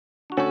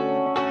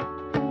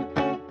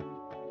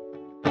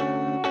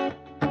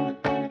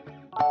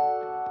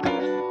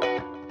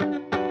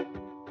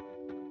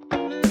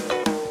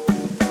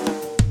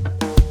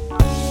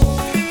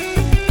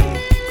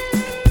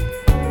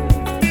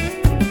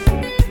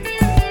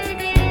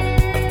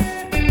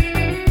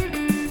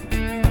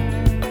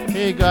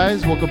Hey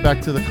guys, welcome back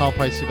to the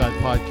Kampai Sugai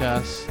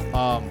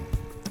podcast.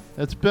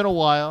 It's been a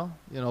while,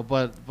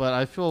 but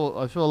I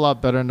feel a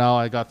lot better now.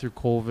 I got through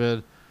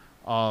COVID.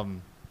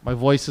 My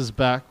voice is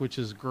back, which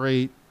is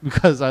great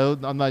because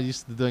I'm not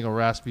used to doing a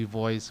raspy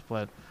voice.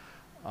 But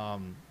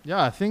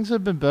yeah, things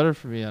have been better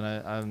for me,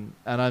 and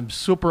I'm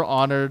super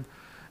honored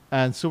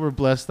and super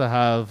blessed to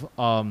have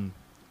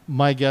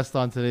my guest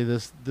on today.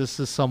 This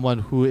is someone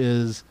who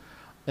is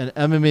an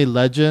MMA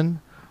legend.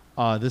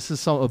 This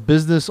is a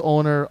business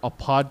owner, a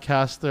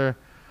podcaster.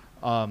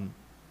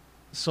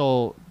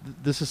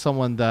 This is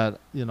someone that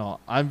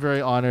I'm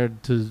very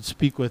honored to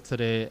speak with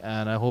today,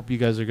 and I hope you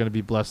guys are going to be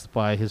blessed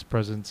by his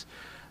presence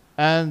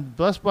and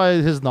blessed by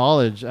his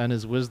knowledge and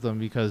his wisdom.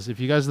 Because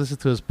if you guys listen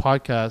to his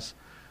podcast,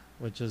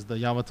 which is the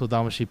Yamato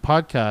Damashi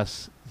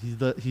podcast,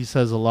 he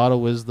says a lot of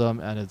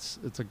wisdom, and it's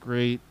a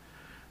great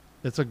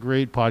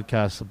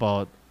podcast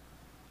about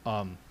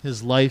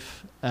his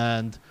life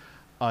and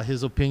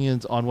his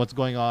opinions on what's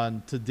going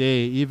on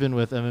today, even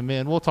with MMA,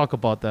 and we'll talk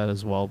about that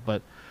as well.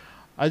 But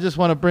I just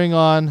want to bring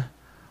on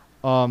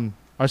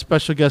our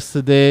special guest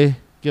today.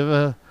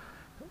 Give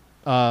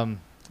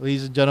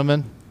ladies and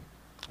gentlemen,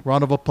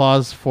 round of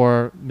applause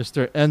for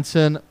Mr.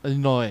 Enson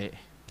Inoue.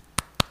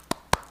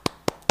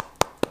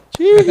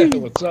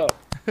 What's up?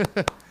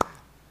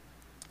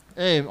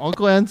 Hey,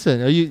 Uncle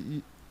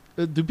Enson.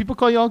 Do people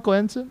call you Uncle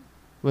Enson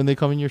when they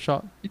come in your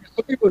shop?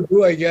 Some people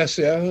do, I guess.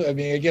 Yeah, I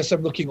mean, I guess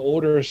I'm looking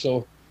older,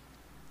 so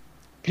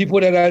people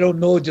that I don't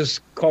know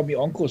just call me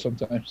uncle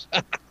sometimes.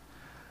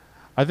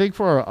 I think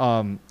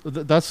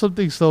that's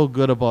something so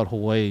good about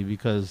Hawaii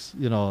because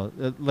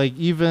like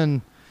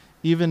even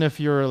if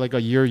you're like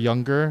a year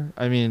younger,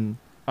 I mean,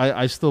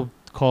 I still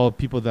call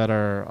people that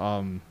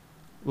are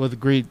with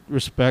great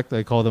respect.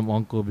 I call them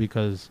uncle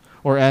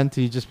or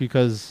auntie, just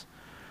because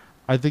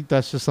I think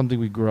that's just something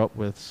we grew up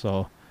with.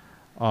 So,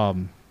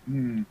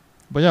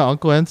 but yeah,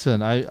 Uncle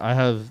Enson, I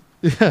have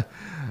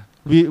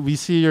we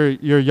see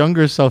your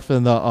younger self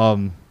in the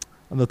on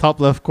the top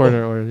left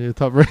corner or your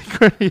top right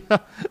corner.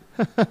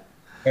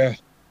 Yeah,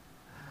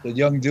 the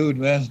young dude,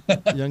 man.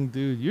 Young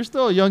dude, you're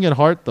still young at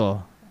heart,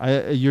 though.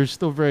 You're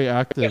still very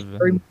active. Yeah,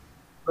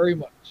 very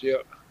much. Yeah.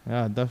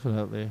 Yeah,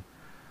 definitely.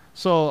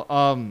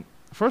 So,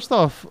 first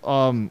off,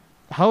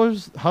 how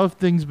have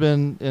things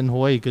been in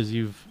Hawaii? Because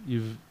you've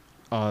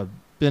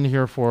been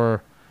here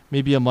for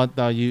maybe a month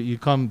now. You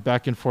come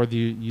back and forth.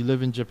 You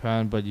live in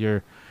Japan, but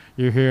you're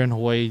here in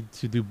Hawaii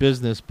to do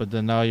business. But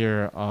then now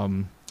you're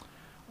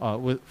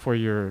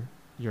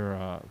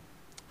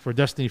for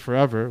Destiny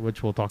Forever,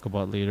 which we'll talk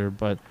about later.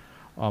 But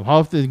how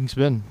have things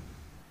been?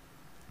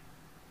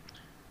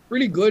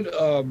 Really good.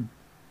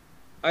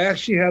 I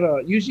actually had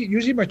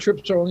usually my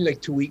trips are only like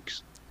 2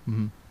 weeks.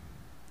 Mm-hmm.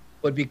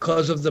 But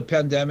because of the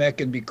pandemic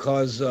and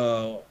because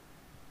the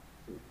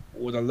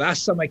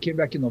last time I came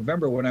back in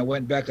November, when I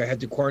went back, I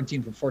had to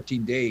quarantine for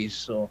 14 days.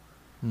 So,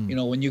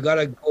 when you got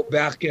to go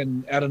back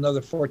and add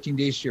another 14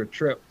 days to your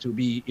trip to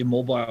be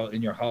immobile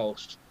in your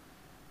house,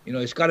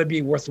 it's got to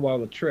be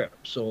worthwhile a trip.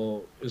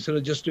 So instead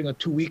of just doing a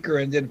 2-weeker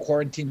and then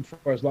quarantine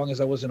for as long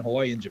as I was in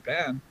Hawaii and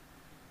Japan,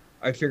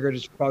 I figured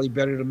it's probably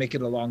better to make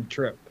it a long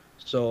trip.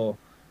 So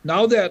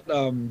now that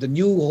the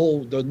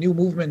new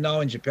movement now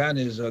in Japan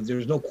is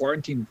there's no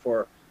quarantine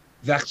for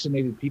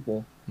vaccinated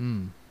people.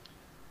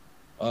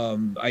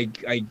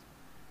 The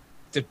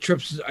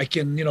trips I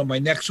can, my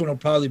next one will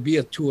probably be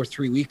a 2 or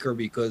 3 weeker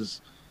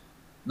because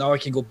now I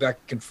can go back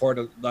and forth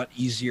a lot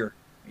easier.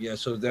 Yeah,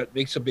 so that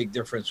makes a big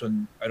difference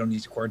when I don't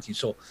need to quarantine.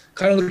 So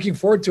kind of looking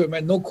forward to it,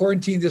 man. No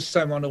quarantine this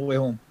time on the way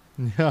home.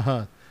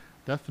 Yeah,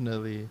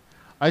 definitely.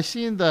 I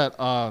seen that.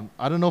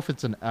 I don't know if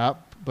it's an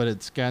app, but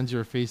it scans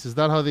your face. Is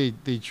that how they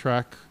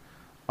track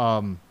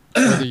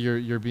whether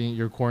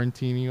you're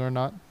quarantining or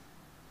not?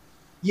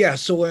 Yeah.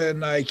 So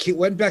when I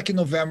went back in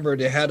November,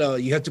 they had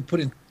you had to put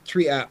in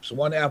 3 apps.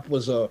 One app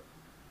was a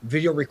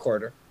video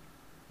recorder,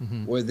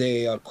 where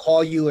they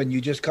call you and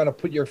you just kind of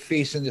put your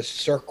face in this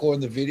circle in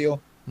the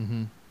video.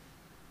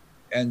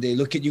 And they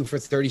look at you for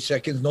 30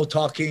 seconds, no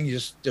talking,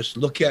 just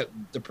look at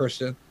the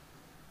person.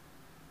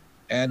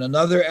 And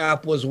another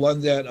app was one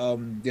that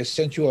they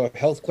sent you a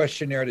health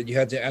questionnaire that you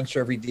had to answer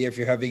every day if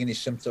you're having any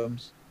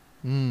symptoms.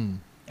 And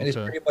it's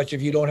pretty much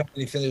if you don't have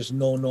anything, there's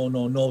no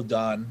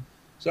done.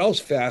 So that was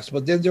fast.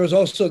 But then there was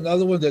also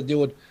another one that a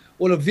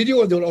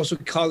video, and they would also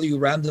call you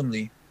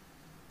randomly.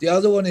 The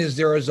other one is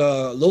there was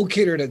a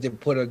locator that they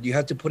put on. You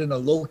had to put in a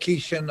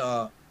location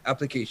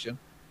application.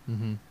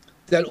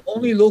 That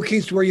only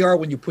locates where you are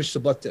when you push the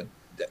button,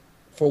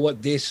 for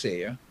what they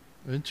say. Yeah?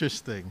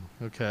 Interesting.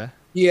 Okay.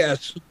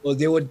 Yes, so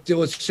they would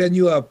send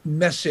you a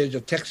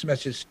text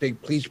message saying,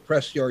 "Please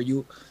press your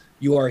you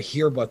are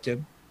here"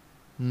 button,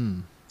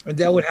 and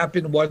that would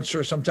happen once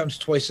or sometimes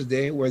twice a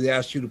day, where they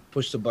ask you to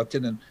push the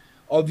button, and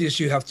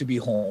obviously you have to be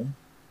home,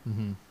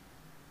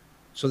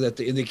 so that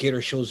the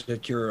indicator shows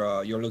that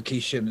your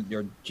location,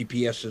 your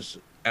GPS is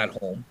at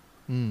home.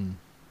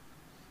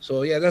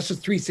 So yeah, that's the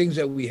 3 things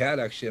that we had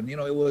actually, and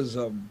it was,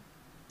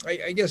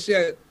 I guess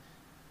it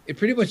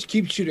pretty much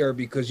keeps you there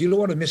because you don't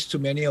want to miss too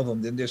many of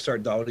them. Then they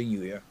start doubting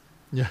you. Yeah.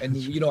 Yeah. And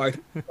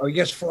I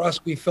guess for us,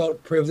 we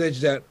felt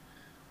privileged that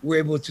we're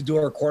able to do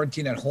our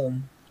quarantine at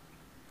home,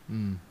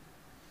 Mm.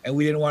 and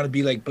we didn't want to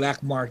be like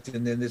black marked,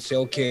 and then they say,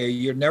 okay,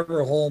 you're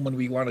never home when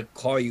we want to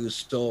call you,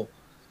 so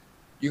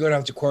you're gonna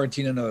have to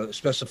quarantine in a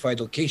specified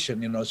location.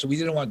 So we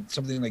didn't want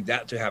something like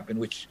that to happen,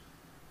 which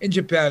in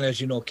Japan, as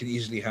you know, can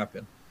easily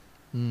happen.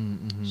 Mm.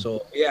 Mm-hmm.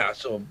 So yeah,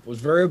 so was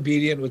very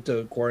obedient with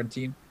the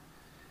quarantine,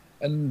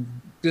 and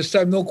this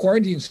time no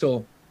quarantine.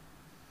 So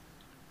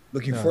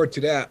looking Yeah, forward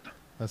to that.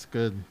 that's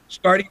good.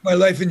 Starting my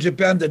life in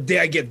Japan the day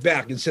I get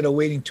back instead of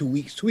waiting 2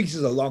 weeks. 2 weeks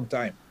is a long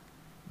time.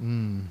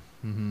 Mm.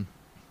 Mm-hmm.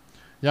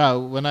 Yeah,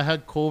 when I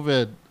had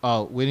COVID,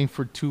 waiting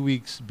for 2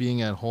 weeks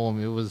being at home,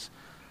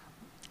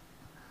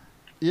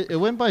 it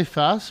went by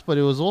fast, but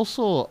it was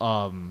also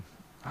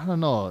I don't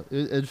know,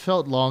 it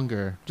felt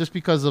longer just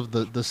because of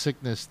the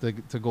sickness to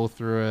go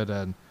through it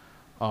and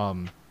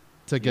um,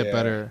 to get Yeah.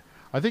 better.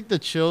 I think the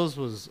chills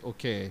was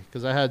okay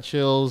because I had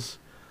chills.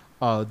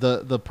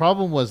 The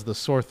problem was the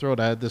sore throat.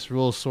 I had this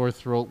real sore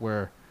throat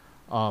where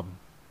um,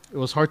 it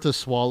was hard to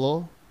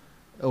swallow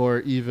or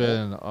Oh,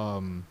 even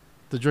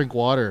to drink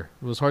water.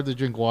 It was hard to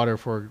drink water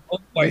for oh,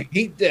 I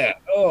hate that.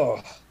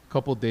 Oh,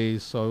 couple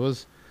days. So it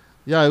was,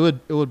 yeah,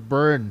 it would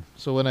burn.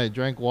 So when I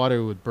drank water,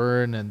 it would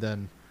burn, and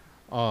then,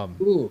 um,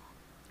 ooh.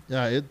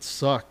 yeah, it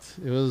sucked.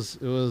 It was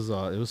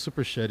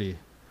super shitty.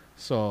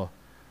 So,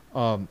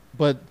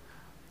 but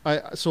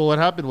so what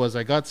happened was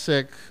I got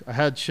sick. I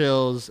had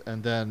chills,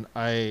 and then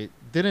I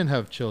didn't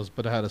have chills,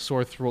 but I had a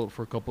sore throat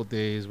for a couple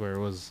days where it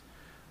was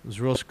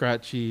real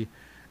scratchy,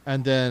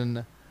 and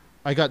then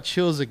I got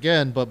chills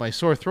again, but my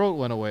sore throat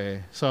went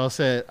away. So I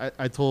said,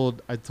 I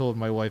told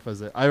my wife, I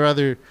said, I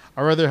rather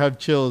have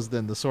chills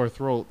than the sore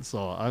throat.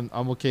 So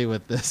I'm okay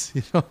with this,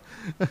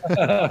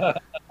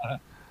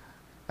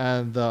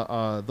 And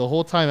the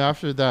whole time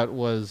after that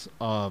was,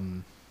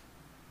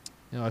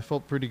 I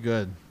felt pretty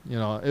good.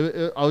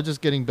 I was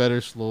just getting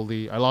better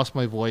slowly. I lost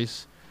my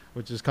voice,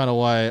 which is kind of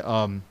why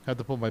had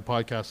to put my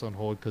podcast on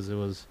hold because it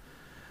was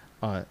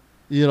uh,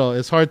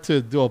 it's hard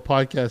to do a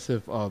podcast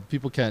if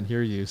people can't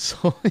hear you.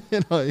 So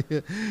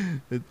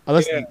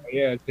unless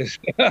Yeah,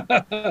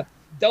 yeah.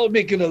 That would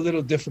make it a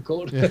little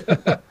difficult. yeah,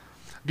 I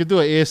could do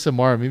an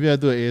ASMR. Maybe I'll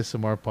do an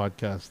ASMR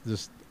podcast.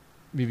 Just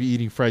maybe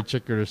eating fried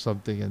chicken or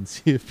something and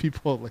see if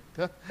people like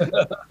that.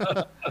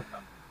 Yeah,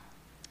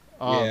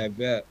 I Um,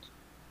 bet.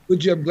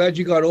 But I'm glad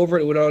you got over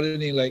it without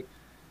any like,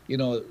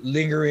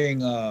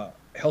 lingering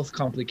health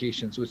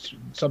complications, which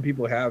some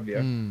people have. Yeah,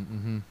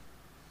 mm-hmm.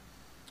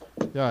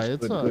 Yeah,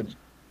 it's good, good.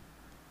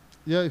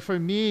 yeah, for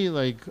me,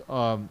 like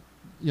during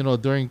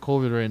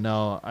COVID right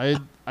now,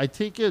 I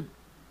take it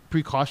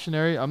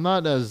precautionary. I'm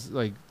not as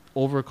like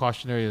over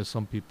cautionary as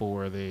some people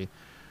where they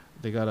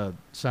gotta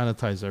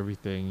sanitize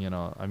everything.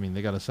 I mean,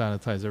 they gotta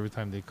sanitize every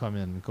time they come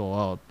in and go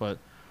out. But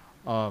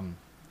um,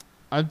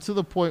 I'm to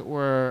the point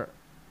where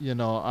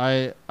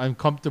I'm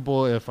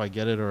comfortable if I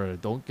get it or I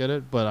don't get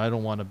it, but I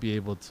don't want to be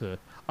able to.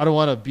 I don't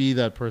want to be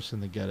that person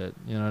to get it.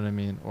 You know what I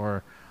mean?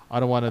 Or I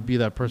don't want to be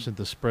that person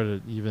to spread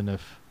it, even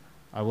if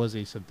I was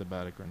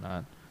asymptomatic or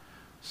not.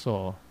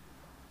 So,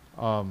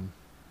 um,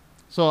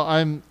 so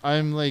I'm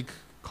like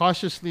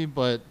cautiously,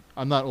 but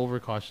I'm not over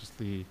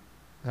cautiously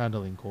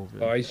handling Oh,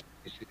 COVID. I see.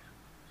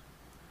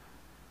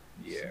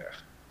 Yeah.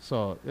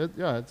 So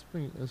yeah, it's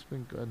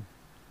been good.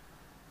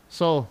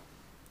 So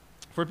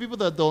for people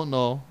that don't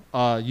know,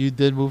 you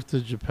did move to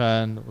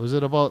Japan. Was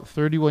it about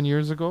 31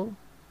 years ago?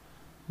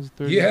 Was it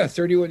 30? Yeah,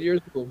 31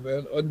 years ago,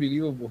 man.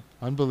 Unbelievable.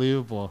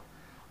 Unbelievable.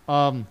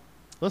 Um,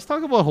 let's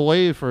talk about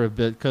Hawaii for a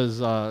bit,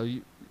 because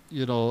I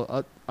don't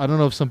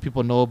know if some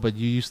people know, but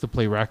you used to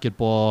play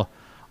racquetball.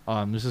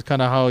 This is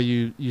kind of how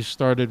you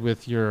started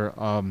with your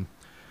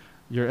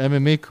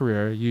MMA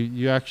career.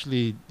 You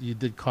actually you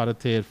did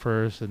karate at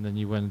first, and then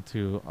you went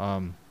to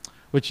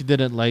which you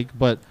didn't like.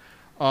 But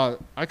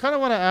I kind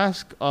of want to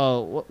ask,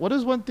 what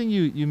is one thing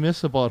you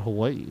miss about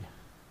Hawaii,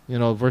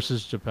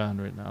 versus Japan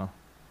right now?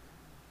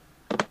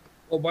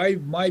 Well,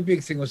 my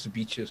big thing was the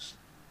beaches.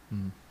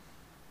 Mm.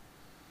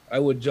 I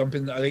would jump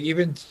in, like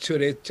even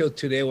today till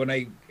today when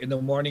I in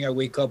the morning I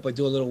wake up, I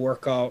do a little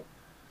workout.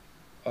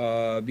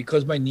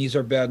 Because my knees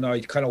are bad now, I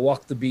kind of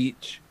walk the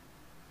beach,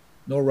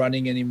 no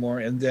running anymore,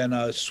 and then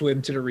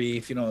swim to the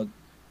reef.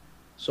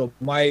 So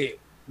my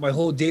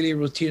whole daily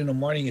routine in the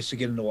morning is to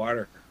get in the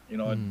water. And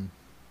Mm.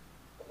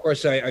 of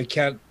course I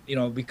can't,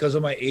 because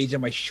of my age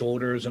and my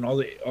shoulders and all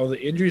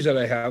the injuries that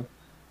I have,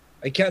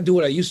 I can't do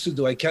what I used to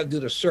do. I can't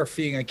do the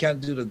surfing. I can't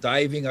do the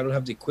diving. I don't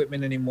have the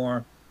equipment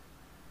anymore.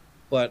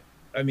 But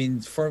I mean,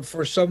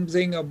 for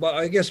something about,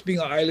 I guess, being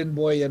an island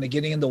boy and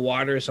getting in the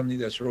water is something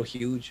that's real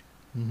huge.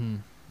 Mm-hmm.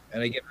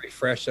 And I get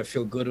refreshed. I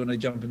feel good when I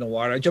jump in the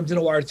water. I jumped in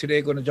the water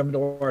today. Going to jump in the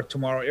water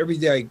tomorrow. Every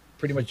day I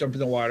pretty much jump in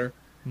the water.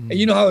 And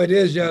you Mm. know how it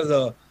is.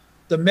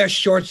 The mesh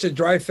shorts that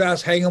dry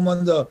fast. Hang them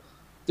on the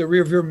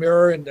rear view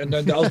mirror and then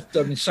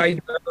the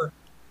side mirror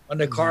on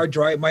the Mm-hmm. car.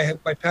 Dry. My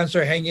pants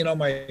are hanging on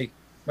my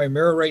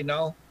mirror right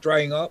now,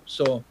 drying up.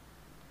 So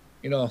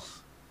you know,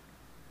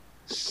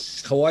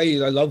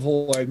 Hawaii. I love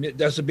Hawaii.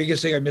 That's the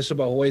biggest thing I miss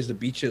about Hawaii is the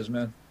beaches,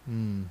 man.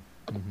 Mm.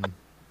 Mm-hmm.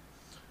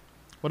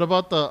 What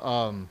about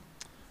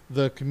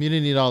the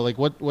community now? Like,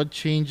 what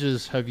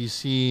changes have you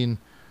seen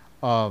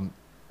um,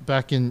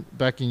 back in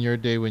your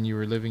day when you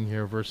were living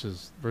here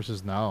versus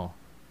now?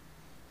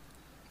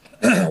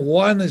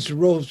 One is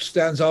real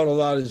stands out a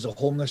lot is the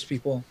homeless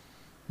people.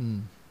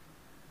 Mm,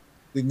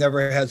 We've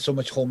never had so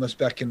much homeless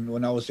back in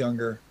when I was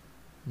younger.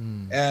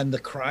 mm, And the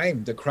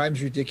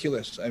crime's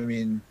ridiculous. I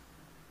mean,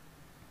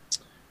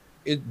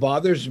 it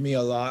bothers me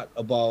a lot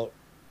about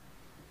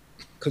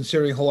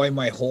considering Hawaii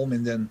my home,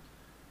 and then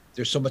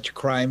there's so much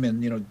crime,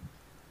 and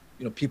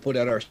people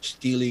that are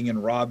stealing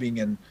and robbing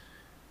and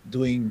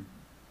doing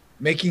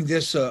making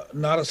this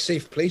not a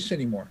safe place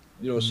anymore.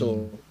 mm,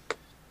 So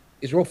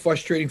it's real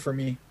frustrating for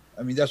me.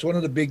 I mean, that's one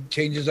of the big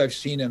changes I've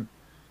seen, and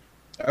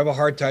I have a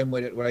hard time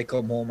with it when I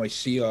come home. I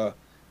see, you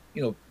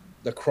know,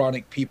 the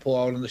chronic people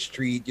out on the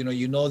street.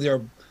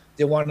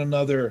 They want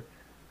another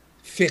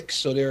fix,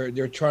 so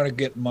they're trying to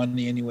get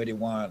money any way they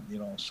want.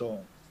 So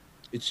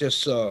it's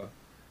just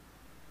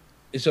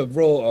it's a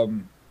real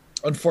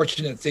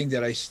unfortunate thing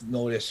that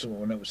noticed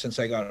since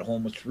I got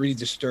home. It's really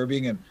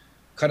disturbing and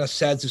kind of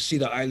sad to see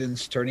the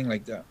islands turning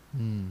like that.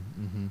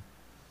 mm.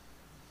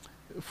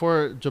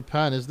 For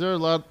Japan, is there a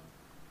lot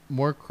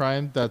more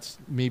crime that's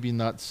maybe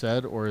not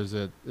said, or is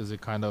it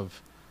kind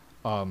of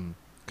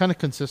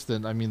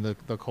consistent? I mean,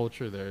 the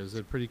culture there, is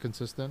it pretty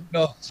consistent?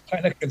 No, it's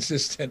kind of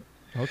consistent.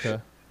 Okay.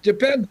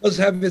 Japan does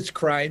have its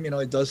crime,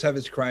 it does have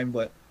its crime,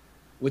 but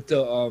with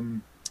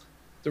the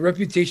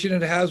reputation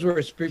it has, where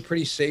it's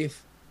pretty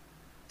safe,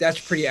 that's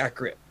pretty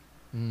accurate.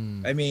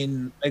 Mm, I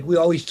mean, like we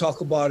always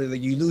talk about it,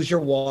 like you lose your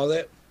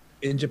wallet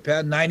in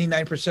Japan,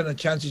 99% of the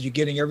chances you're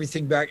getting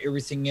everything back,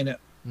 everything in it.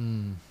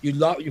 mm,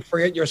 You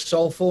forget your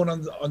cell phone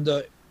on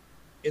the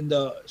in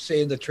the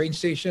say in the train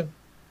station,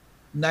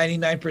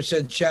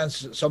 99%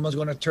 chance someone's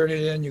going to turn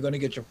it in, you're going to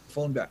get your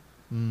phone back.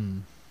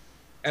 mm,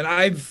 And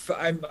I've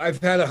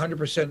had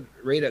 100%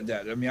 rate at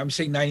that. I mean, I'm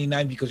saying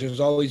 99 because there's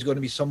always going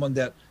to be someone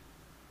that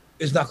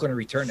is not going to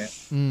return it.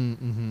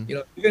 mm.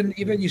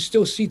 Even you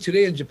still see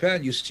today in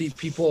Japan, you see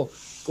people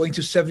going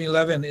to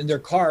 7-Eleven in their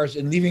cars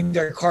and leaving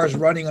their cars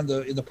running in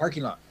the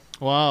parking lot.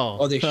 Wow,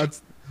 Oh, they should.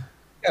 that's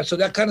Yeah, so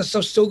that kind of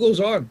stuff still goes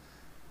on,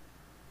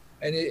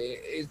 and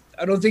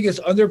I don't think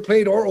it's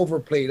underplayed or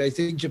overplayed. I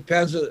think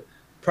Japan's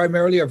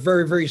primarily a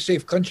very very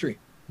safe country,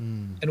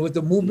 mm, and with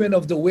the movement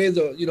of the way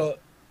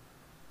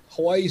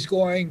Hawaii's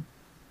going,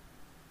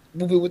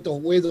 moving with the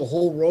way the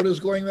whole world is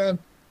going, man,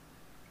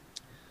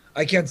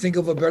 I can't think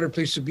of a better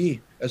place to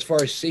be as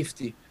far as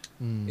safety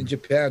in mm,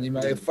 Japan.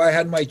 If I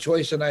had my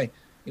choice and I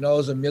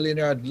was a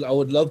millionaire, I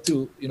would love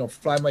to,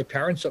 fly my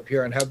parents up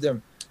here and have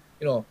them,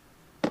 you know,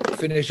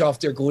 finish off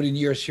their golden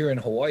years here in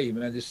Hawaii,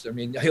 man.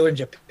 Here in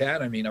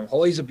Japan,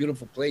 Hawaii's a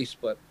beautiful place,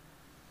 but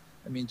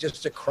I mean,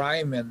 just the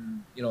crime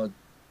and,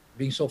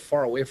 being so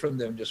far away from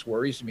them just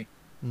worries me.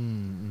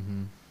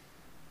 mm.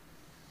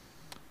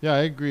 Yeah,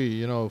 I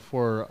agree.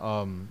 For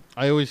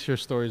I always hear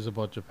stories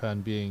about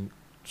Japan being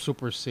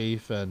super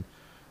safe and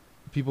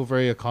people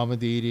very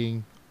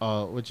accommodating,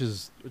 which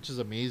is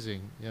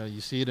amazing.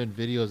 You see it in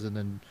videos,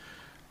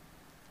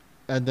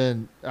 and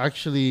then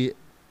actually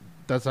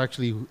that's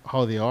actually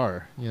how they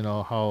are.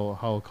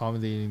 How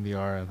accommodating they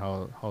are and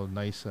how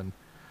nice, and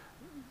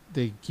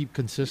they keep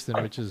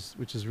consistent, which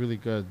is really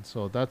good.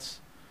 So that's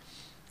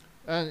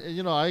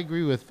and I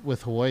agree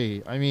with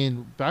Hawaii. I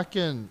mean, back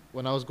in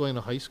when I was going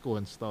to high school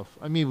and stuff,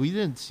 I mean, we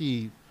didn't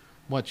see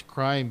much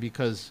crime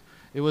because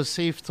it was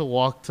safe to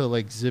walk to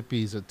like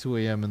Zippies at 2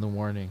 a.m. in the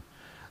morning.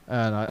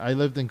 And I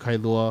lived in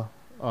Kailua.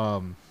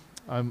 I'm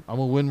a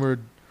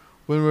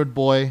Windward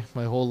boy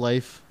my whole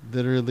life,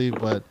 literally.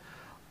 But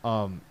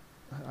um,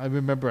 I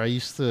remember I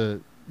used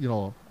to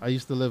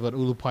live at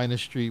Ulupaina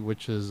Street,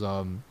 which is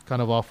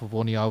kind of off of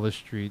Oniawa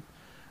Street,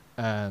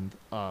 and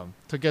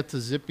to get to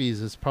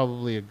Zippy's is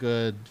probably a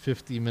good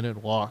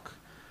 50-minute walk,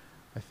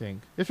 I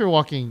think, if you're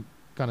walking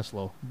kind of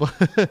slow, but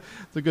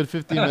it's a good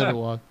 15-minute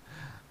walk.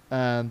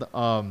 And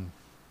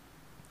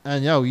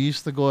yeah, we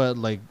used to go at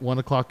like 1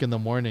 o'clock in the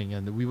morning,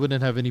 and we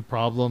wouldn't have any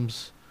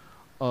problems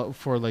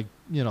for like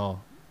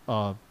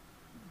uh,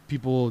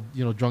 people,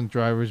 drunk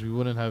drivers. We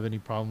wouldn't have any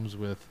problems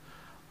with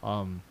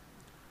um,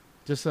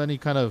 just any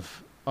kind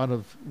of out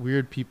of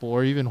weird people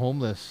or even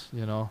homeless.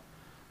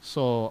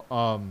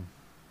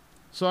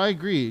 So I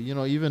agree.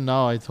 Even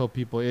now I tell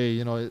people, hey,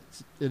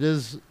 it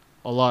is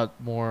a lot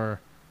more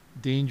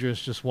dangerous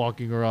just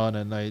walking around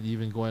at night,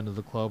 even going to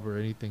the club or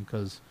anything,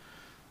 because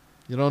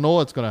you don't know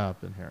what's gonna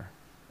happen here.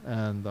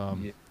 And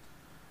Yeah.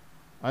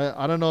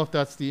 I don't know if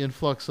that's the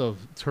influx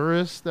of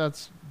tourists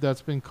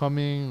that's been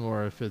coming,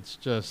 or if it's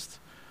just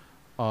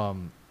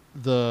um,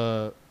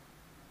 the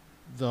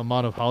the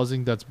amount of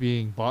housing that's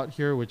being bought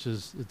here, which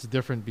is it's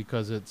different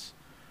because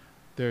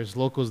there's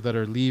locals that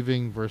are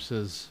leaving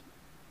versus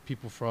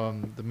people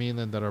from the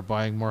mainland that are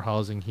buying more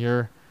housing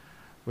here,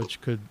 which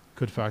could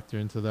factor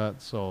into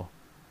that. So,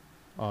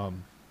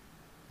 um,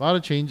 a lot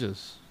of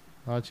changes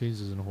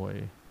in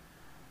Hawaii.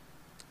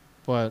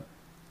 But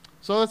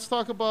so let's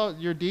talk about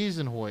your days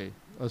in Hawaii.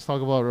 let's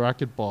talk about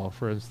racquetball,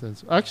 for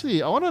instance.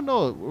 Actually, I want to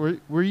know,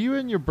 were you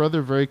and your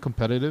brother very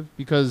competitive?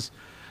 Because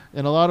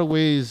in a lot of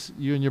ways,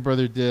 you and your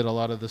brother did a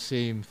lot of the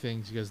same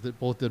things. You guys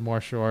both did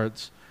martial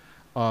arts,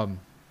 um,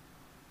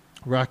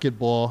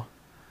 racquetball.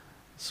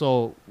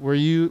 So were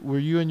you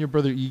and your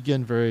brother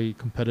Egan very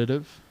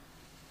competitive?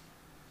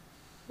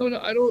 No,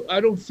 no,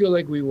 I don't feel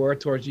like we were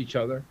towards each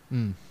other.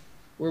 Mm.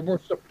 We're more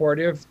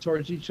supportive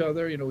towards each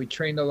other. We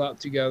trained a lot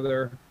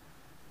together.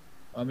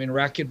 In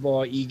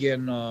racquetball,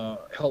 Egan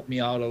helped me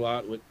out a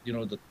lot with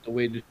the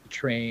way to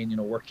train.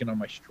 Working on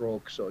my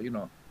stroke. So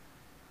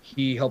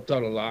he helped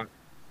out a lot.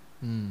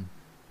 Mm.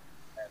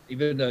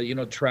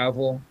 Even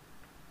travel.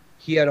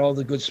 He had all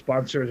the good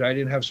sponsors. I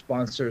didn't have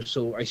sponsors,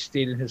 so I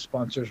stayed in his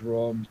sponsors'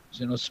 rooms.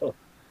 So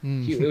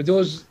Mm. there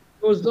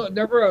was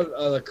never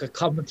like a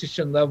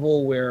competition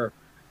level where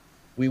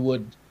we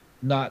would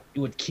not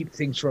we would keep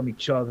things from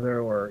each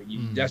other, or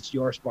Mm. that's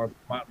your sponsor,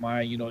 not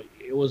mine.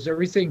 It was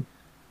everything.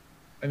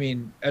 I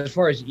mean, as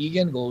far as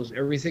Egan goes,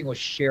 everything was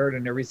shared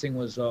and everything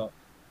was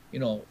you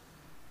know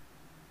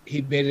he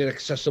made it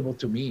accessible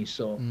to me.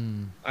 So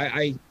Mm.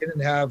 I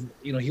didn't have,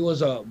 he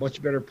was a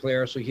much better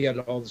player, so he had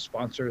all the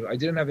sponsors. I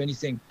didn't have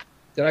anything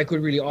that I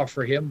could really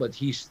offer him, but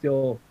he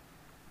still,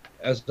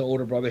 as the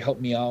older brother,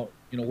 helped me out.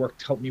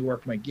 Helped me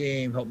work my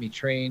game, helped me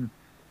train.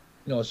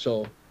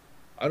 So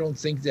I don't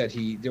think that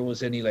there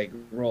was any like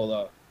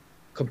real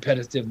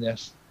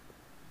competitiveness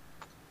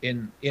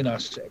in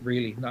us.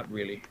 Really, not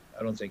really.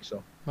 I don't think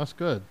so. That's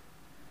good.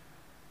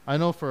 I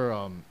know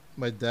for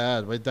my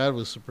dad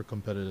was super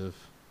competitive.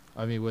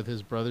 I mean, with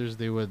his brothers,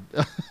 they would.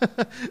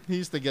 He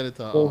used to get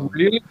into Oh,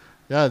 really?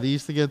 yeah, they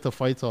used to get into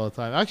fights all the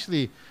time.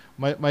 Actually,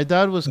 my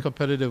dad was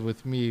competitive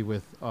with me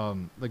with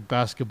like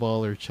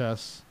basketball or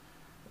chess.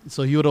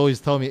 So he would always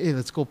tell me, "Hey,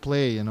 let's go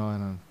play," And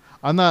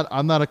I'm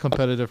not a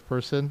competitive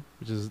person,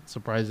 which is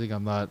surprising.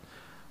 I'm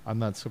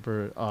not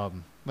super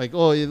like,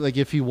 oh, like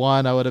if he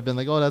won, I would have been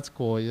like, oh, that's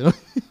cool.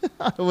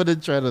 I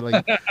wouldn't try to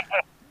like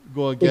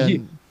go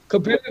again.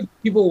 Competitive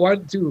people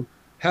want to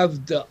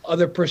have the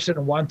other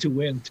person want to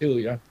win too.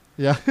 Yeah.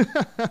 Yeah.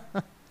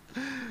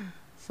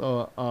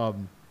 So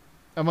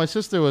and my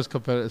sister was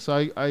competitive.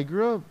 So I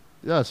grew up.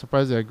 Yeah,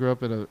 surprisingly, I grew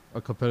up in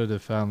a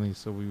competitive family.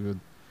 So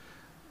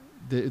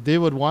they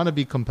would want to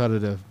be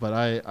competitive, but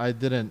I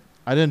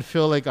didn't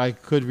feel like I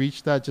could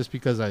reach that just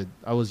because I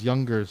was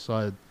younger.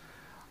 So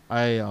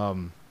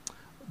I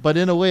but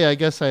in a way, I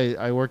guess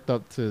I worked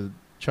up to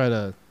try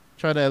to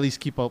try to at least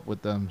keep up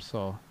with them.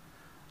 So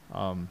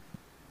um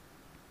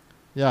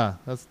yeah,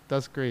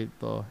 that's great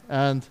though.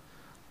 And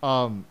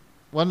um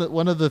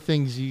one of the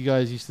things you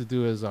guys used to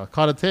do is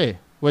karate,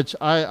 which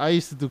I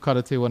used to do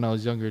karate when I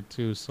was younger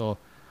too. So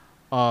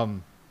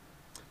um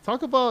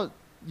talk about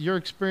your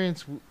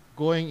experience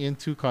going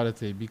into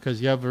karate, because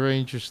you have a very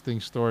interesting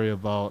story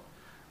about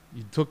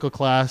you took a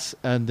class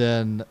and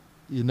then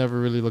you never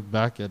really looked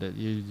back at it.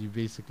 You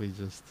basically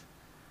just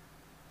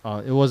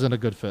it wasn't a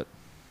good fit.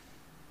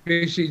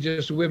 Basically,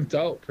 just wimped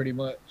out pretty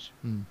much.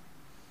 Mm.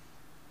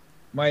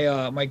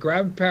 My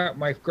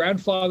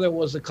grandfather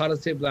was a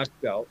karate black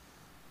belt.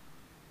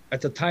 At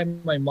the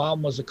time, my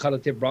mom was a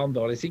karate brown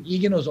belt. I think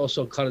Egan was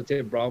also a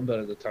karate brown belt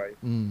at the time.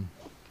 Mm.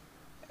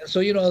 And so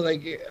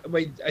like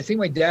I think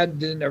my dad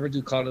didn't ever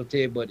do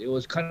karate, but it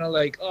was kind of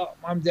like, oh,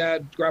 mom,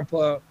 dad,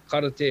 grandpa,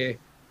 karate.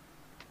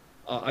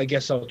 I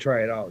guess I'll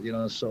try it out.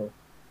 So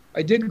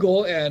I did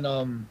go, and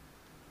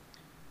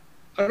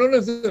I don't know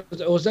if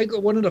it was like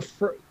one of the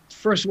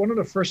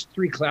first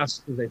three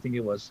classes. I think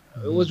it was.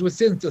 It Mhm. was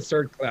within the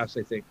third class,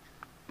 I think,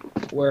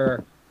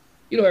 where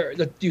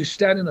that you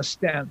stand in a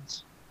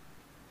stance,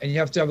 and you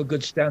have to have a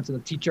good stance, and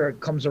the teacher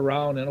comes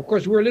around, and of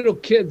course we're little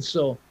kids,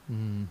 so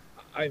Mm.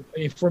 I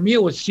mean, for me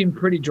it would seem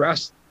pretty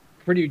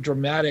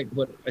dramatic,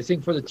 but I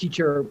think for the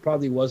teacher it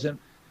probably wasn't.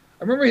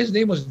 I remember his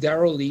name was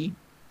Daryl Lee,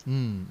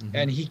 Mm.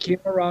 and Mhm. he came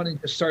around and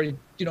just started,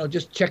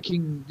 just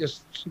checking,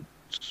 just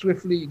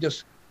swiftly,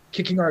 just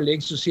kicking our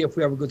legs to see if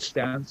we have a good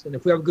stance, and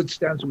if we have a good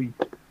stance, we'd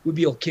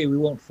be okay. We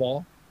won't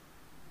fall.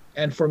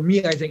 And for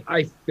me, I think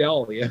I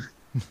fell. Yeah,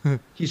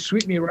 he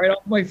swept me right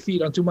off my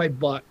feet onto my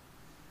butt,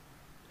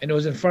 and it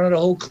was in front of the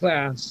whole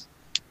class.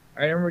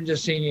 I remember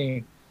just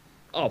saying,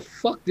 "Oh,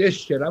 fuck this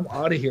shit! I'm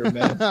out of here,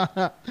 man."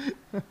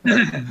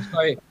 So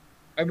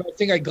I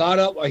think I got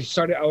up. I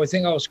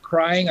think I was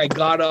crying. I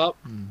got up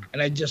Mm.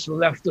 and I just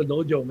left the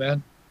dojo,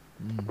 man.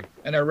 Mm.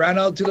 And I ran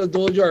out to the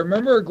dojo. I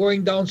remember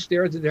going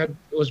downstairs, and it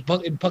was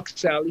in Puck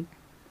Sally,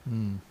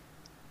 Mm.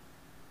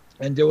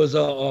 and there was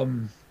a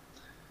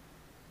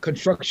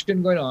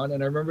construction going on.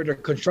 And I remember the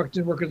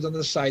construction workers on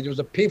the side. There was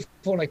a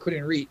payphone I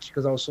couldn't reach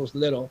because I was so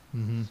little.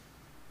 Mhm.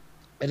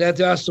 And I had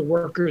to ask the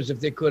workers if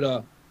they could,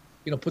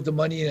 put the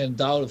money in and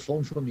dial the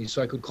phone for me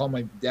so I could call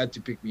my dad to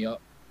pick me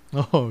up.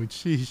 Oh,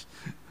 jeez.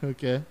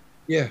 Okay.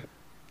 Yeah.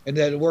 And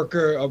that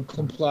worker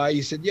complied.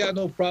 He said, "Yeah,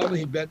 no problem."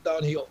 He bent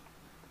down.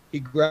 He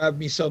grabbed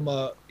me some.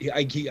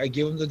 I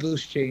gave him the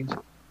loose change,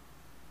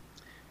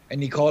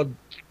 and he called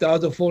down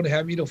the phone and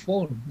had me the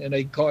phone. And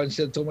I called and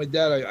said, "Told my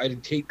dad I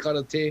take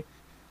karate.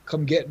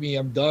 Come get me.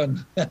 I'm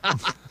done."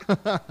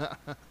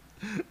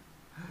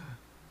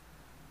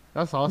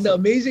 That's The awesome.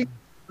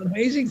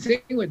 amazing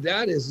thing with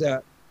that is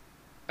that,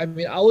 I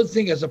mean, I would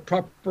think as a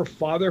proper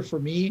father for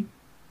me,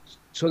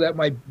 so that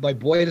my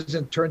boy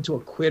doesn't turn to a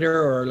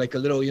quitter or like a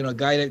little,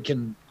 guy that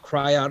can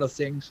cry out of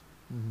things.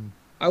 Hmm.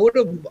 I would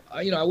have,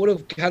 I would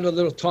have had a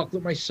little talk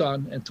with my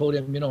son and told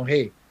him,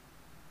 hey,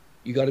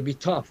 you got to be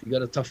tough. You got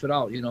to tough it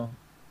out.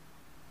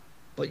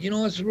 But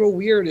what's real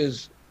weird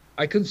is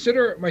I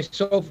consider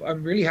myself,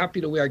 I'm really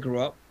happy the way I grew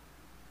up,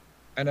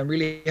 and I'm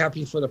really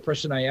happy for the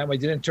person I am. I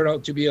didn't turn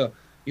out to be a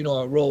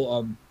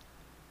real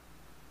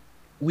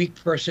weak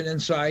person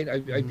inside. I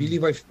Hmm.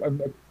 believe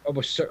I'm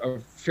a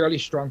fairly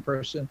strong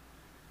person.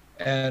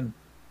 And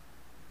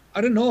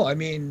I don't know. I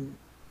mean,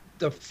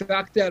 the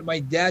fact that my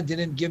dad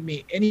didn't give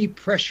me any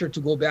pressure to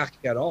go back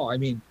at all. I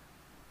mean,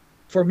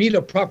 for me,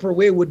 the proper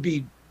way would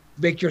be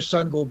make your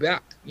son go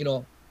back.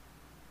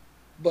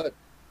 But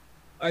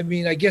I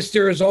mean, I guess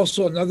there is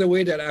also another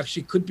way that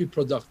actually could be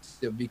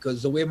productive,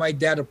 because the way my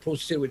dad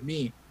approached it with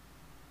me,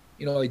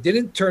 it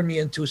didn't turn me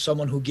into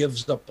someone who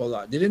gives up a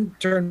lot. It didn't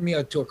turn me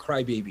into a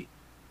crybaby.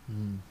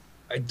 Hmm.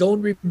 I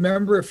don't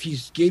remember if he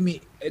gave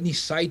me any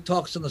side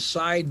talks on the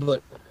side,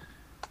 but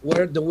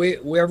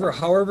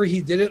however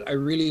he did it, I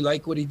really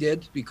like what he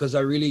did, because I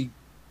really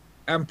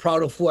am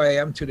proud of who I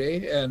am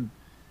today. And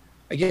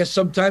I guess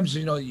sometimes,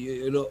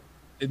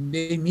 it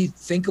made me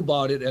think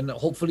about it, and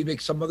hopefully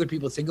make some other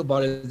people think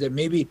about it, that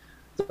maybe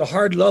the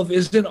hard love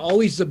isn't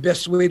always the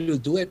best way to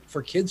do it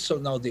for kids. So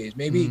nowadays,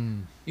 maybe,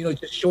 Mm.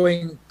 just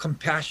showing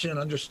compassion and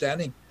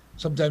understanding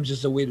sometimes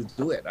is the way to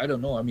do it. I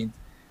don't know. I mean,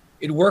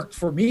 it worked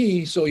for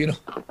me. So,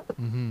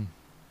 Hmm.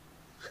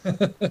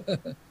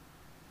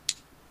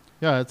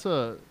 Yeah, it's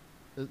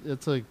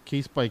a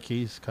case by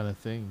case kind of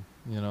thing,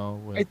 I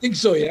with think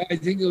so. Yeah. I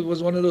think it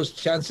was one of those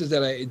chances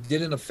that it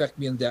didn't affect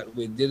me in that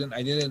way.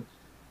 I didn't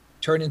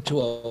turn into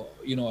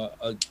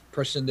a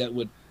person that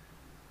would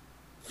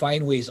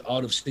find ways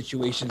out of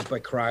situations by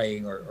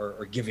crying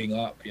or giving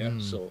up. Yeah.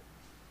 mm. So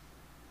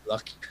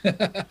lucky.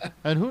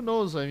 And who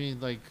knows, I mean,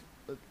 like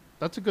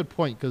that's a good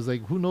point cuz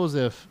like who knows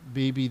if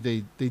maybe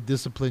they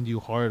disciplined you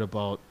hard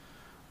about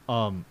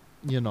um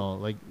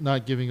like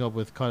not giving up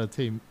with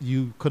karate,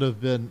 you could have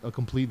been a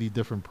completely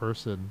different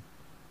person,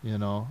 you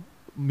know,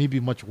 maybe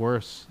much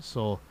worse.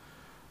 So,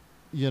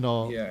 you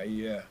know, Yeah.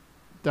 Yeah.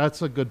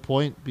 that's a good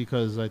point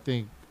because I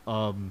think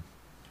um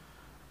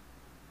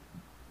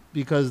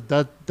because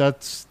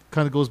that's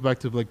kind of goes back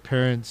to like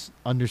parents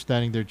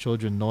understanding their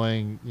children,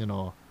 knowing,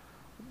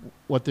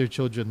 what their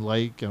children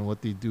like and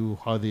what they do,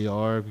 how they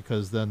are,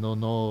 because then they'll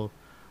know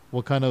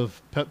what kind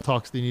of pep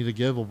talks they need to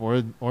give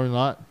or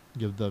not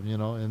give them,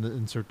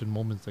 in certain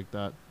moments like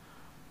that.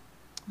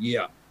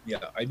 Yeah.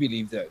 Yeah. I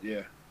believe that.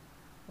 Yeah.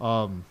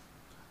 Um,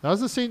 that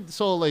was the same.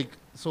 So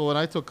when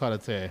I took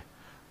karate,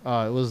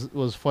 it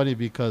was funny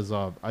because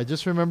I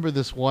just remember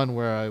this one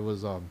where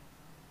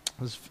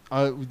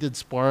we did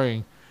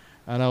sparring,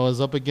 and I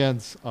was up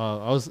against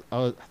I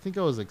think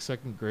I was like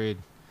second grade,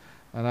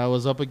 and I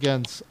was up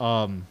against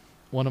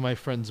one of my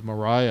friends,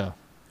 Mariah,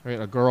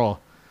 right, a girl,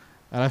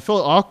 and I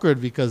felt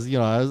awkward because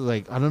I was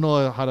like I don't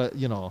know how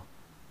to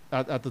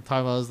at the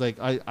time I was like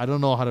I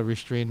don't know how to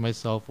restrain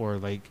myself, or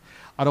like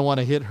I don't want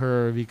to hit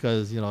her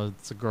because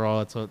it's a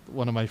girl,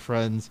 one of my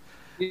friends,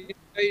 Yeah.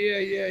 Yeah.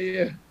 Yeah.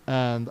 Yeah.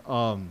 and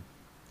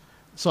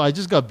so I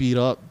just got beat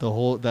up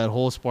that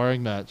whole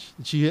sparring match.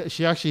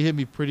 She actually hit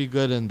me pretty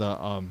good in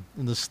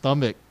the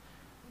stomach,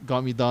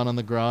 got me down on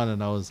the ground,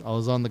 and I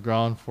was on the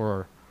ground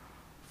for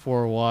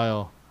a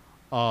while.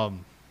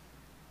 Um,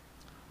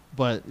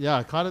 but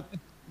yeah, karate,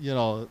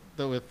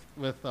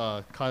 with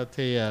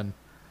karate, and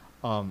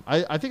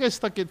I think I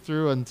stuck it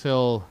through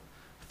until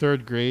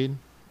third grade,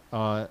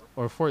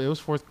 or fourth. It was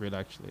fourth grade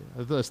actually.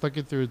 I stuck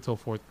it through until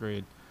fourth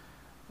grade,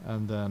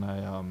 and then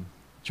I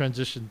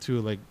transitioned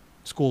to like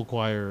school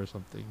choir or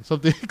something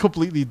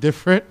completely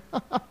different.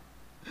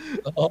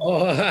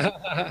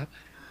 Oh,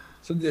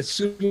 so that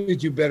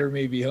suited you better,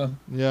 maybe, huh?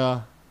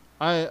 Yeah,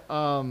 I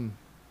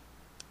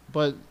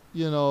but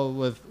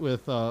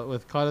with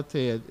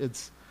karate,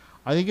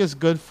 I think it's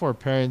good for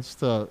parents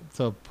to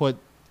put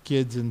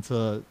kids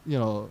into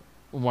a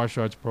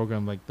martial arts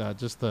program like that,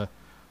 just to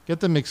get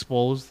them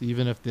exposed,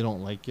 even if they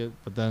don't like it.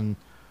 But then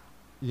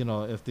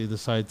if they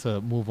decide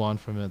to move on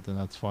from it, then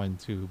that's fine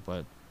too.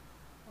 But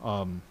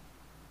um,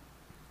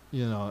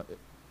 you know,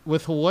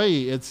 with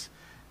Hawaii,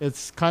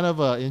 it's kind of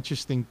a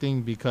interesting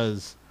thing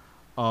because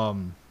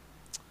um,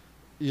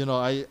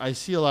 I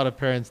see a lot of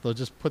parents, they'll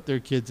just put their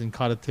kids in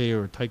karate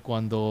or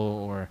taekwondo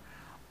or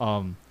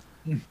um,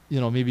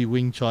 maybe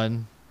Wing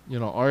Chun,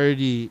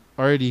 already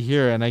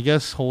here. And I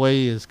guess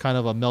Hawaii is kind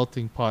of a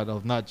melting pot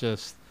of not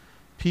just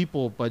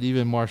people but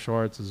even martial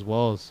arts as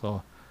well.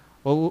 So,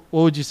 what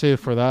would you say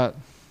for that?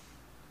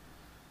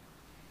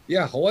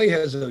 Yeah, Hawaii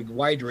has a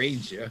wide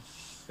range. Yeah,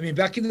 I mean,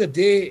 back in the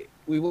day,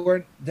 it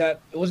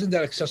wasn't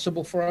that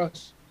accessible for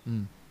us.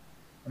 Mm.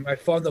 I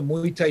found a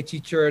Muay Thai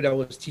teacher that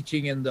was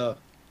teaching in the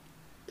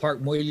park,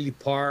 Moilili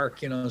Park.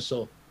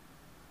 So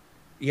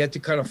you had to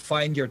kind of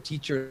find your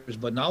teachers.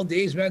 But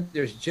nowadays, man,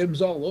 there's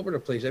gyms all over the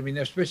place. I mean,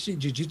 especially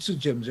jiu-jitsu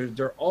gyms,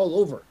 they're all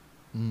over.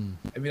 Mm.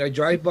 I mean, I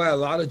drive by a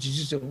lot of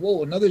jiu-jitsu.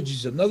 Whoa, another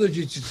jiu-jitsu, another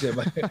jiu-jitsu.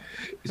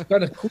 It's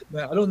kind of cool,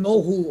 man. I don't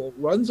know who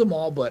runs them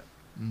all, but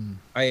Mm.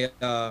 I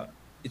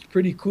it's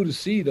pretty cool to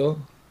see though.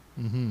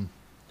 Mm-hmm.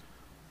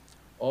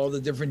 All the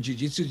different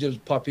jiu-jitsu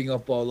just popping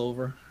up all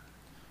over.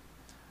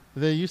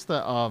 They used to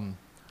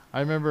I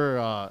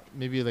remember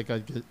maybe like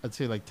I'd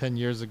say like 10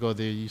 years ago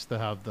they used to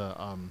have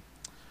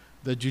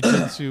the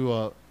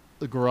jujitsu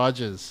the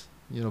garages.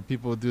 You know,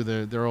 people would do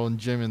their own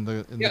gym in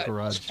the Yeah, that's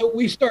garage. how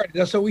we started.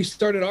 That's how we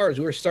started ours.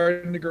 We were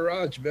starting in the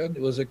garage, man.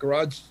 It was a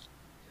garage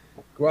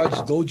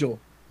dojo.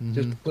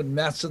 Just Mm-hmm. putting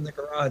mats in the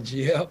garage.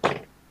 Yeah.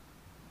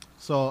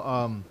 So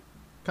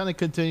kind of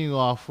continuing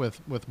off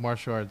with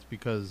martial arts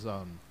because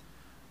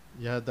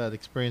you had that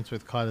experience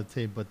with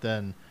karate, but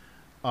then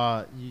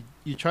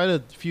you tried a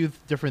few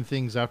different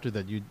things after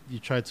that. You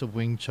tried some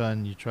Wing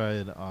Chun, you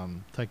tried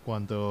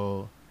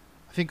Taekwondo.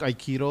 I think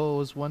Aikido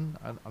was one.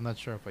 I'm not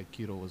sure if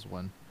Aikido was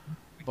one,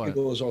 but It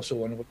was also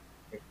one of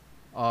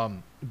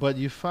them. but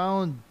you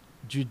found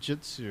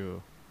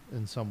jujitsu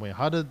in some way.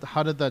 How did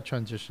that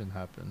transition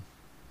happen?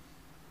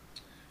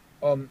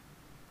 Um,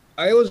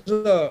 I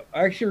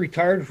actually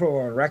retired from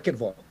a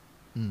racquetball.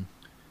 Mm.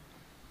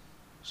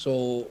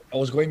 So I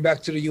was going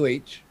back to the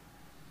UH,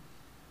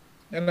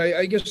 and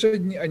I guess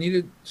I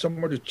needed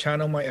somewhere to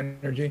channel my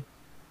energy.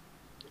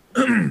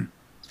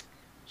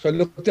 So I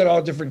looked at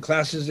all different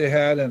classes they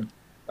had, and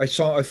I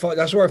found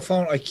that's where I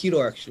found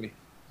Aikido actually.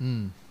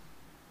 Mm.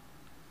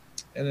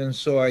 And then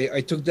so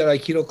I took that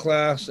Aikido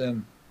class,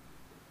 and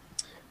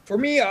for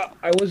me,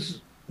 I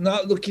was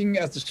not looking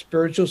at the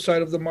spiritual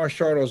side of the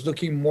martial art. I was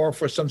looking more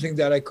for something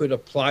that I could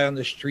apply on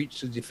the streets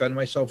to defend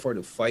myself or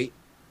to fight.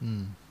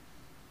 Mm.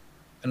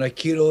 And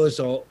Aikido is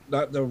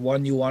not the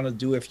one you want to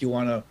do if you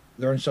want to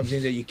learn something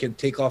that you can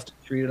take off the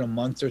street in a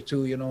month or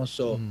two, you know.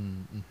 So Mm.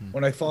 Mm-hmm.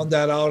 when I found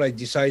that out, I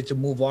decided to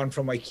move on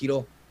from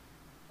Aikido.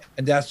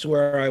 And that's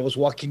where I was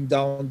walking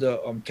down the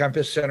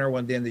campus center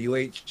one day in the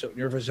UH, so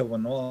University of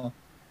Manoa.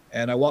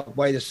 And I walked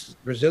by this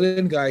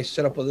Brazilian guy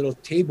set up a little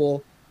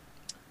table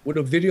with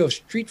a video of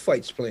street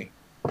fights playing.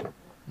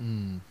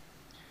 Mm.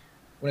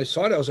 When I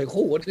saw it, I was like,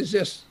 oh, what is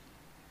this?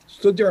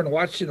 Stood there and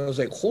watched it, and I was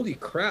like, holy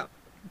crap.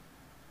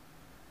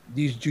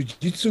 These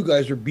jiu-jitsu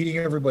guys are beating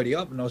everybody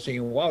up. And I was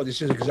thinking, wow,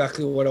 this is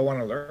exactly what I want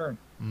to learn.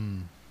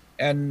 Mm.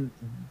 And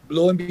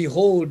lo and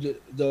behold,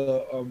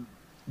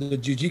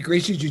 the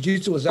Gracie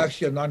Jiu-Jitsu was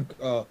actually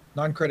a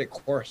non-credit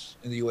course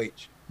in the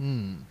UH.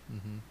 Mm.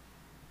 Mm-hmm.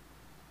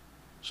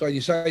 So I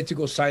decided to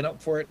go sign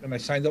up for it, and I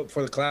signed up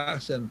for the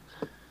class, and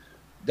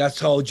that's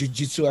how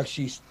Jiu-Jitsu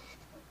actually,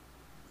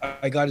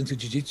 I got into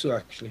Jiu-Jitsu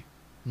actually,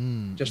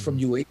 Mm. just from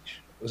UH.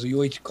 It was a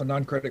UH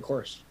non-credit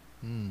course.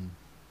 Mm.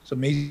 It's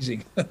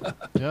amazing.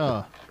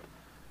 Yeah.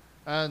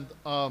 And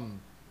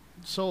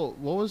so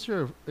what was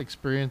your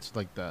experience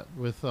like that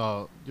with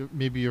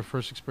maybe your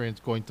first experience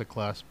going to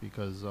class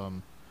because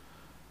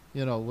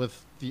you know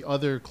with the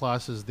other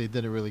classes they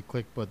didn't really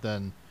click but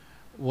then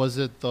was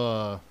it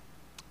the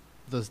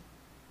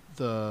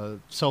the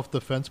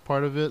self-defense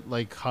part of it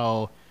like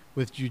how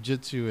with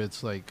jiu-jitsu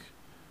it's like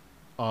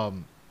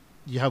um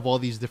you have all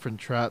these different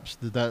traps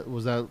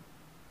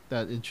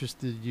that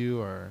interested you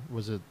or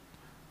was it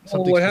Well,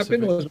 something what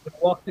happened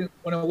specific? was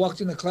when I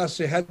walked in the class,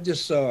 they had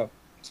this, the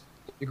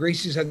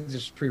Gracies had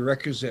this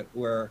prerequisite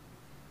where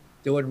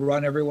they would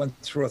run everyone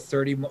through a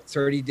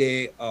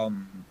 30-day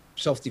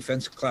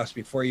self-defense class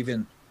before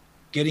even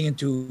getting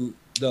into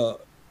the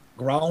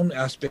ground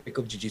aspect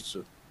of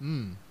jiu-jitsu.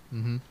 Mm.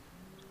 Mm-hmm.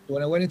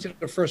 When I went into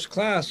the first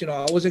class,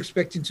 I was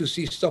expecting to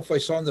see stuff I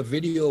saw in the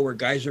video where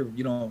guys are,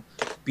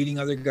 beating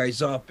other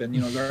guys up and,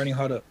 learning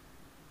how to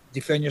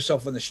defend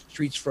yourself on the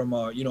streets from,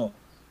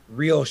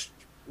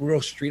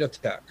 real street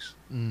attacks.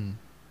 Mm.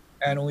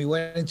 And when we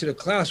went into the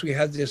class, we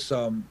had this,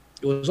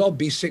 it was all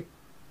basic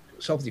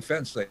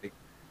self-defense. Like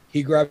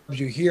he grabs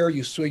you here,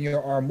 you swing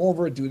your arm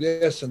over, do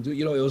this and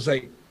it was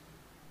like,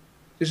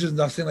 this is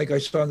nothing like I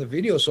saw in the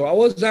video. So I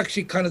was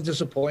actually kind of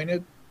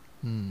disappointed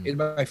in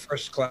my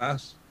first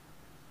class.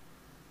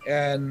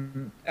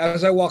 And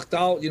as I walked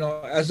out,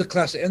 as the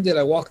class ended,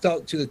 I walked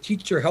out to the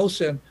teacher,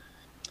 Helson,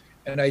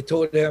 and I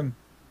told him,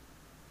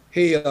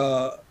 hey,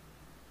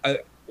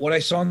 what I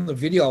saw in the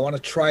video, I want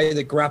to try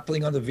the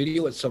grappling on the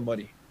video with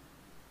somebody.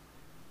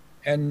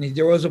 And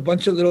there was a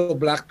bunch of little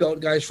black belt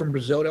guys from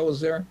Brazil that was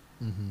there.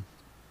 Mm-hmm.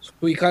 So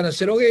he kind of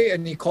said, okay.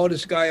 And he called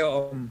this guy,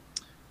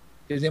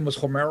 his name was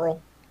Homero.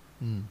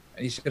 Mm.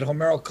 And he said,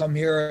 Homero, come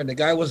here. And the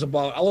guy was at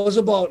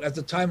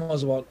the time, I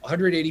was about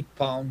 180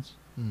 pounds.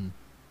 Mm.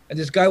 And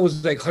this guy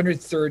was like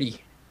 130. Mm.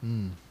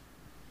 And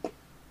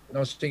I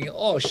was thinking,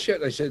 oh,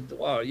 shit. I said,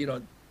 wow,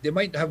 they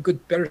might have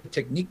better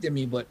technique than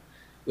me, but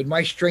with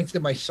my strength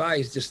and my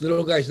size, this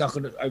little guy's not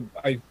going to,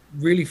 I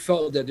really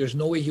felt that there's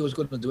no way he was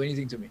going to do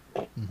anything to me.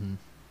 Mm-hmm.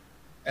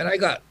 And I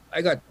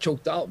got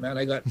choked out, man.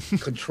 I got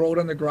controlled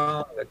on the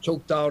ground. I got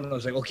choked out. And I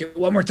was like, okay,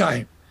 one more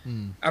time.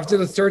 Mm. After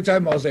the third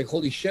time, I was like,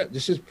 holy shit,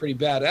 this is pretty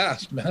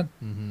badass, man.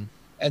 Mm-hmm.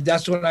 And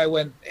that's when I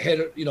went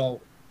head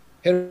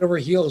over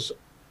heels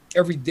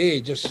every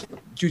day, just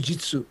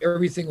jujitsu.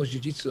 Everything was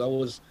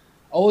jujitsu.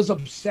 I was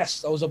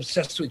obsessed. I was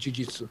obsessed with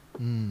jiu-jitsu.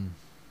 Mm.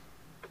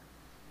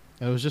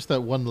 And it was just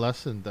that one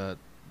lesson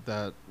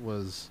that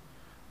was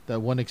that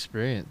one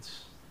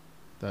experience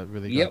that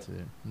really got Yep. to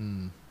you.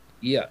 Mm.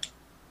 Yeah.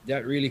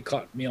 That really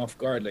caught me off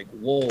guard. Like,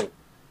 whoa.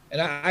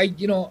 And I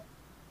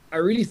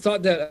really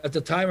thought that at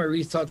the time. I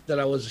really thought that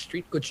I was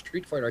a good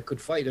street fighter. I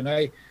could fight, and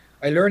I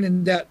learned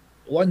in that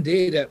one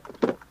day that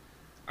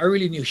I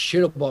really knew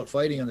shit about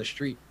fighting on the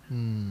street.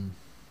 Mm.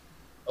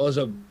 It was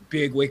a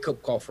big wake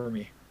up call for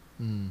me.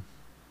 Mm.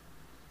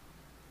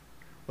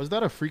 Was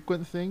that a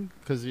frequent thing?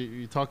 Because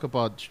you talk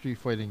about street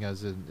fighting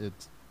as in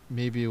it's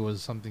maybe it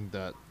was something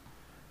that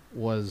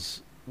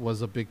was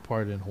a big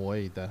part in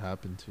Hawaii that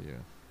happened to you.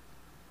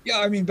 Yeah,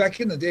 I mean,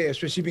 back in the day,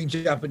 especially being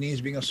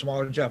Japanese, being a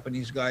smaller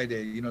Japanese guy,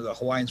 the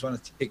Hawaiians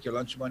want to take your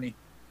lunch money.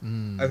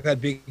 Mm. I've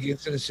had big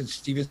incidents in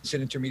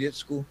Stevenson Intermediate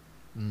School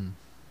Mm.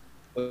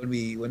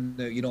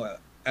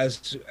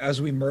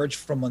 as we merged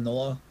from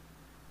Manoa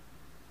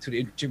to the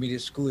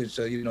intermediate school, it's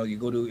you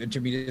go to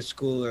intermediate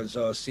school as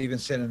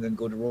Stevenson and then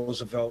go to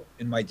Roosevelt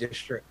in my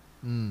district.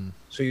 Mm.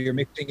 So you're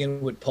mixing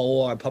in with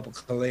Paoa and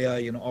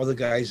Papakalea, all the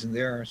guys in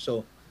there.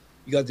 So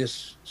you got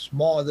this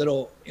small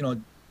little,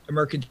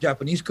 American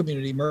Japanese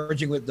community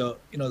merging with the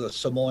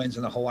Samoans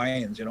and the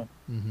Hawaiians.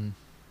 Mm-hmm.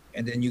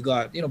 And then you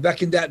got,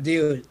 back in that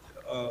day,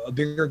 a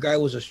bigger guy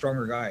was a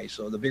stronger guy.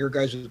 So the bigger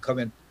guys would come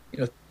in,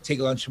 take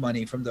lunch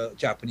money from the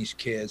Japanese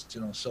kids,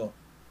 So,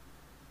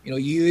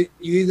 you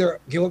either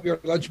give up your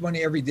lunch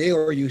money every day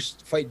or you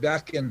fight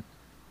back and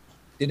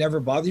they never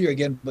bother you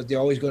again, but they're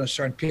always going to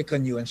start and pick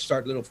on you and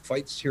start little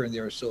fights here and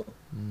there. So,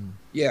 Mm.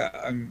 yeah,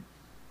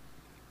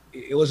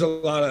 it was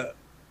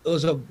it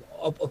was a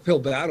uphill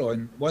battle.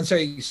 And once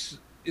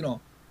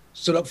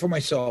stood up for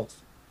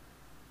myself,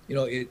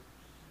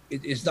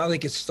 it's not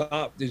like it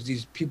stopped. There's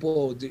these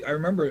people. I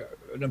remember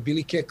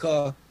Billy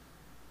Keka,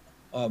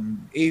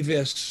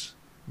 Avis,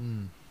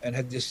 Mm. and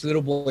had this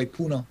little boy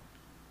Puna.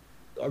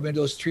 I mean,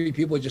 those three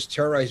people just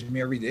terrorized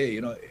me every day.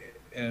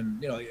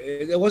 And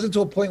it wasn't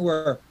to a point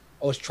where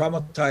I was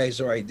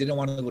traumatized or I didn't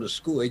want to go to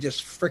school. I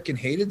just freaking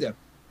hated them.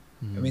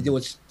 I mean, they Mm.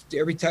 would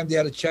every time they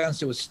had a chance,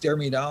 they would stare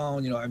me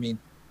down. I mean,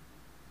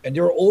 and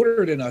they were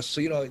older than us,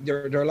 so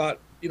they're a lot.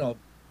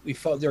 We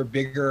felt they're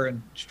bigger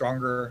and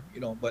stronger.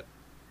 But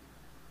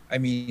I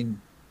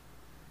mean,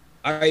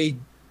 I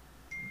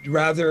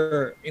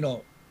rather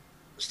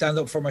stand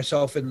up for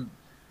myself and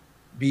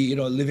be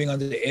living on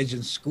the edge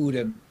in school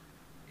and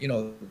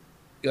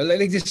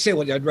like they say,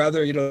 what I'd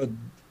rather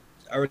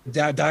I would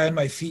die on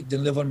my feet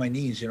than live on my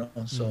knees.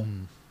 So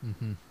Mm.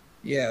 Mm-hmm.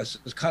 yeah,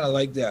 it's kind of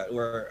like that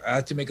where I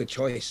had to make a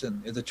choice,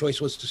 and the choice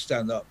was to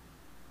stand up.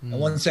 And Mm.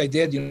 once I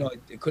did,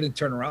 it couldn't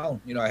turn around.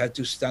 I had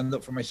to stand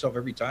up for myself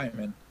every time,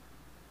 and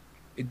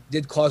it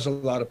did cause a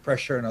lot of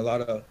pressure and a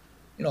lot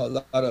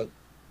of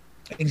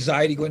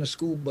anxiety going to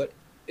school, but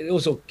it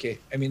was okay.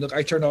 I mean, look,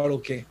 I turned out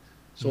okay.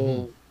 Mm-hmm.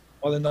 So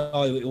all in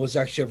all, it was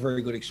actually a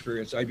very good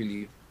experience, I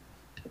believe.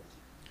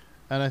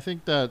 And I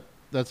think that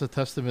that's a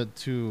testament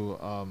to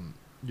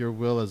your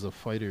will as a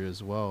fighter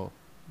as well,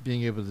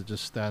 being able to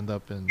just stand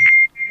up and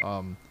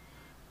um,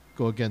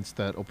 go against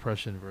that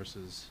oppression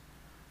versus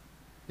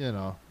you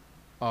know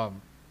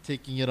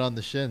taking it on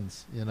the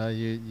shins.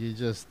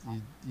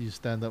 You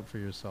stand up for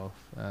yourself,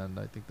 and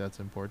I think that's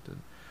important.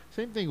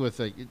 Same thing with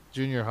like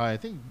junior high. I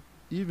think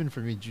even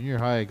for me, junior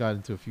high, I got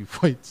into a few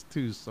fights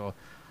too. So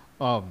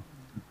um,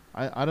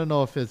 I don't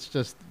know if it's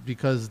just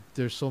because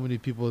there's so many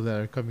people that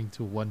are coming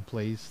to one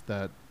place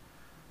that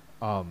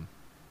um,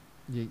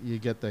 you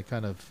get that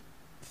kind of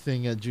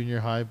thing at junior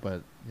high,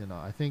 but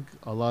I think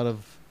a lot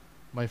of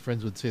my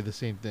friends would say the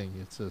same thing.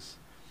 It's just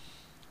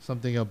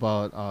something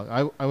about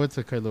I went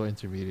to Kailua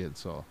Intermediate,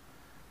 so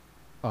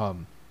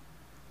um,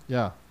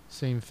 yeah,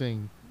 same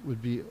thing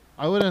would be.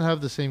 I wouldn't have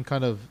the same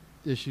kind of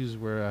issues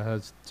where I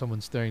had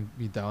someone staring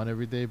me down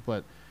every day,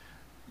 but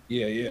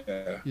Yeah,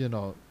 yeah. you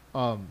know,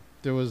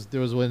 there was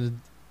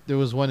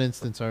one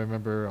instance I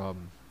remember.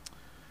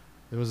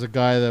 There was a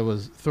guy that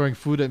was throwing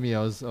food at me.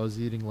 I was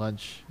eating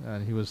lunch,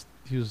 and he was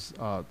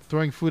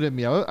throwing food at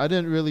me. I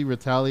didn't really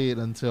retaliate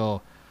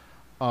until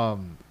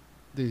um,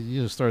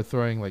 they started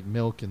throwing like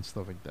milk and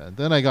stuff like that.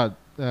 Then I got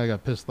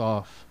pissed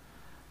off,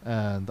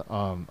 and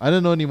I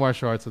didn't know any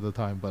martial arts at the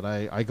time, but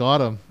I got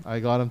him. I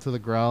got him to the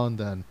ground,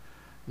 and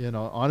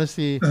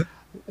honestly,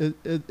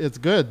 it's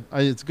good.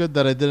 It's good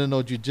that I didn't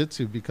know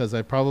jujitsu because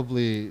I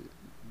probably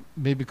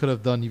maybe could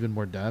have done even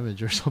more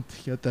damage or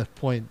something at that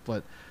point,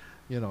 but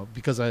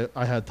because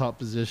I had top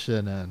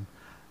position and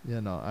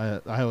I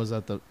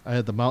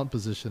had the mount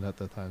position at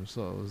the time,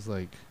 so it was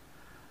like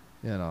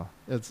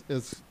it's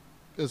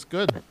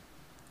good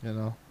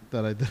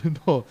that I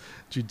didn't know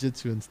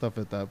jujitsu and stuff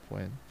at that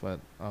point, but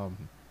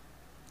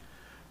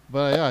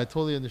yeah, I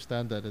totally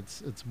understand that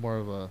it's more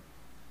of a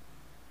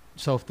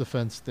self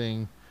defense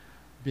thing,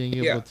 being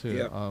able Yeah, to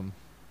yeah.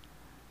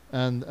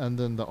 and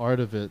then the art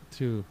of it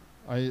too.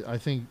 I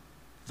think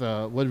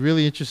the what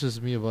really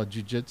interests me about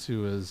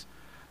jujitsu is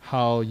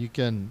how you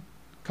can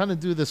kind of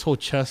do this whole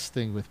chess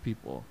thing with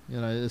people,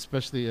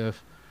 especially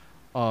if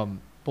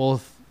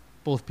both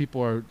both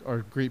people are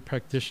great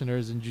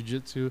practitioners in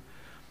jiu-jitsu.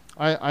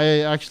 I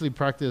actually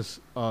practice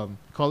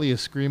Kali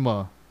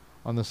Eskrima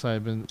on the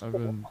side. I've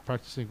been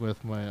practicing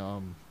with my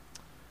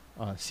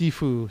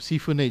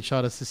Sifu Nate.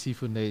 Shout out to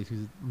Sifu Nate,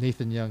 who's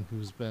Nathan Young,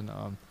 who's been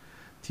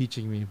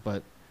teaching me.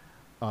 But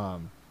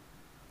um,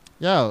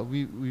 yeah,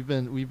 we've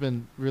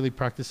been really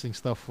practicing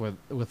stuff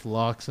with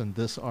locks and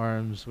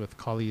disarms with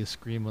Kali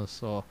Eskrima.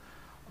 So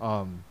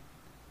um,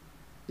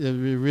 it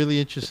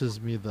really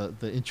interests me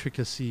the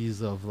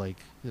intricacies of, like,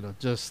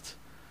 just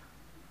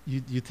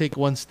you take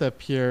one step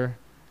here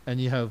and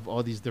you have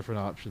all these different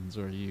options,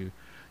 or you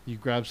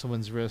grab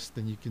someone's wrist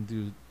and you can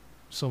do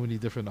so many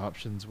different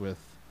options with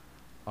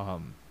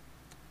um,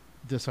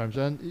 disarms.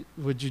 And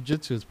with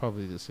jiu-jitsu it's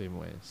probably the same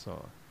way.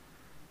 So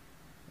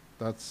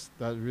that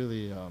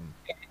really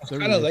It's that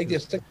kind really of like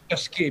interests this like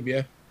chess game,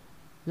 yeah.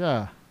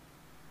 yeah,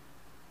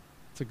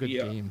 it's a good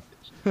Yeah, game.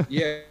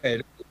 yeah,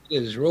 it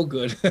is real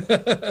good.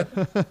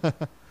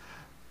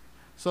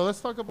 So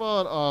let's talk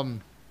about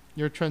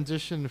your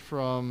transition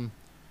from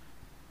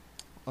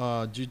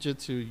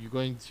jiu-jitsu. You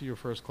going to your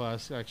first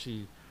class.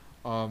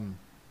 Um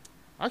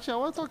actually I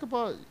want to talk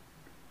about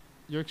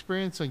your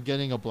experience on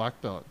getting a black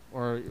belt,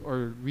 or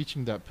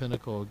reaching that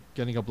pinnacle,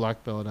 getting a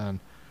black belt. And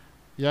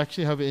you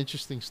actually have an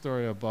interesting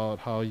story about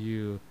how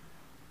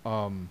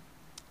um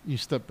you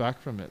stepped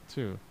back from it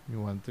too. You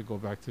wanted to go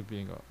back to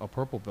being a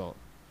purple belt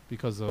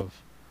because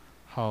of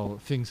how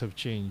things have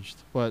changed.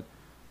 But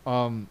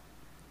um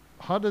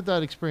how did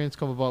that experience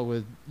come about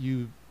with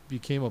you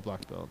became a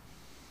black belt?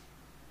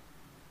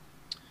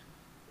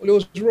 Well, it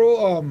was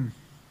real.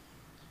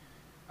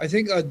 I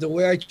think the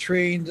way I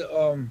trained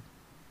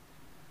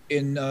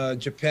in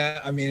Japan,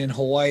 I mean in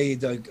Hawaii,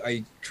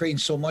 I trained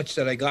so much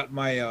that I got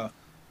my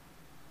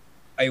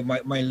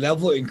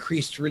level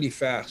increased really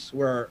fast.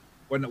 Where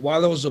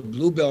while I was a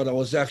blue belt, I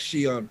was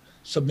actually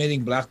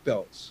submitting black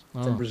belts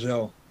from Oh.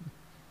 Brazil.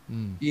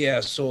 Mm. Yeah,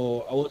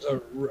 so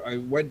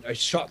I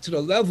shot to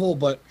the level,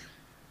 but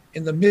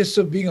in the midst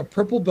of being a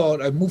purple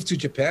belt, I moved to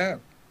Japan.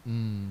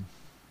 Mm.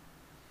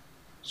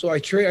 So I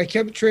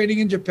kept training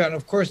in Japan.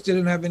 Of course,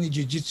 didn't have any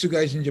jiu-jitsu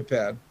guys in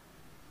Japan.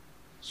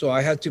 So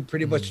I had to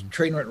pretty much Mm.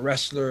 train with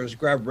wrestlers,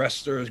 grab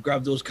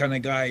those kind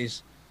of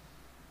guys.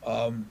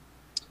 Um,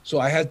 so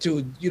I had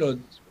to,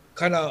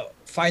 kind of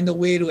find a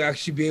way to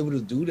actually be able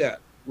to do that,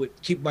 with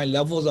keep my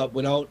levels up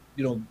without,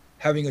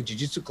 having a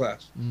jiu-jitsu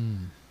class.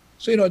 Mm.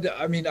 So,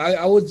 I mean,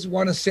 I would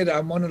want to say that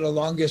I'm one of the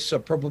longest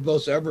purple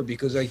belts ever,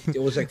 because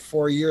it was like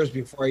 4 years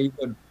before I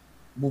even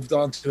moved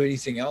on to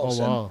anything Oh else.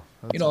 And, wow,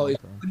 that's a long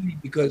it's time. funny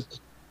because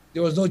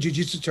there was no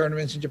jiu-jitsu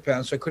tournaments in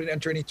Japan, so I couldn't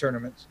enter any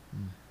tournaments.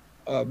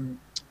 Mm. Um,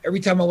 every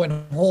time I went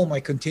home, I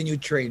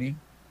continued training.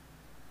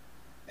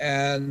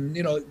 And,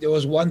 there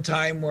was one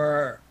time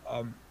where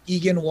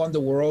Egan won the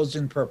worlds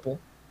in purple,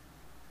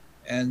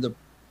 and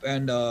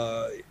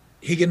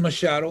Higan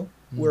Machado,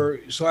 Mm.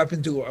 where so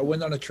happened to I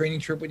went on a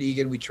training trip with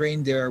Egan. We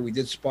trained there, we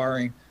did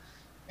sparring,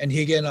 and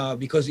Higan,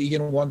 because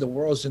Egan won the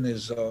worlds in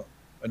his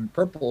in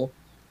purple,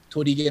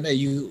 told Egan, hey,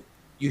 you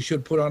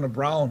should put on a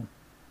brown.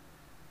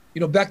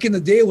 Back in the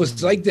day, it was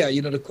Mm. like that.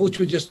 The coach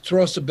would just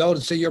throw us a belt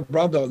and say you're a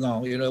brown belt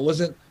now. It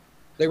wasn't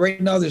like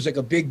right now. There's like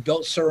a big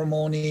belt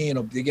ceremony.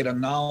 They get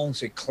announced,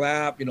 they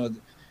clap.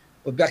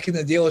 But back in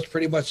the day, it was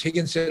pretty much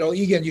Higgins said, "Oh,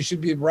 Egan, you should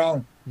be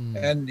brown." Mm.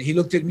 And he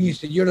looked at me and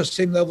said, "You're the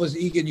same level as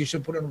Egan. You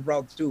should put on a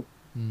brown too."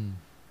 Mm.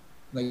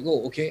 And I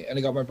go, "Okay," and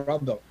I got my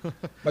brown belt.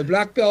 My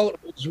black belt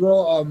was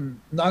real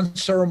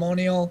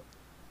non-ceremonial.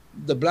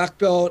 The black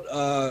belt,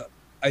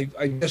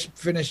 I just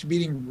finished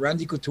beating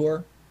Randy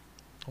Couture,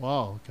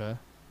 Wow. Okay.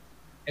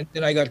 and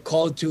then I got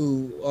called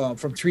to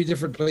from three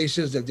different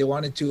places that they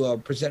wanted to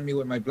present me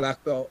with my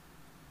black belt,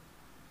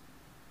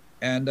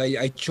 and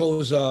I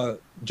chose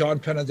John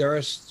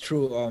Penederis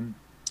through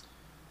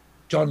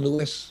John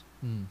Lewis.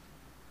 Mm.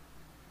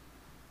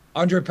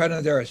 Andre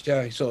Penederis,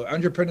 yeah. So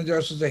Andre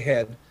Penederis was the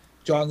head.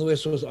 John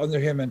Lewis was under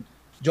him, and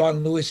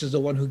John Lewis is the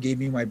one who gave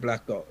me my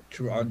black belt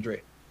through Mm.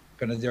 Andre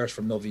Penederis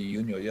from Novi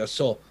Union. Yeah.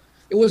 So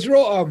it was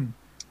real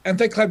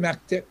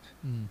anticlimactic.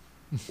 Mm.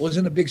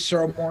 Wasn't a big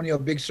ceremony, a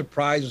big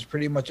surprise. It was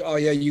pretty much, oh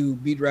yeah, you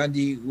beat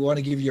Randy. We want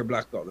to give you your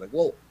black belt. Like,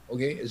 whoa,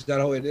 okay, is that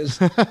how it is?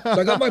 So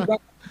I got my black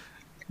belt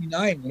in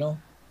 99.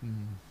 Mm.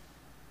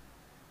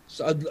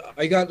 So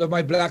I got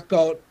my black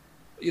belt,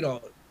 you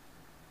know,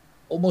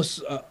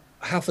 almost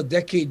half a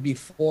decade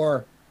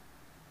before,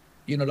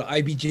 the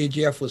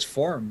IBJJF was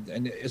formed,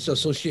 and it's an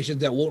association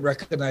that won't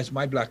recognize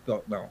my black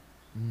belt now.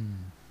 Mm.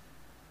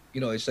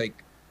 It's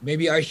like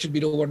maybe I should be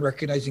the one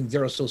recognizing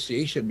their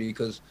association,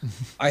 because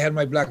I had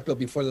my black belt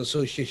before the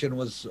association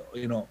was,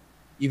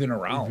 even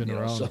around. Even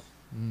around. So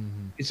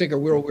Mm. it's like a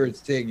real weird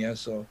thing. Yeah.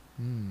 So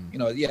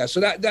Mm. yeah. So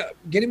that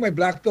getting my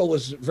black belt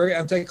was very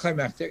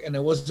anticlimactic, and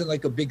it wasn't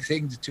like a big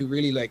thing to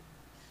really like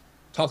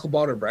talk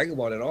about or brag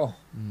about at all.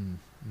 Mm.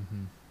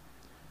 Mm-hmm.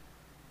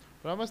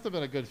 But that must have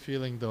been a good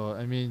feeling, though.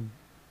 I mean,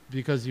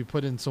 because you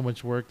put in so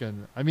much work,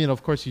 and I mean,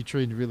 of course, you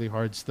trained really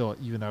hard still,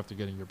 even after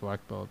getting your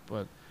black belt.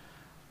 But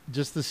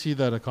just to see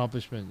that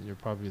accomplishment, you're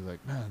probably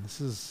like, man,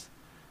 this is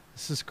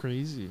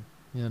crazy.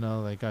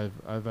 Like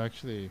I've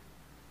actually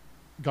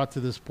got to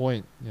this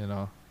point,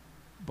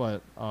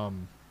 but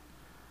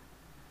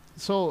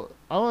so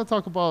I want to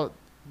talk about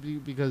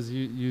because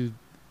you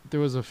there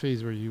was a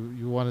phase where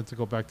you wanted to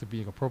go back to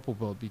being a purple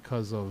belt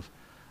because of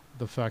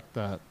the fact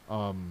that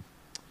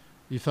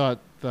you thought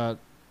that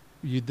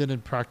you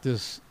didn't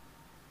practice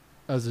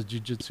as a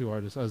jiu-jitsu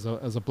artist, as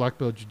a black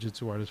belt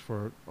jiu-jitsu artist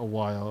for a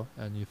while,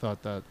 and you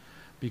thought that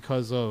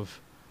because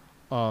of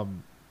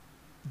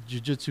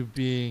jiu-jitsu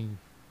being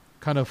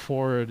kind of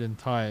forward in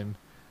time,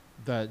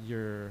 that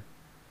your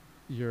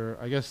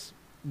I guess,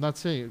 not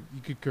saying,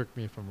 you could correct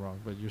me if I'm wrong,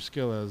 but your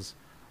skill as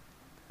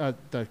at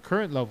that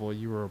current level,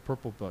 you were a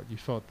purple belt. You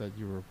felt that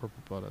you were a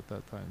purple belt at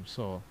that time.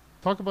 So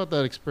talk about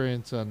that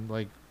experience and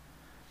like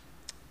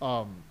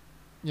um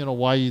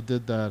why you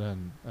did that,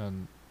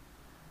 and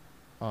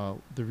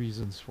the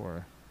reasons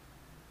for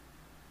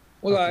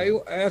Well, after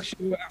that. I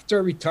actually, after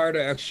I retired,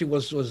 I actually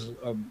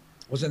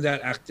wasn't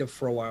that active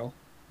for a while.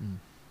 Mm.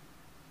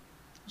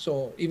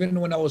 So even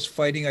when I was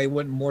fighting, I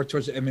went more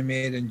towards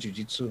MMA than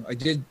jiu-jitsu. I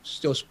did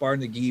still spar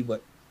in the gi,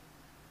 but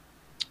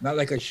not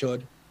like I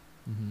should.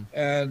 Mm-hmm.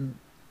 And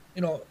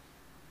you know,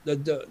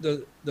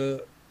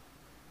 the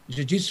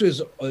jiu-jitsu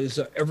is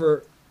a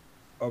ever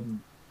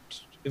um,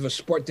 is a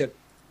sport that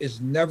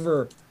is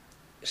never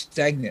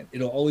stagnant.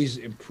 It'll always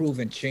improve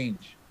and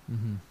change.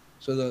 Mm-hmm.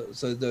 So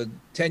the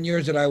 10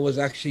 years that I was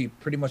actually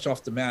pretty much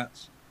off the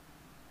mats,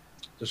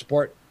 the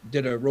sport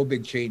did a real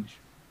big change.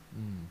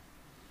 Mm.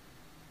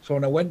 So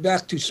when I went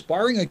back to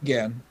sparring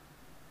again,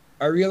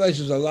 I realized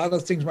there's a lot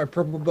of things my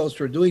purple belts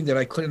were doing that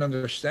I couldn't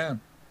understand.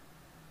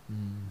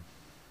 Mm.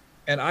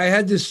 And I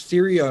had this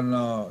theory on,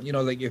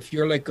 like if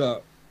you're like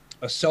a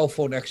cell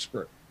phone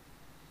expert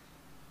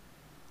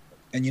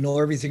and you know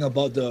everything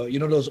about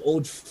those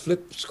old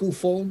flip school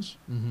phones,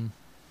 Mm-hmm.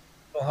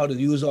 know how to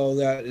use all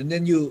that, and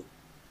then you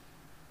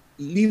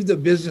leave the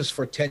business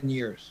for 10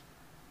 years.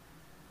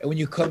 And when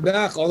you come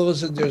back, all of a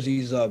sudden there's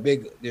these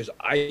there's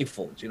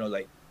iPhones,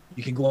 like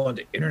you can go on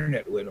the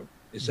internet with them.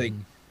 It's like,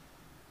 Mm-hmm.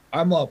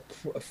 I'm a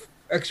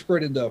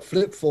expert in the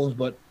flip phones,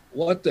 but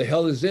what the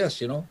hell is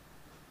this?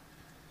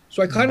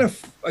 So I kind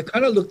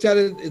of looked at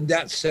it in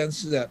that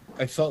sense, that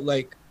I felt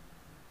like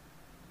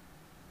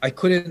I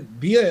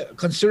couldn't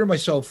consider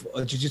myself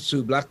a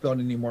jiu-jitsu black belt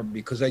anymore,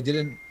 because I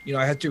didn't,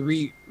 I had to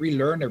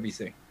relearn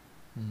everything.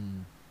 Mm-hmm.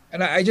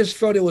 And I just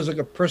felt it was like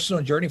a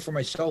personal journey for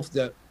myself,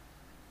 that,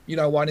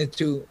 I wanted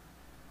to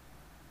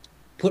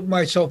put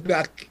myself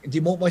back,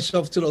 demote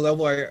myself to the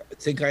level I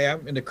think I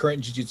am in the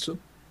current jiu-jitsu,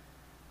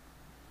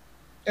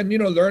 and,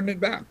 learn it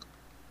back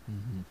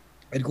Mm-hmm.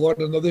 and go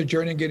on another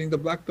journey getting the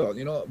black belt.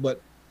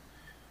 But,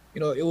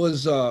 it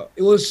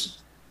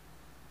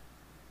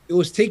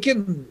was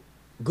taken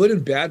good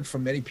and bad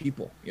from many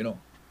people.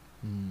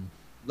 Mm-hmm.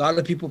 A lot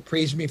of people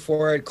praised me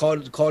for it,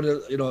 called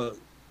it,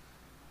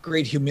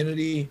 great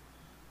humility.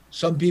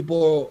 Some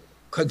people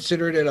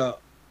considered it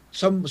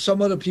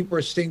some other people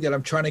are saying that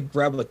I'm trying to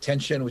grab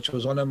attention, which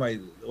was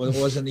it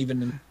wasn't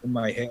even in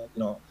my head.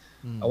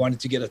 I wanted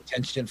to get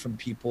attention from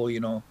people.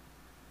 And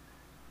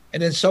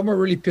then some are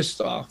really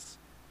pissed off.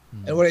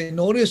 And what I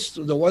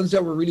noticed, the ones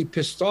that were really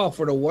pissed off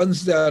were the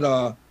ones that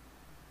are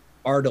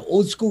the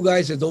old school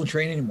guys that don't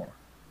train anymore.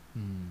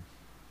 Mm-hmm.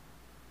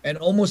 And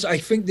almost, I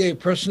think they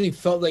personally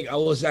felt like I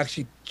was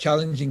actually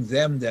challenging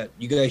them, that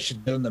you guys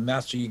should get on the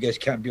mat, so you guys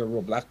can't be a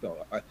real black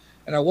belt.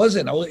 And I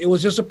wasn't. It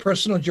was just a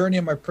personal journey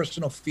and my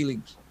personal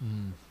feelings.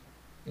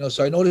 Mm-hmm.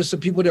 So I noticed the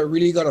people that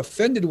really got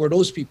offended were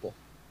those people.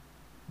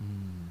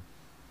 Mm-hmm.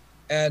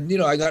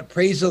 And, I got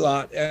praised a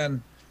lot.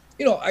 And,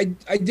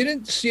 I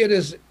didn't see it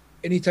as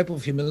any type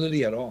of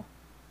humility at all.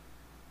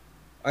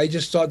 I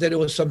just thought that it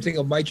was something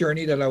of my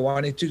journey that I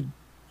wanted to,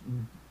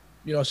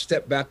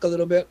 step back a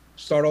little bit,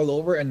 start all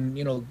over, and,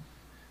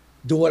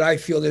 do what I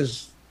feel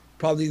is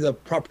probably the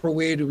proper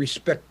way to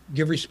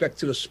give respect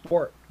to the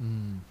sport.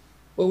 Mm-hmm.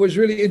 What was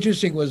really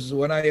interesting was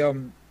when I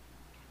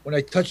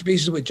touched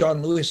bases with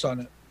John Lewis on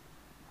it.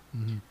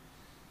 Mm-hmm.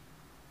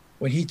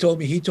 When he told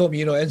me,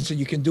 Ensign,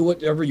 you can do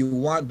whatever you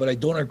want, but I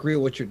don't agree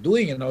with what you're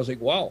doing. And I was like,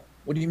 wow,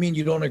 what do you mean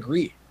you don't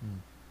agree? Mm.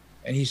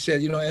 And he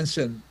said,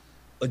 Ensign,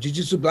 a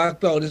jiu-jitsu black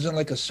belt isn't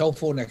like a cell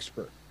phone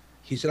expert.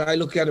 He said, I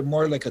look at it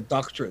more like a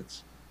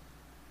doctorate.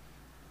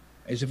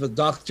 As if a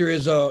doctor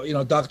is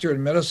a doctor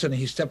in medicine, and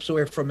he steps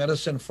away from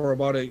medicine for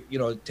about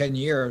 10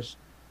 years,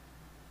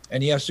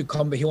 and he wants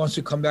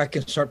to come back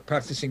and start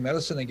practicing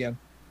medicine again.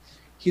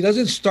 He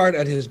doesn't start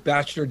at his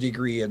bachelor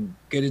degree and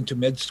get into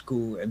med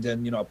school and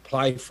then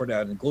apply for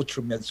that and go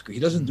through med school. He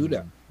doesn't do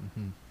that.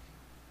 Mm-hmm.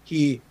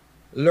 He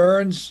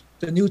learns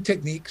the new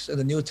techniques and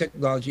the new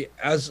technology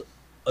as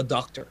a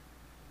doctor.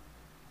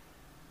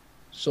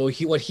 So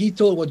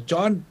what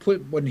John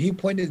put when he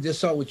pointed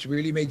this out, which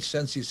really made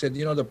sense, he said,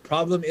 the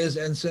problem is,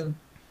 Ensign,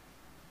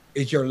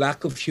 is your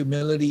lack of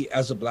humility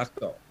as a black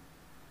belt.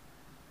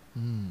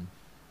 Mm.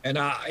 And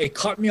it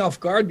caught me off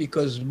guard,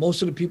 because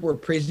most of the people were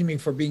praising me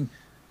for being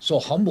so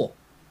humble.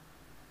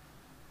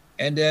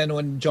 And then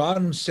when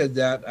John said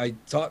that, I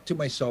thought to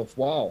myself,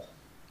 wow,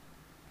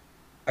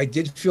 I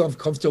did feel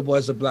uncomfortable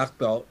as a black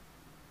belt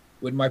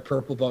with my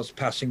purple belts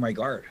passing my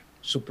guard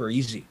super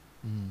easy.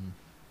 Mm.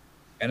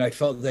 And I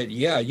felt that,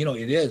 yeah,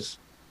 it is.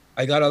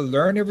 I got to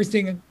learn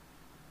everything,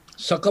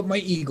 suck up my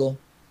ego,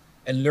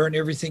 and learn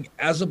everything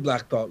as a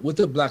black belt with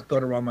a black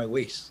belt around my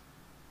waist.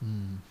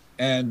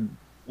 And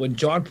when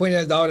John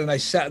pointed it out and I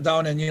sat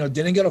down and,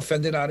 didn't get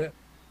offended at it,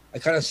 I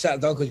kind of sat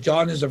down because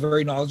John is a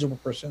very knowledgeable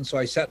person. So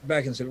I sat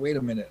back and said, wait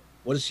a minute,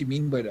 what does he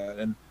mean by that?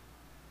 And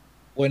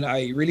when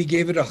I really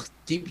gave it a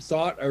deep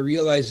thought, I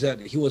realized that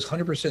he was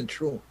 100%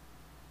 true.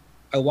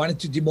 I wanted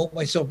to demote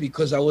myself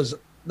because I was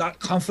not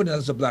confident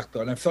as a black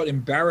belt. And I felt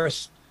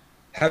embarrassed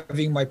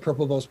having my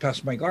purple belts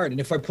pass my guard. And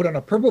if I put on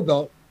a purple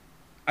belt,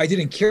 I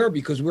didn't care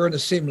because we're on the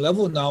same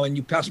level now and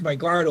you passed my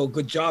guard. Oh,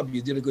 good job.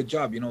 You did a good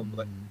job,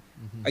 But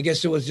I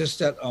guess it was just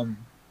that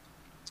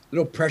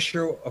little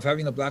pressure of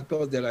having a black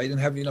belt that I didn't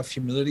have enough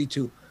humility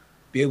to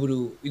be able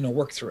to,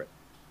 work through it.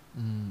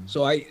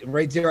 So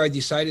right there, I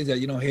decided that,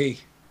 hey,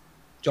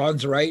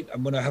 John's right.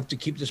 I'm going to have to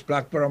keep this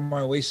black belt on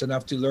my waist and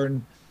have to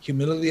learn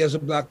humility as a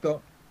black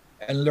belt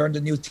and learn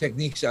the new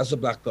techniques as a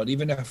black belt,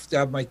 even if I have to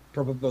have my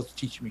purple belt to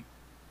teach me.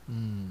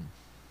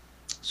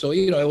 So,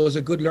 it was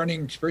a good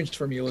learning experience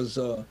for me. It was,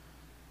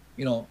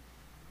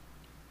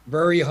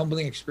 very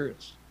humbling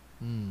experience.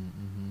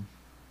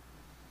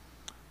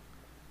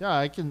 Yeah,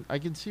 I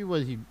can see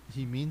what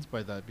he means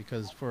by that,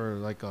 because for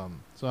like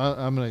so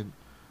I'm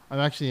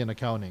actually in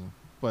accounting,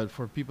 but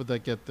for people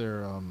that get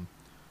their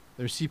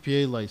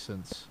CPA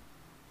license,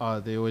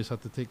 they always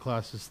have to take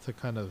classes to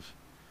kind of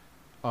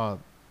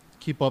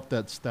keep up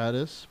that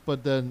status.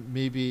 But then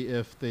maybe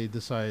if they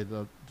decide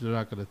they're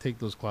not going to take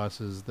those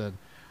classes, then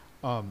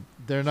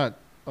they're not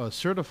a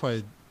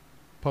certified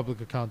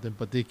public accountant,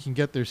 but they can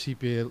get their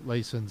CPA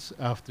license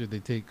after they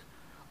take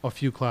a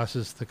few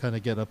classes to kind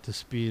of get up to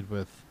speed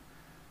with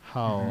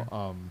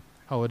how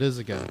it is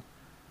again.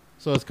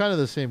 So it's kind of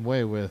the same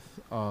way with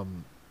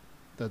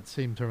that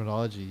same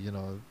terminology,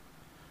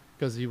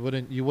 because you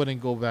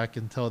wouldn't go back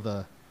and tell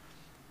the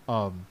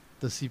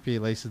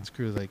CPA license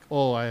crew like,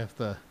 oh, I have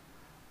to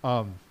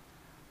I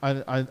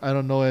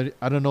don't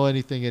know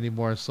anything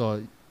anymore,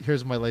 so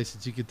here's my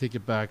license, you can take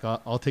it back,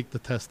 I'll take the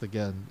test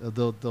again.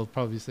 They'll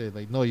probably say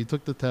like, no, you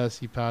took the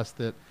test, you passed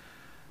it,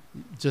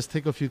 just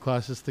take a few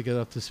classes to get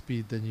up to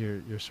speed, then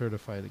you're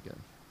certified again.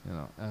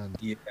 And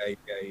yeah.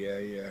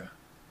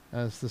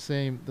 and it's the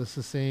same. That's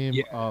the same.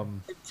 Yeah.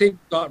 Same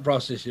thought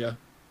process. Yeah.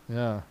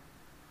 Yeah.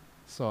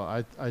 So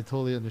I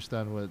totally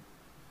understand what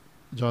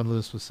John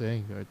Lewis was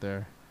saying right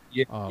there.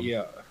 Yeah.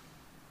 Yeah.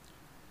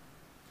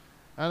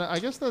 And I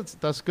guess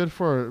that's good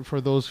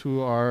for those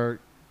who are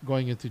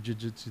going into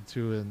jiu-jitsu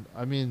too. And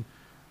I mean,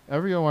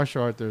 every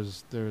martial art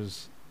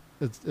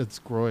it's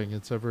growing.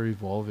 It's ever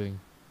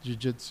evolving.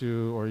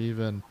 Jiu-jitsu or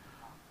even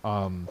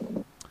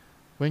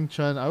Wing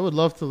Chun. I would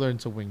love to learn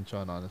some Wing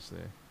Chun,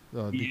 honestly.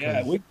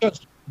 Yeah, Wing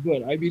Chun's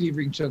good. I believe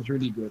Wing Chun's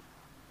really good.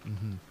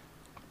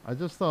 I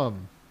just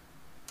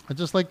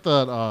like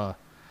that.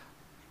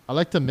 I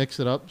like to mix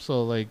it up.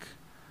 So like,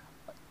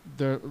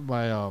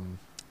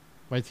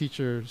 my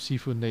teacher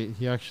Sifu Nate,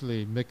 he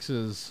actually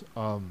mixes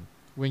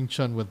Wing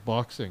Chun with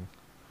boxing.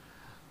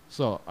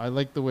 So I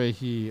like the way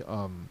he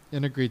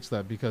integrates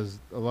that, because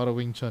a lot of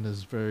Wing Chun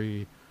is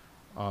very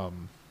what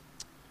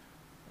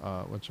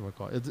should I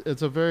call it?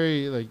 It's a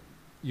very like,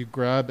 you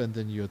grab and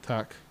then you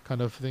attack kind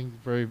of thing.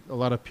 A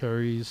lot of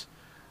parries,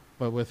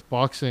 but with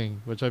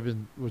boxing, which I've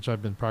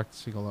been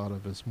practicing a lot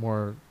of, is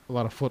more a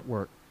lot of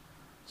footwork.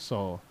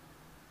 So,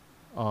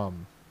 I'll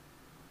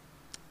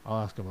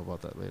ask him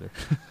about that later.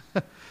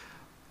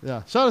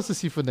 Yeah, shout out to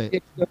Sifu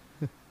Nate. I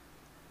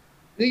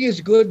think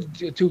it's good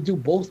to do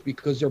both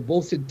because they're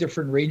both in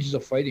different ranges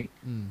of fighting.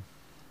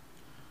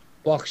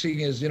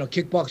 Boxing is,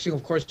 kickboxing,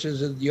 of course,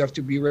 you have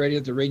to be ready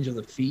at the range of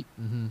the feet.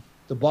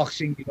 The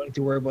boxing, you don't need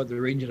to worry about the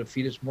range of the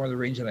feet. It's more the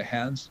range of the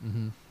hands.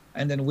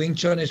 And then Wing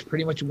Chun is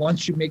pretty much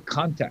once you make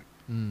contact.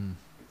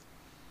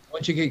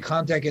 Once you get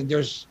contact and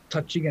there's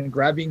touching and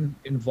grabbing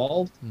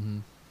involved,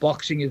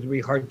 boxing is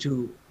really hard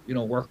to,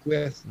 work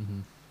with.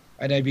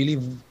 And I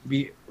believe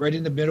right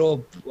in the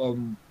middle of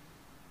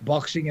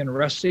boxing and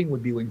wrestling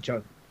would be Wing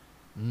Chun.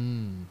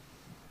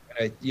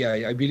 I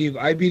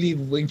believe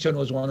Wing Chun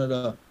was one of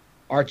the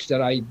arts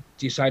that I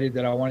decided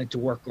that I wanted to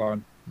work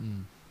on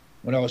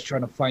when I was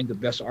trying to find the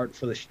best art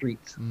for the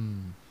streets.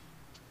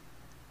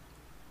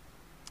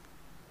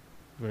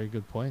 Very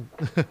good point.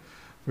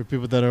 For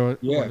people that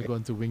want to go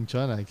into Wing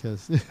Chun, I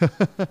guess.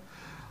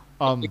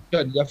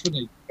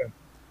 Definitely.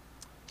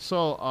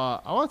 So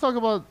I want to talk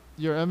about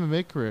your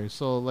MMA career.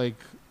 So like,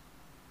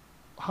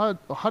 how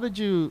did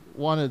you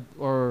want to,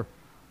 or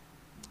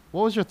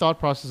what was your thought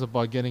process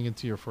about getting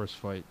into your first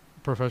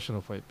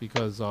professional fight?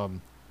 Because I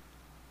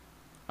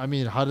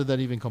mean, how did that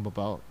even come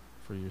about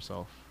for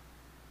yourself?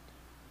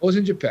 I was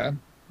in Japan,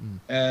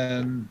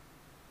 and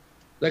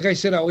like I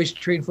said, I always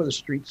trained for the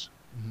streets.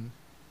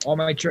 All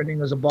my training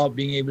was about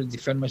being able to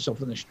defend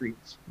myself in the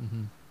streets.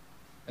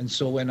 And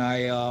so when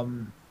I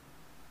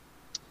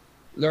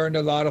learned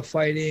a lot of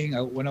fighting,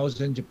 when I was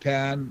in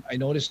Japan, I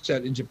noticed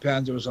that in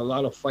Japan there was a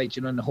lot of fights.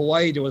 In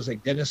Hawaii there was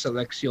like Dennis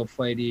Alexio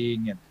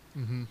fighting,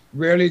 and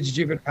rarely did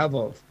you even have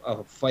a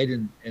fight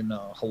in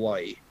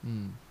Hawaii.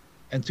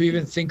 And to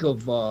even think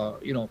of,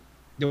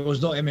 there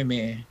was no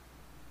MMA,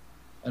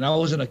 and I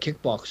wasn't a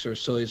kickboxer,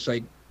 so it's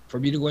like for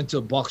me to go into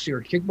a boxing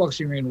or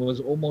kickboxing ring was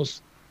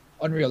almost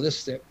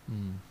unrealistic.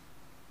 Mm.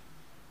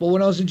 But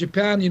when I was in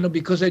Japan,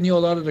 because I knew a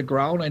lot of the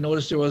ground, I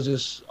noticed there was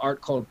this art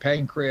called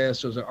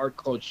pancrase. There was an art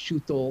called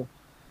shuto.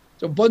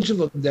 So a bunch of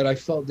them that I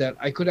felt that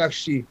I could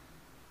actually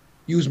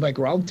use my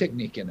ground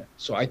technique in it.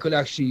 So I could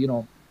actually,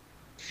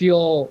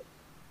 feel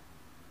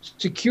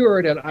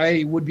secure that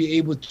I would be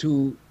able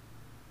to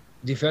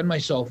defend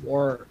myself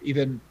or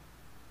even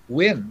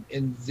win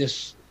in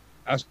this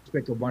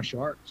aspect of martial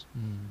arts.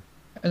 Mm.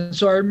 And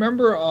so I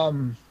remember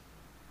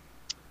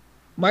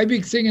my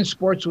big thing in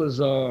sports was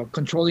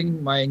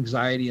controlling my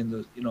anxiety.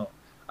 And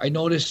I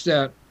noticed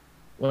that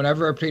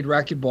whenever I played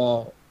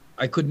racquetball,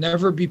 I could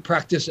never be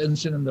practice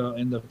ensign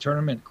in the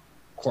tournament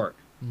court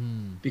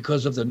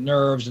because of the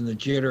nerves and the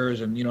jitters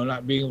and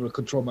not being able to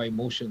control my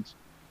emotions.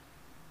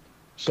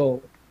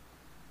 So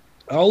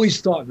I always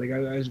thought, like,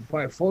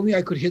 if only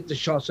I could hit the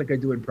shots like I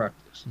do in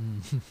practice.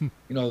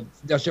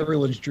 That's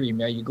everyone's dream.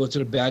 Yeah, you go to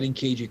the batting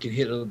cage, you can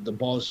hit the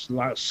balls,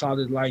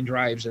 solid line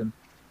drives, and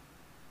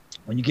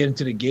when you get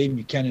into the game,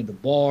 you can't hit the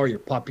ball. You're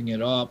popping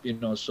it up.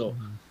 So,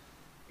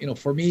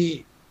 for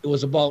me, it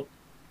was about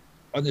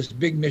on this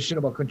big mission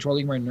about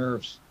controlling my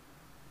nerves,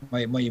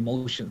 my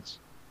emotions,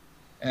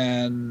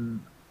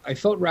 and I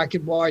felt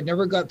racquetball. I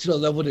never got to the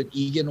level that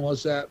Egan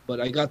was at,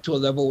 but I got to a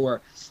level where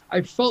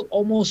I felt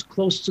almost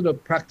close to the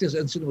practice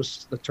ensign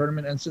was the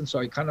tournament ensign. So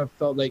I kind of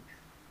felt like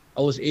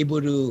I was able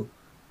to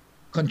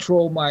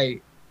control my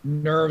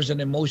nerves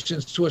and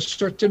emotions to a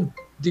certain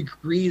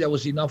degree that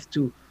was enough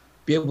to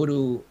be able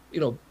to,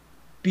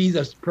 be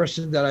the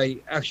person that I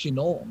actually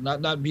know,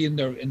 not be in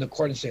the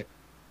court and say,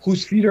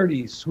 whose feet are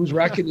these? Whose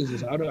racket is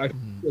this? I feel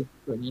good,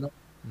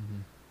 Mm-hmm.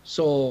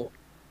 So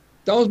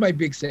that was my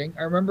big thing.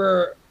 I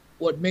remember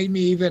what made me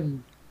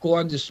even go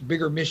on this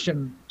bigger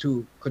mission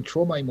to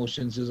control my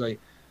emotions is I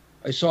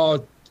saw a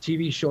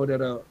TV show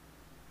that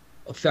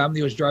a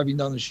family was driving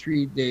down the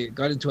street. They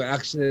got into an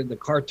accident. The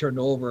car turned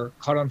over,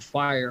 caught on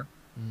fire.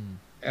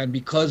 And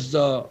because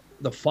the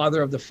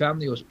father of the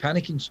family was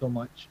panicking so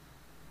much,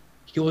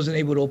 he wasn't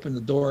able to open the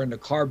door in the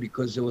car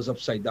because it was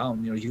upside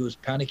down. He was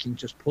panicking,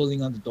 just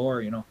pulling on the door,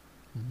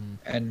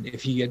 And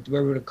if he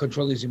were able to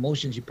control his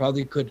emotions, he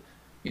probably could,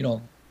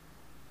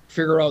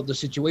 figure out the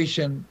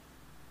situation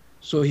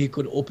so he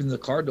could open the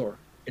car door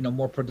in a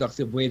more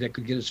productive way that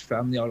could get his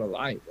family out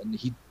alive. And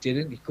he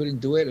didn't. He couldn't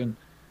do it, and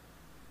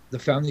the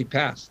family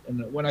passed.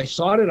 And when I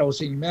saw it, I was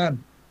saying,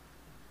 man,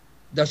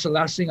 that's the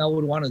last thing I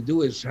would want to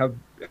do is have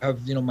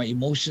my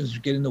emotions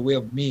get in the way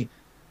of me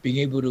being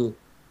able to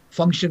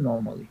function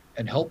normally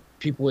and help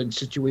people in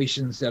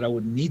situations that I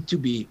would need to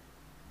be,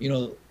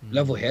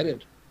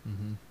 level-headed.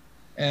 Mm-hmm.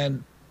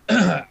 And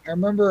I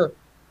remember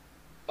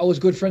I was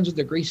good friends with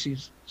the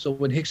Gracies. So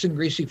when Rickson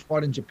Gracie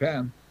fought in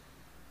Japan,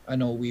 I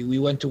know we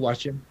went to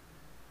watch him.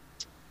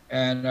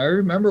 And I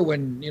remember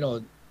when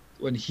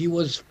he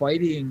was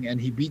fighting and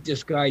he beat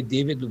this guy,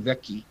 David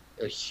Luvecki,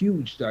 a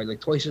huge guy, like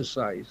twice his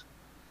size.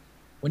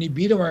 When he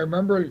beat him, I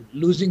remember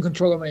losing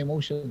control of my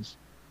emotions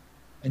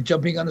and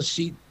jumping on the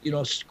seat,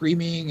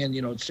 screaming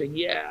and, saying,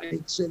 yeah,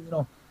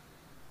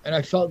 and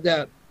I felt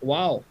that,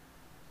 wow.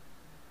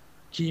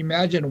 Can you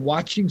imagine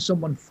watching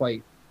someone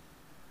fight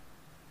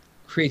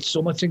create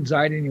so much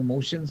anxiety and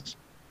emotions?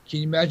 Can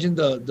you imagine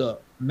the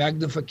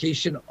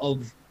magnification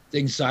of the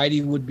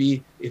anxiety would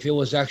be if it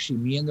was actually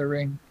me in the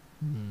ring?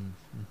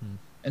 Mm-hmm.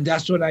 And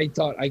that's what I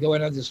thought. I go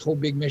in on this whole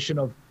big mission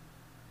of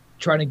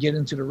trying to get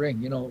into the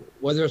ring,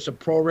 whether it's a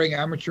pro ring,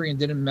 amateur ring, it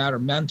didn't matter.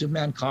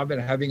 Man-to-man combat,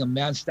 having a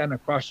man stand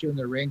across you in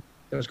the ring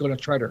that's going to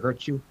try to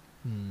hurt you.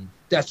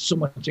 That's so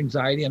much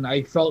anxiety. And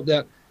I felt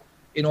that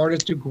in order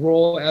to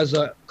grow as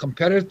a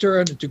competitor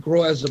and to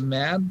grow as a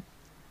man,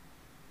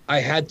 I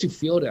had to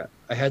feel that.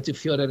 I had to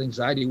feel that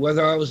anxiety,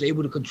 whether I was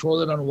able to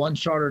control it on one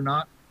shot or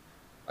not.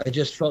 I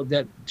just felt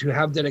that to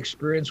have that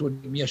experience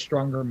would make me a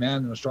stronger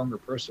man and a stronger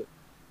person.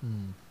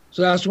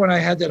 So that's when I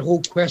had that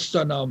whole quest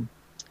on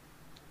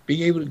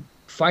being able to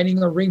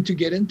finding a ring to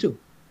get into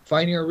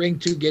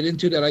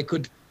that I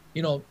could,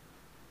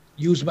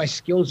 use my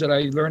skills that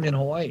I learned in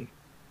Hawaii.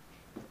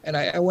 And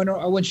I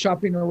went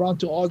shopping around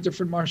to all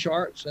different martial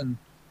arts and,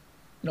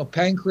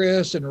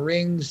 pancrase and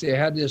rings. They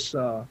had this,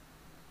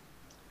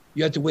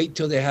 you had to wait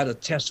till they had a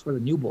test for the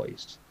new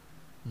boys.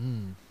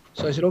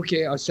 So I said,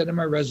 okay, I'll send in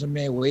my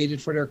resume,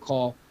 waited for their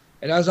call.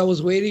 And as I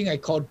was waiting, I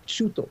called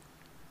Shuto.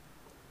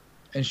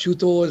 And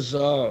Shuto was,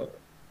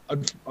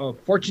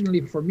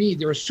 fortunately for me,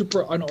 they were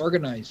super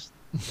unorganized.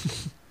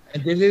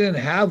 And they didn't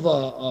have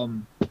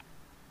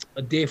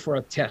a day for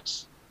a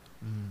test.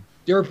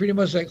 They were pretty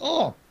much like,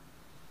 oh,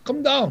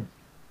 come down.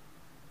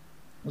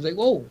 I was like,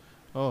 oh,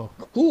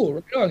 cool,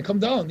 right on, come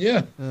down,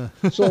 yeah.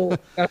 So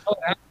that's how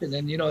it happened.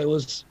 And,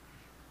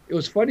 it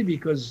was funny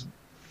because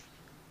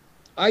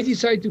I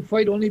decided to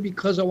fight only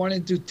because I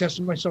wanted to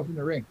test myself in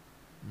the ring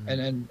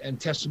and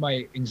test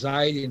my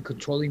anxiety and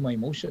controlling my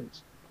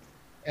emotions.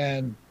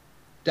 And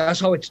that's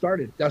how it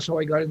started. That's how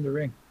I got in the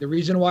ring. The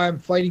reason why I'm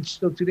fighting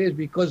still today is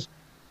because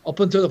up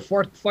until the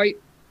fourth fight,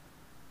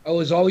 I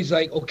was always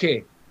like,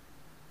 okay,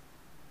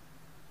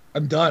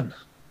 I'm done.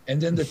 And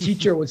then the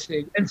teacher would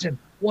say, Ensign,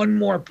 one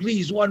more,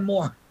 please, one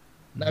more.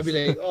 And I'd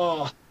be like,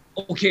 oh,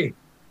 okay.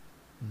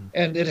 Mm.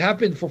 And it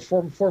happened for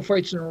four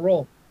fights in a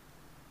row.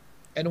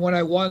 And when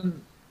I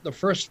won the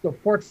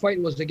fourth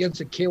fight was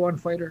against a K1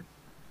 fighter.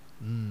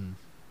 Mm.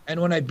 And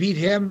when I beat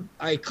him,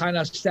 I kind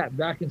of sat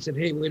back and said,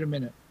 hey, wait a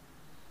minute.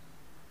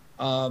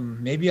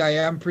 Maybe I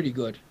am pretty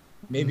good.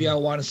 Maybe I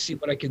want to see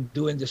what I can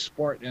do in this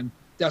sport. And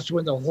that's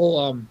when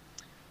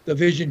the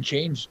vision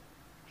changed.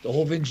 The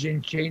whole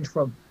vision changed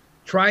from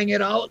trying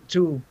it out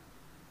to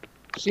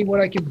seeing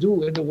what I can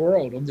do in the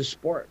world on this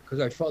sport.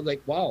 Because I felt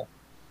like, wow,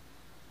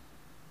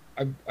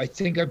 I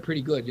think I'm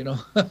pretty good, you know.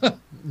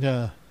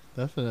 Yeah,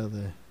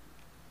 definitely.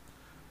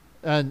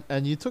 And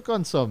you took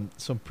on some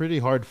pretty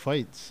hard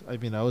fights. I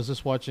mean, I was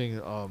just watching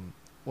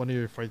one of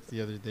your fights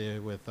the other day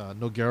with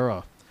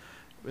Noguera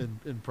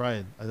in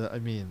Pride. I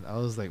mean, I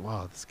was like,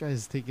 wow, this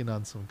guy's taking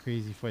on some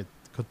crazy fight.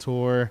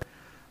 Couture,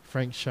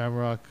 Frank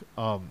Shamrock.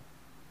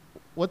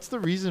 What's the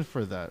reason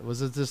for that?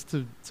 Was it just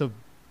to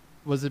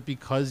was it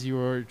because you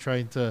were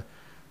trying to,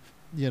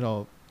 you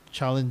know,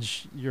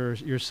 challenge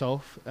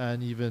yourself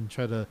and even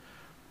try to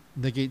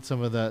negate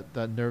some of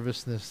that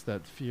nervousness,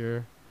 that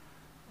fear?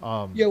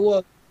 Um, Yeah,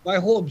 well, my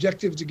whole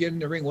objective to get in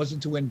the ring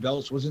wasn't to win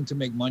belts, wasn't to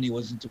make money,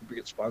 wasn't to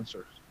get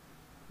sponsors.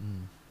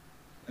 mm,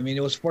 I mean,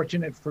 it was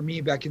fortunate for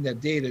me back in that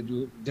day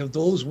that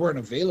those weren't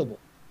available.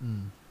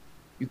 mm,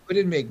 You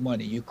couldn't make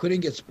money, you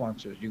couldn't get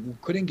sponsors, you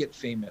couldn't get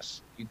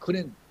famous, you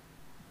couldn't,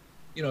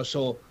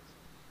 so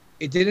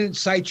it didn't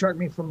sidetrack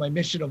me from my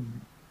mission of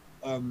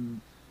um,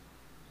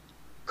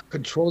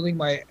 controlling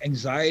my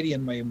anxiety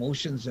and my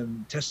emotions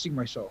and testing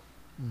myself.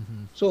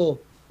 mm-hmm. So,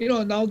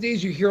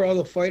 nowadays you hear all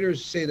the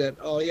fighters say that,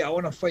 oh yeah, I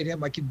want to fight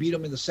him. I can beat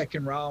him in the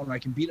second round. I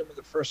can beat him in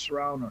the first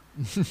round. Or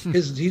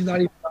he's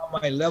not even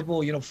on my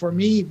level. For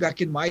me,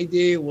 back in my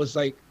day, it was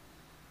like,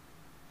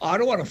 oh, I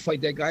don't want to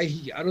fight that guy.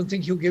 I don't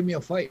think he'll give me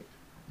a fight.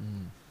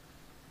 Mm,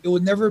 It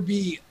would never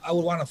be, I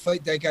would want to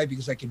fight that guy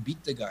because I can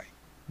beat the guy.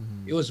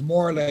 mm-hmm. It was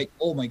more like,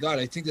 oh my God,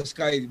 I think this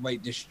guy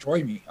might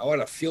destroy me. I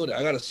want to feel that.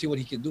 I got to see what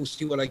he can do,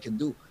 see what I can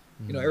do.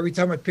 Mm, Every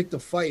time I picked a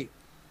fight,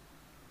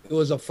 it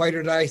was a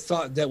fighter that I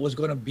thought that was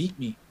going to beat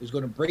me, was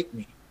going to break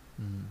me.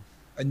 mm,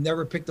 I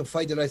never picked a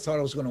fight that I thought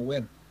I was going to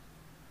win.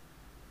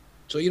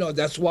 So,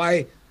 that's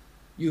why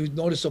you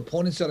notice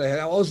opponents that I had.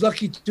 I was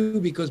lucky too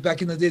because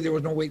back in the day, there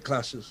was no weight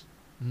classes.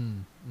 mm,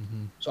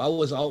 mm-hmm. So I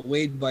was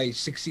outweighed by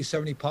 60,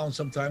 70 pounds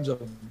sometimes of,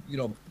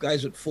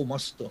 guys with full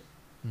muscle.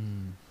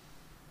 Mm,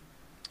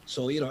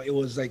 So, it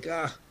was like,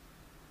 I,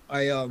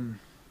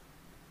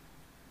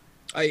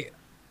 I,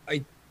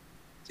 I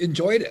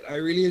enjoyed it. I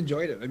really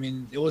enjoyed it. I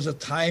mean, it was a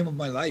time of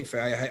my life.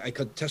 I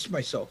could test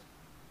myself.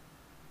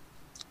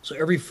 So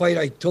every fight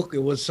I took,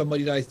 it was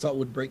somebody that I thought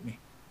would break me.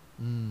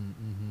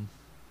 mm-hmm.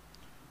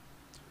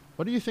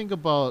 What do you think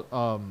about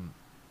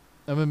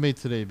MMA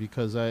today?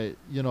 Because I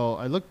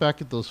look back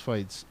at those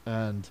fights,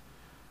 and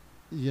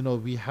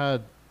we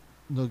had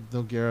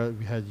Noguera,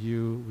 we had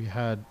you, we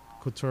had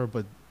Couture,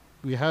 but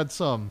we had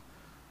some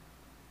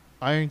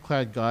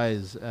ironclad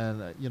guys,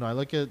 and I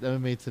look at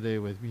MMA today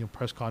with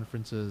press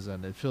conferences,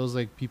 and it feels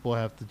like people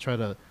have to try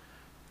to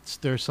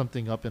stir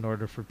something up in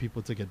order for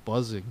people to get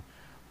buzzing.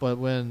 But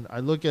when I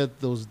look at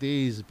those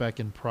days back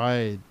in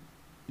Pride,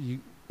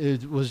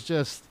 it was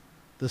just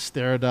the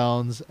stare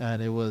downs,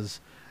 and there was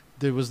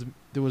there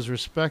was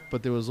respect,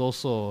 but there was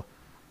also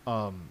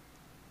um,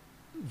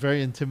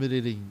 very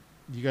intimidating.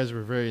 You guys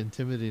were very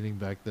intimidating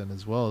back then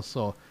as well.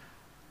 So,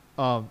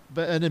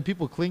 but and then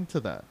people cling to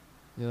that,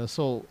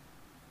 So,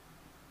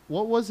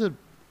 what was it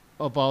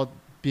about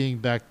being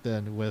back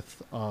then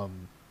with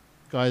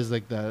guys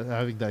like that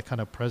having that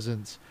kind of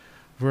presence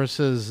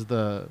versus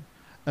the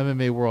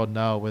MMA world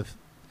now with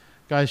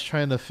guys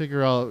trying to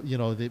figure out,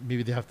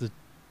 maybe they have to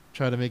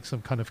try to make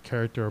some kind of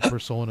character or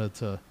persona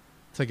to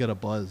get a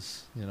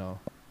buzz,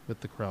 with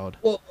the crowd.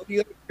 Well, you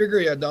got to figure,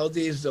 yeah,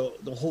 nowadays the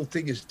whole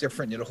thing is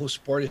different. The whole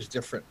sport is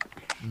different.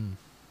 Mm.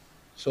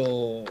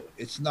 So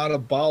it's not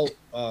about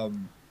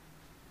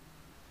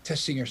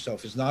testing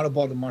yourself. It's not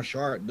about the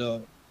martial art.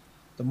 The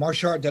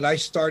martial art that I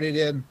started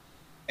in,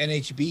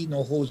 NHB,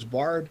 No Holds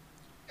Barred,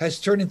 has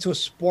turned into a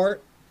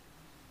sport.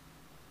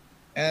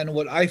 And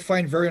what I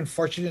find very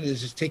unfortunate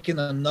is it's taking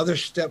another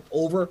step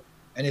over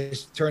and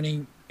it's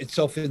turning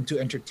itself into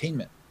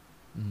entertainment.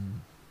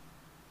 Mm.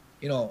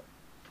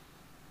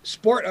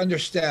 Sport,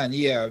 understand,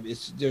 yeah,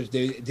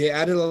 they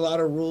added a lot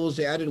of rules,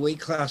 they added weight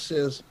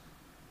classes.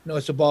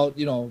 It's about,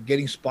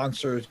 getting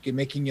sponsors,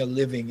 making a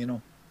living,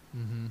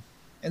 Mm-hmm.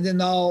 And then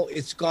now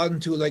it's gotten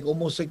to like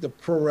almost like the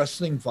pro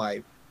wrestling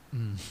vibe.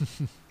 Mm.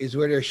 Is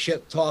where there's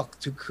shit talk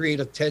to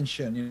create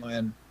attention,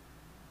 and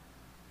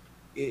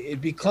it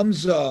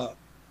becomes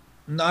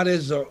not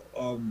as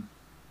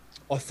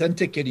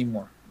authentic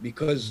anymore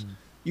because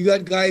you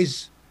got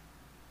guys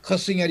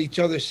cussing at each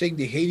other, saying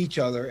they hate each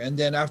other, and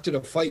then after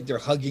the fight they're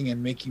hugging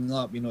and making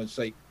up. It's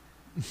like,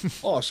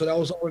 oh, so that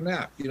was all an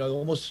act. I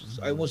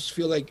almost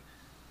feel like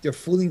they're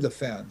fooling the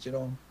fans.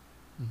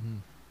 Mm-hmm.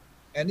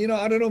 And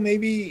I don't know,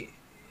 maybe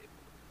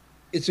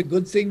it's a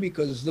good thing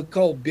because look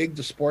how big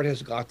the sport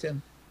has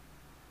gotten.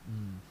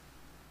 Mm.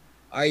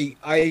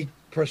 I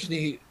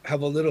personally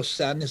have a little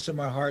sadness in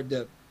my heart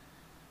that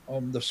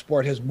the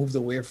sport has moved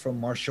away from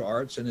martial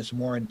arts and it's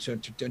more into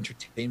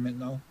entertainment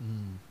now.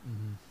 Mm.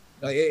 Mm.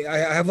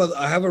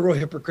 I have a real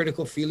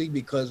hypocritical feeling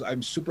because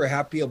I'm super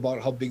happy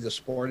about how big the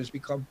sport has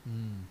become. Mm.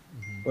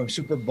 Mm. But I'm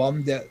super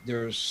bummed that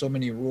there's so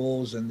many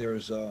rules and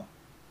there's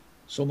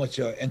so much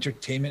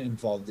entertainment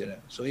involved in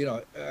it. So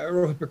a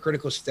real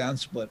hypocritical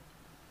stance, but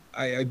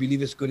I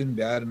believe it's good and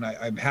bad, and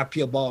I'm happy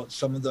about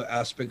some of the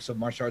aspects of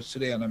martial arts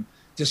today, and I'm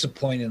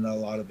disappointed in a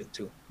lot of it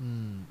too.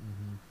 Mm.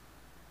 Mm.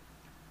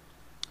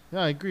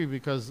 Yeah, I agree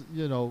because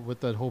with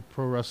that whole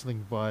pro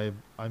wrestling vibe,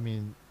 I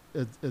mean,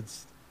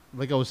 it's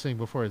like I was saying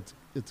before,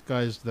 it's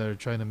guys that are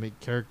trying to make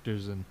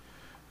characters and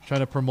trying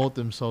to promote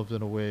themselves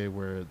in a way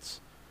where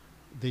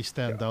they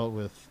stand Yeah, out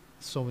with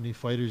so many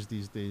fighters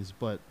these days.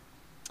 But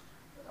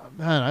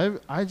man,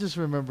 I just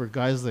remember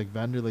guys like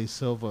Vanderlei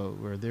Silva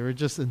where they were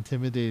just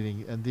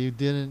intimidating and they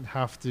didn't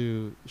have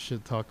to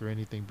shit talk or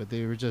anything, but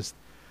they were just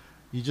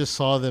you just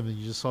saw them and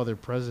you just saw their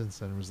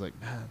presence and it was like,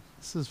 man,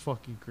 this is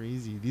fucking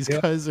crazy. yeah,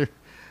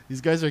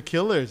 These guys are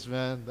killers,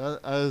 man.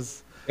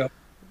 As yeah.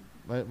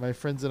 my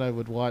friends and I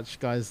would watch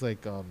guys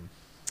like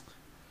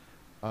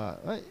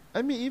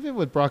I mean even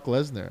with Brock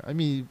Lesnar. I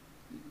mean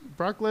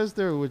Brock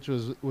Lesnar,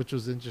 which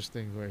was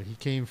interesting, where he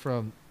came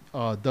from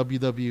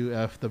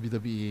WWF,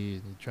 WWE,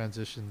 and he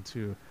transitioned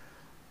to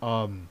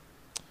um,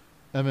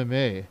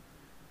 MMA.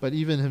 But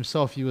even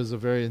himself, he was a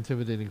very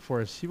intimidating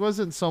force. He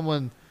wasn't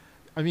someone.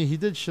 I mean, he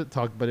did shit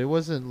talk, but it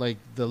wasn't like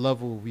the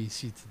level we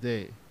see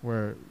today,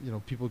 where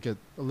people get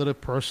a little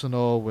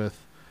personal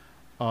with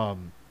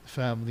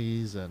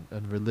families and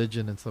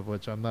religion and stuff,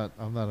 which I'm not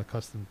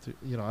accustomed to.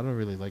 I don't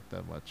really like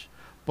that much.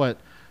 But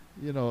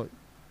you know,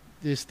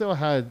 they still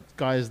had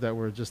guys that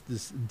were just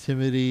this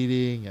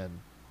intimidating and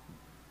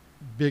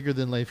bigger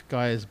than life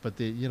guys, but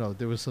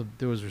there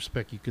was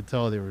respect. You could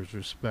tell there was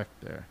respect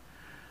there,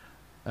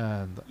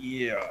 and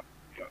Yeah.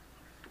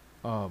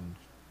 um,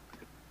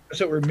 That's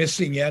what we're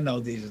missing. Yeah,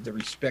 nowadays is the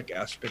respect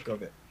aspect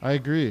of it. I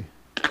agree.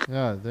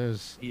 Yeah,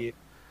 Yeah,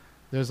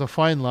 there's a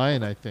fine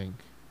line, I think,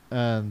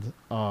 and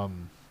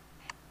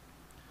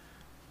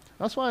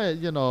that's why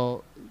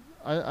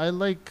I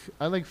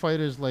like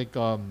fighters like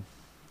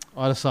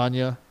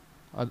Adesanya,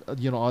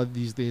 all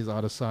these days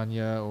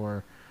Adesanya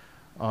or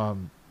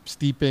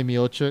Stipe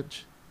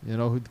Miocic,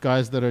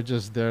 guys that are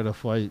just there to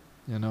fight,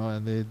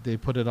 and they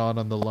put it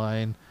on the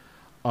line.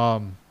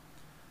 Um,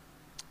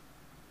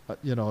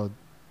 you know,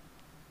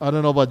 I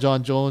don't know about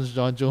John Jones.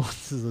 John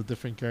Jones is a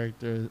different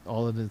character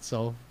all in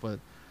itself,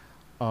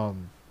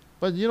 um,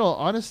 but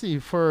honestly,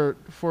 for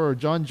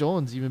John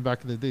Jones, even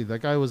back in the day, that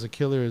guy was a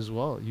killer as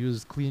well. He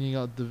was cleaning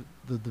out the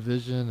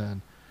division,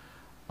 and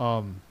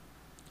um,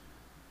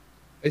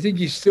 I think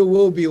he still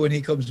will be when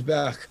he comes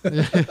back.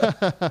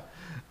 mm.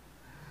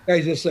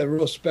 Guy's just a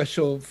real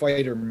special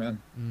fighter, man.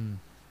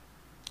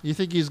 You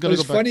think he's But gonna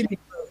go back?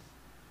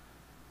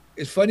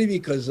 it's funny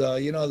because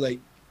like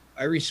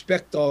I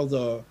respect all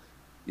the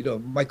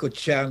Michael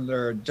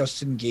Chandler,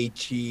 Justin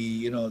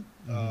Gaethje,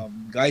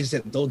 Mm-hmm. guys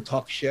that don't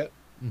talk shit.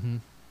 Mm-hmm.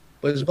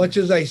 But as much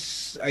as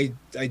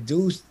I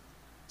do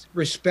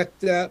respect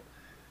that,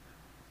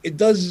 it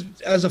does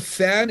as a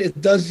fan, it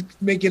does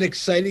make it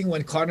exciting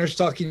when Connor's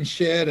talking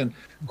shit and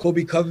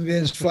Kobe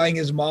Covington's flying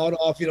his mouth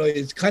off.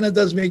 It kind of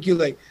does make you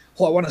like,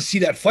 oh, I want to see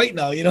that fight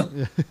now. Yeah.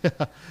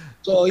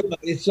 So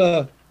it's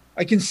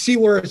I can see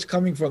where it's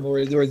coming from,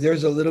 where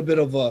there's a little bit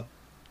of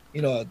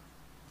you know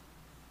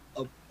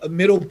a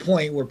middle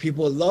point where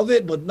people love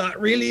it but not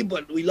really,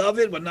 but we love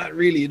it but not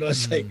really.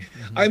 It's like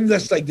Mm-hmm. I'm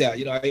just like that.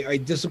 I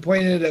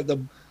disappointed at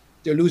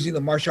they're losing the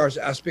martial arts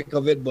aspect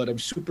of it, but I'm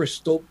super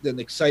stoked and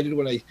excited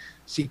when I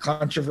see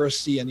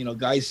controversy and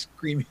guys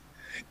screaming,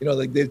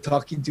 like they're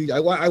talking to. I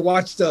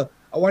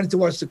wanted to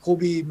watch the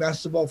Kobe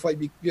Masterball fight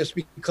just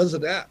because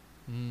of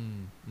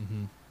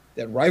Mm-hmm.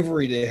 that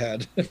rivalry they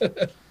had.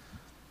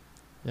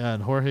 Yeah,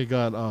 and Jorge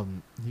got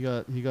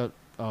he got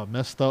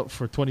messed up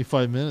for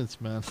 25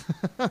 minutes, man.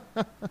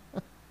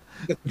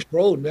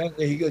 Controlled, man.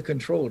 He got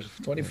controlled.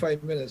 Yeah.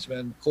 25 minutes,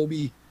 man.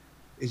 Kobe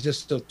is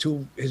just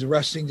too. His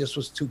wrestling just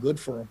was too good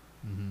for him.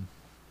 Hmm.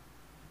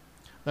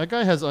 That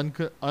guy has I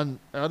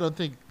don't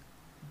think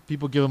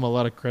people give him a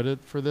lot of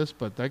credit for this,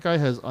 but that guy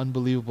has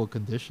unbelievable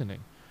conditioning.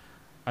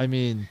 I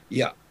mean,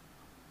 Yeah,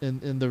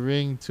 in the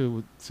ring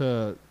to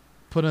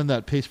put in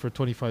that pace for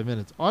 25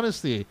 minutes.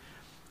 Honestly,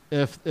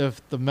 if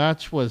the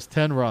match was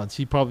 10 rounds,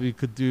 he probably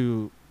could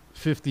do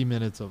 50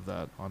 minutes of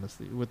that,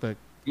 honestly, with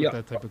yeah,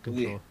 that type of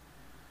probably. control.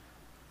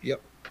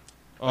 Yep,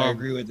 I Um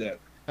agree with that.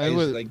 I and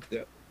just with like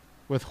that.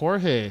 with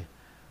Jorge,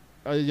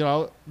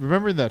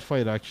 remembering that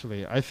fight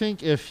actually, I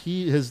think if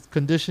his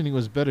conditioning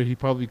was better, he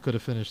probably could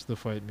have finished the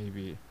fight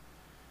maybe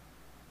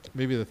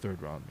the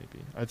third round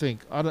maybe.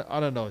 I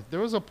don't know. There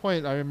was a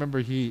point I remember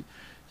he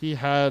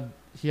had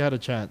a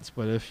chance,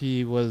 but if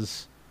he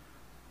was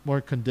more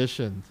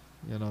conditioned,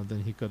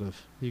 then he could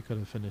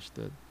have finished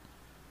it.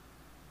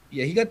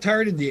 Yeah, he got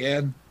tired in the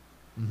end.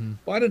 Mhm.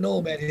 Well, I don't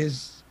know, man.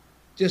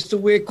 just the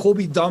way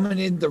Kobe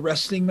dominated the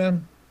wrestling,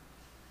 man.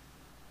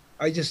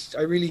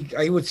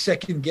 I would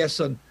second guess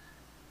on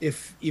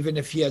if even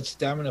if he had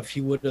stamina, if he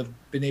would have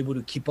been able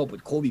to keep up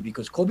with Kobe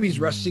because Kobe's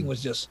wrestling Mm,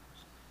 was just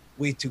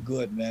way too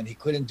good, man. He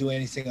couldn't do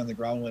anything on the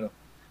ground with him.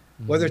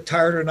 Whether mm,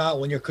 tired or not,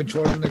 when you're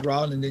controlling the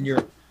ground and then you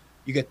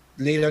get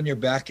laid on your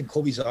back and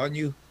Kobe's on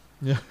you,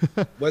 yeah.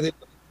 whether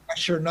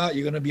pressure or not,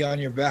 you're gonna be on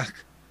your back.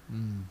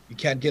 Mm, You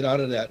can't get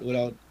out of that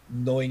without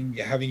knowing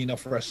having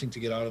enough wrestling to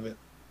get out of it.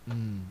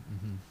 mm.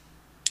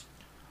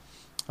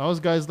 I was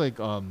guys like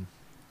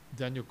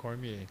Daniel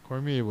Cormier.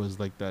 Cormier was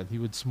like that. He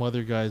would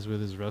smother guys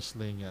with his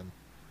wrestling and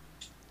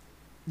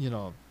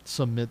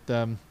submit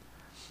them.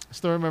 I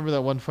still remember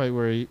that one fight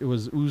where it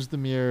was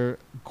Uzdemir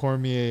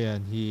Cormier,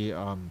 and he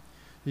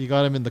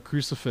got him in the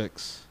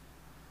crucifix,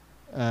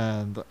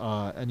 and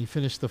he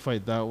finished the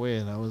fight that way.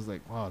 And I was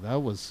like, wow, that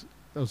was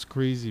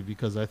crazy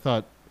because I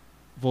thought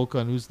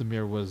Volkan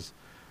Uzdemir was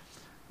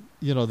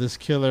this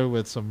killer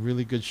with some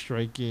really good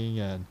striking,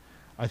 and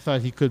I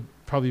thought he could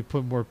probably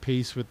put more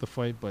pace with the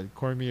fight, but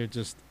Cormier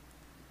just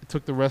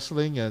took the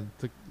wrestling and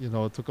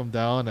took him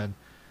down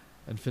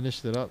and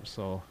finished it up.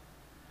 So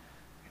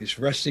His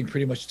wrestling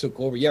pretty much took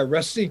over. Yeah,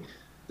 wrestling.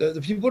 The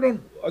people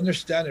don't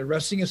understand it.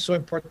 Wrestling is so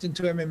important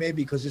to MMA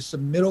because it's the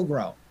middle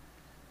ground.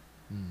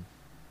 mm,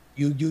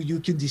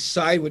 You can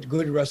decide with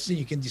good wrestling.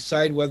 You can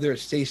decide whether it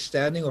stays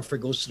standing or if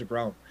it goes to the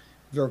ground.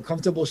 If you're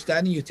uncomfortable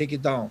standing, you take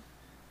it down.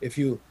 If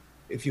you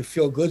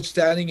feel good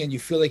standing and you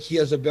feel like he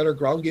has a better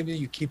ground game,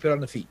 you keep it on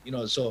the feet.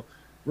 So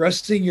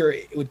wrestling, you're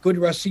with good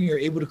wrestling, you're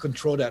able to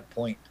control that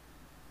point,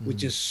 which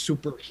mm, is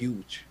super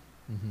huge.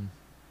 mm-hmm.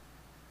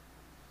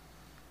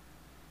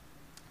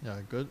 Yeah,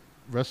 good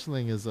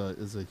wrestling is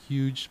a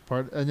huge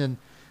part, and then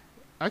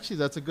actually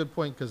that's a good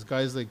point because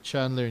guys like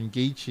Chandler and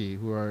Gaethje,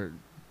 who are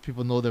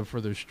people know them for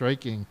their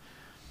striking,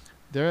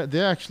 they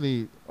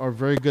actually are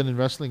very good in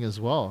wrestling as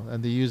well,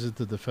 and they use it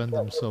to defend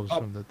themselves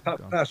Top from the top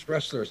takedown. class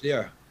wrestlers,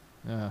 yeah.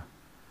 Yeah.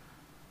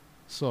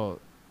 So,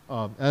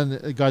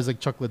 and guys like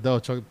Chuck Liddell.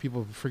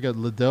 People forget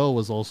Liddell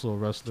was also a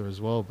wrestler as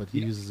well, but he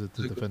Yeah, uses it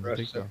to he's a good defend the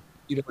wrestler. takedown.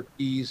 Peter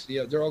Ortiz,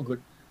 yeah, they're all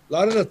good. A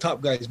lot of the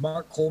top guys,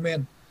 Mark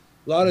Coleman,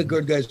 a lot of Hmm.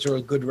 good guys are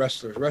good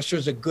wrestlers.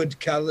 Wrestlers are a good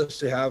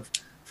catalyst to have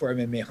for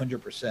MMA,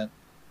 100%.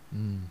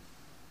 Mm.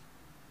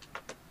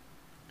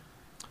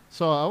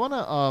 So I want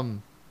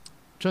to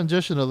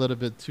transition a little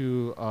bit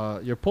to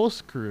your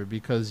post career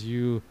because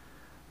you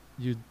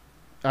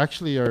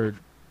actually are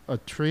a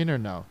trainer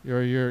now.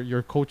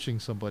 You're coaching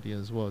somebody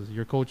as well.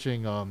 You're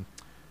coaching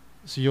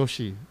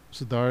Tsuyoshi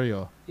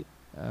Sudario,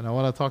 and I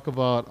want to talk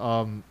about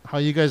how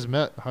you guys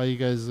met, how you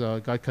guys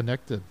got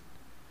connected.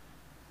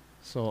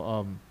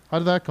 So how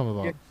did that come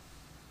Yeah.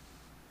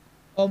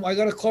 about? I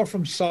got a call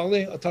from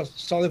Saleh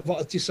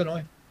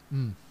Tisanoy,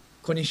 Mm.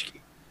 Konishiki,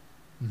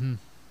 Mm-hmm.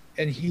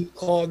 and he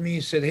called me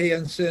and said, "Hey,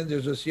 Ensign,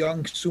 there's this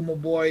young sumo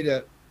boy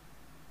that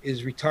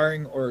is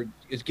retiring or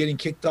is getting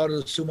kicked out of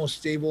the sumo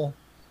stable,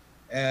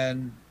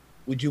 and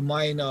would you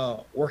mind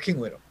working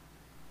with him?"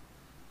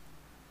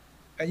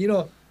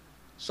 And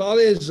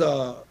Saleh has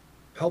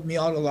helped me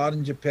out a lot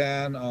in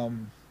Japan.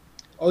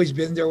 Always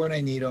been there when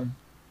I need him.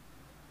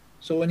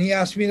 So when he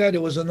asked me that,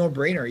 it was a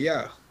no-brainer.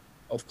 Yeah,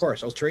 of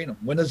course, I'll train him.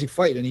 When does he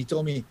fight? And he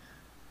told me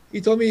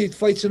he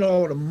fights in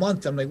about a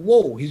month. I'm like,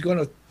 whoa, he's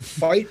gonna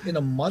fight in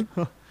a month?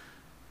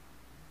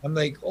 I'm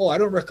like, oh, I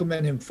don't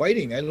recommend him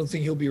fighting. I don't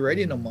think he'll be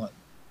ready in a Mm. month.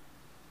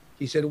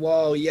 He said,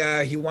 well,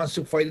 yeah, he wants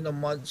to fight in a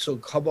month. So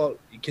how about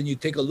can you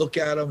take a look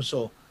at him?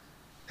 So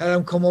had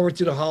him come over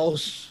to the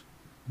house.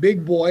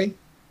 Big boy,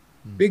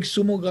 Mm. big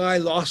sumo guy,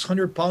 lost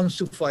 100 pounds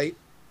to fight.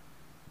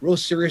 Real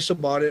serious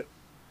about it.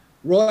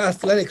 Real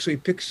athletic, so he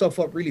picks stuff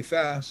up really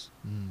fast.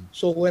 Mm.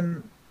 So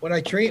when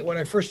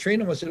I first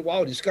trained him, I said,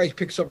 "Wow, this guy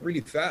picks up really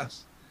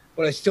fast."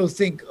 But I still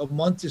think a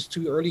month is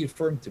too early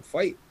for him to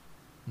fight.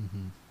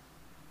 Mm-hmm.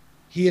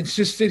 He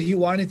insisted he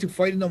wanted to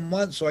fight in a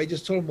month, so I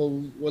just told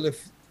him, "Well,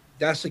 if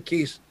that's the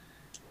case,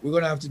 we're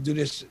gonna have to do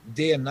this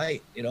day and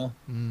night."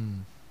 Mm.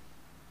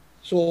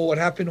 So what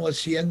happened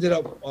was he ended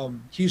up.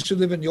 He used to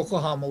live in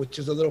Yokohama, which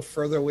is a little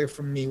further away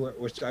from me,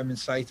 which I'm in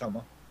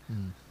Saitama.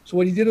 Mm. So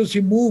what he did was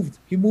he moved.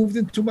 He moved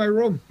into my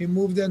room. He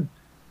moved in.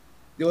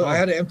 I Oh.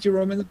 had an empty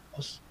room in the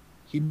house.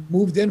 He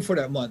moved in for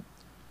that month,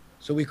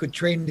 so we could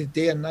train the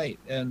day and night.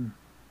 And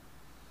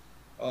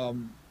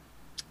um,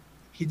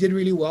 he did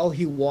really well.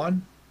 He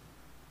won.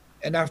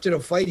 And after the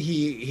fight,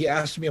 he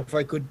asked me if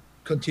I could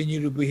continue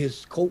to be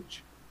his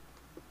coach,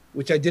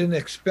 which I didn't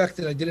expect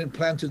and I didn't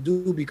plan to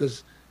do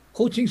because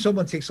coaching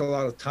someone takes a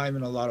lot of time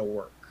and a lot of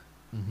work.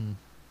 Mm-hmm.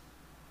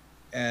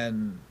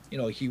 And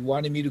he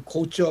wanted me to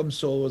coach him,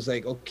 so it was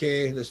like,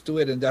 okay, let's do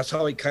it. And that's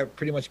how it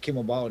pretty much came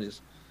about.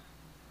 Is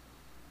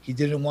he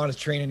didn't want to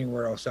train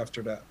anywhere else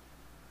after that.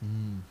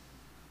 Mm.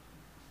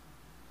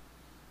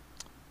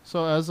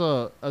 So as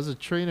a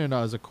trainer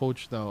now, as a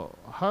coach now,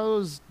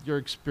 how's your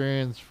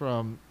experience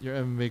from your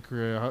MMA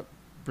career,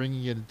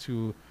 bringing it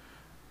into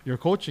your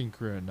coaching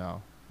career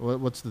now?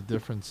 What's the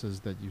differences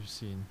that you've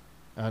seen,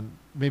 and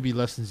maybe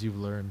lessons you've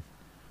learned?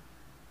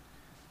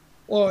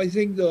 Well, I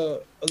think a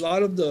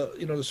lot of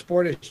the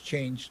sport has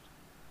changed.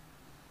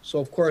 So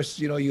of course,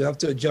 you have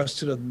to adjust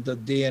to the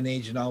day and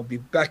age now.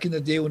 Back in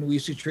the day when we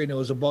used to train, it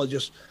was about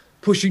just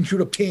pushing through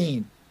the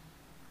pain,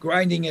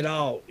 grinding it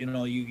out.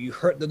 You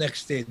hurt the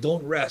next day.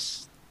 Don't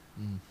rest.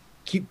 Mm.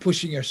 Keep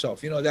pushing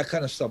yourself. That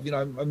kind of stuff.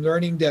 I'm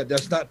learning that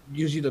that's not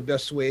usually the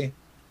best way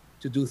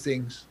to do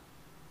things.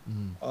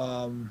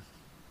 Mm.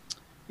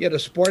 Yeah, the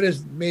sport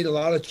has made a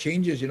lot of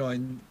changes.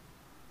 And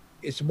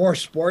it's more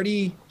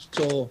sporty.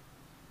 So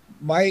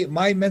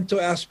my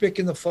mental aspect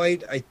in the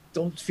fight, I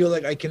don't feel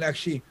like I can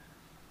actually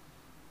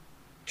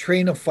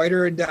train a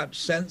fighter in that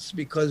sense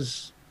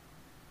because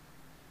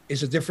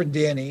it's a different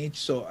day and age.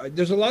 So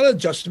there's a lot of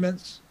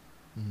adjustments.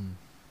 Mm.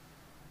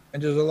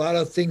 And there's a lot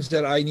of things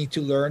that I need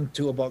to learn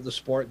too about the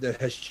sport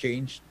that has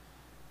changed.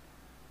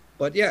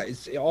 But yeah,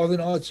 it's all in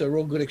all, it's a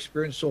real good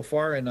experience so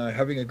far, and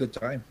having a good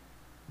time.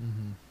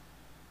 Mm-hmm.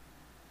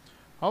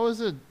 How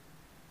is it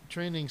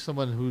training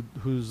someone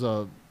who's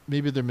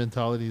maybe their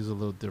mentality is a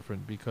little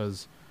different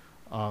because,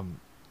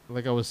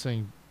 like I was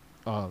saying,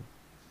 a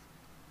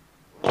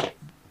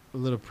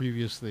little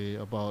previously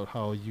about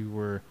how you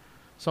were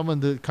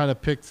someone that kind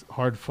of picked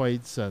hard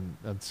fights and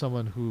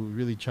someone who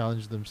really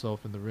challenged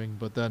themselves in the ring,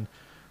 but then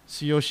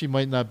Tsuyoshi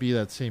might not be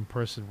that same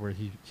person where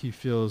he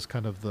feels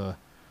kind of the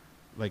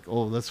like,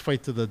 oh, let's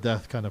fight to the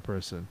death kind of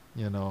person,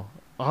 How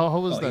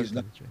was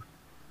that?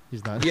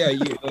 He's not. Yeah,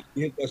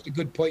 yeah, that's a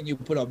good point you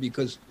put up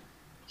because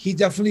he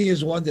definitely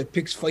is one that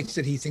picks fights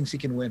that he thinks he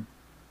can win.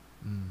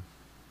 Mm.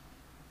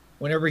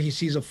 Whenever he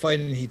sees a fight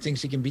and he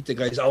thinks he can beat the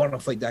guys, I want to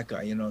fight that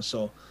guy,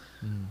 So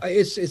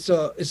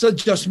it's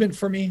adjustment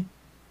for me.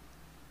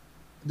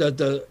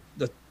 The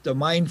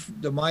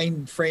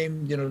mind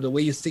frame, the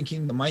way you're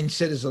thinking, the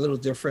mindset is a little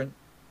different,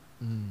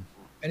 and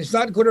it's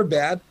not good or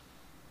bad.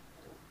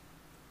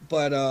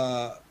 But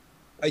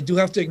I do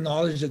have to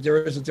acknowledge that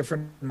there is a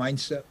different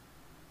mindset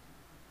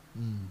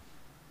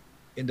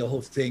in the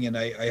whole thing, and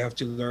I have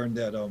to learn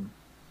that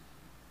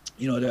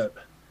that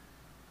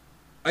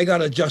I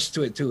gotta adjust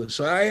to it too.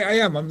 So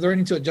I'm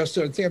learning to adjust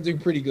to it. I think I'm doing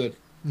pretty good.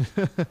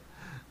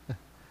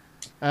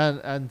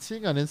 And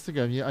seeing on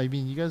Instagram, I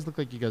mean, you guys look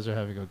like you guys are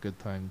having a good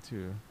time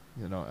too.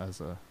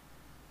 As a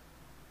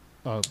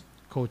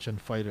coach and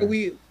fighter.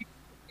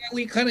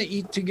 We kind of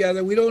eat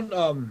together. We don't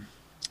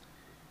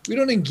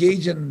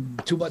engage in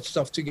too much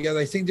stuff together.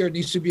 I think there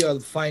needs to be a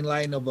fine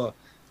line of a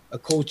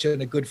coach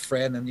and a good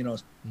friend, and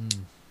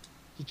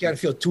he can't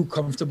feel too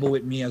comfortable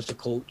with me as a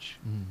coach.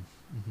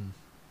 Mm-hmm.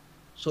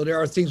 So there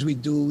are things we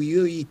do. We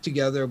eat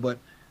together, but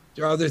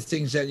there are other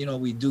things that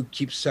we do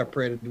keep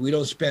separated. We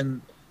don't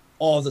spend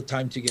all the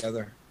time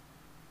together.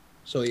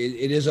 So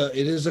it is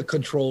a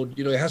controlled.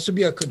 It has to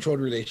be a controlled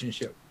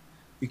relationship.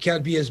 You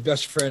can't be his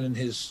best friend and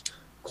his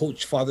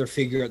coach father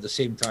figure at the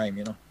same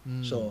time.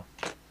 So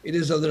it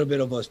is a little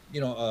bit of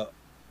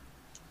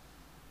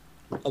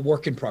a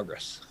work in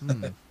progress.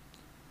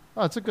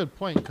 Oh, it's a good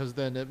point because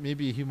then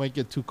maybe he might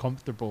get too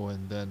comfortable,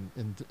 and then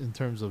in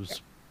terms of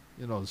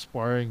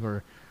sparring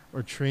or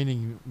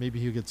training, maybe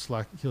he'll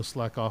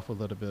slack off a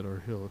little bit,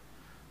 or he'll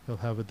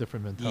have a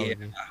different mentality.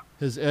 Yeah,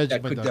 his edge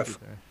might not be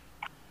there.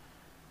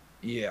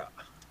 Yeah,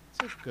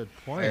 that's a good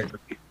point.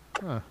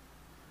 Huh.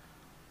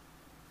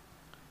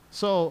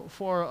 So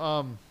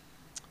for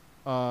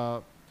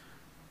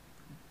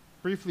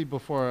briefly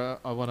before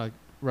I want to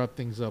wrap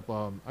things up,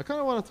 I kind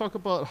of want to talk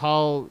about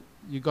how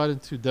you got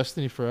into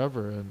Destiny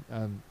Forever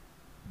and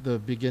the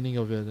beginning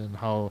of it and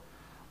how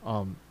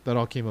that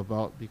all came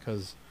about,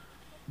 because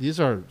these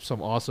are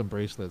some awesome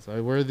bracelets. I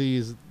wear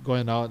these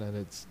going out and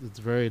it's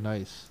very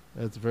nice.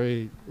 It's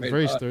very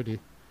sturdy.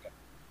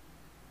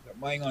 Got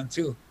mine on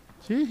too.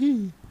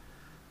 Gee.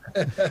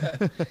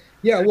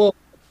 Yeah, well,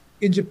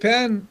 in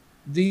Japan,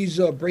 these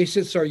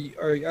bracelets are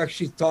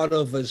actually thought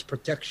of as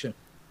protection.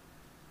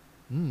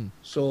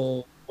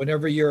 So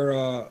whenever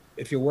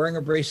if you're wearing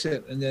a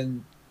bracelet and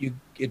then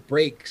it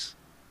breaks,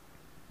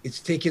 it's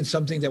taking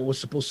something that was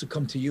supposed to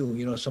come to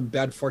you. Some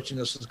bad fortune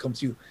that's supposed to come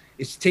to you.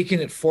 It's taking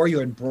it for you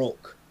and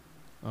broke.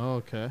 Oh,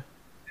 okay.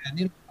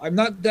 And I'm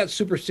not that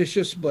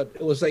superstitious, but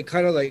it was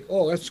kind of like,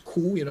 oh, that's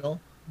cool.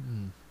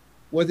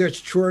 Whether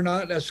it's true or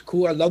not, that's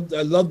cool. I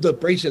love the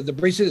bracelet. The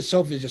bracelet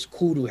itself is just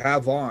cool to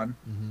have on.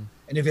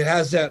 And if it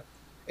has that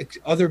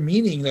other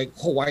meaning,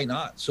 why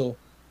not? So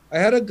I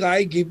had a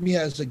guy give me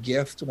as a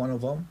gift one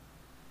of them,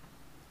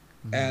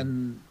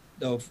 and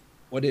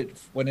when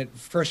it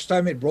first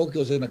time it broke, it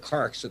was in a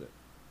car accident.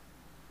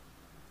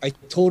 I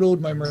totaled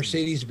my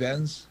Mercedes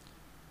Benz,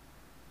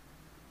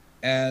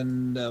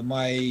 and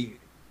my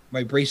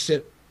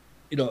bracelet,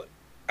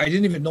 I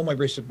didn't even know my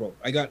bracelet broke.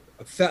 I got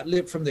a fat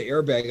lip from the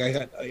airbag. I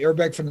got an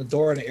airbag from the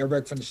door and an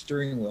airbag from the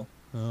steering wheel.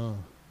 Oh.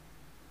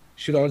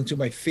 Shoot out into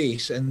my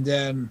face, and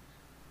then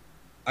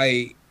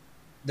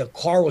the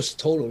car was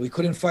totaled. We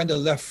couldn't find the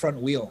left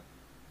front wheel.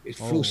 It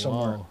flew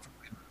somewhere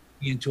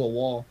into a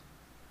wall.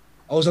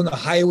 I was on the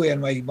highway and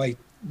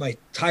my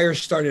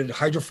tires started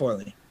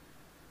hydrofoiling.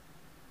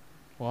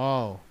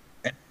 Wow.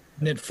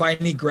 And it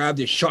finally grabbed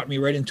it, shot me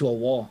right into a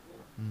wall.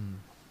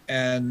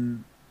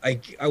 And I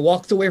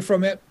walked away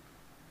from it.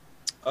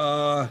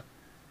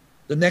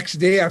 The next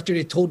day after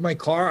they towed my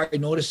car, I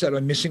noticed that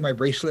I'm missing my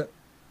bracelet.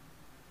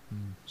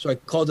 So I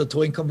called the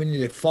towing company.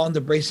 They found the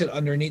bracelet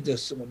underneath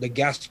the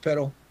gas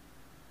pedal,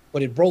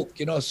 but it broke.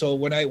 So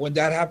when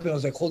that happened, I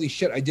was like, holy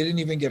shit! I didn't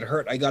even get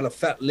hurt. I got a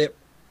fat lip,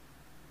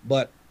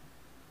 but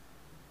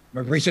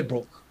my bracelet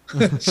broke.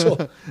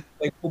 So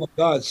like, oh my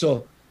god!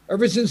 So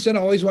ever since then, I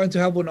always wanted to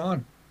have one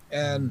on,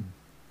 and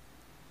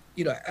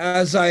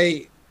as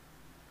I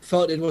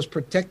felt it was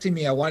protecting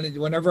me, I wanted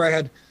whenever I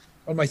had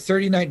on my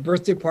 39th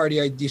birthday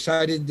party, I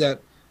decided that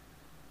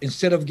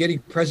instead of getting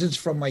presents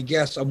from my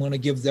guests, I'm going to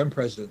give them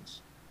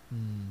presents.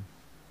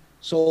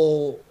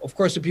 So, of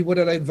course, the people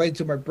that I invited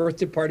to my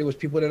birthday party was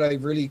people that I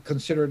really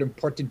considered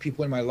important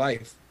people in my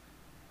life.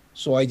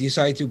 So I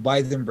decided to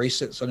buy them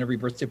bracelets on every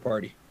birthday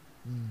party.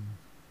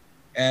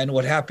 And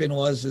what happened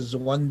is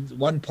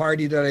one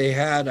party that I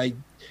had, I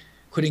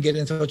couldn't get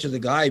in touch with the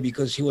guy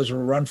because he was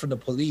run from the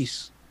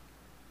police.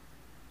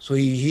 So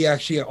he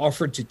actually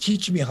offered to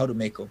teach me how to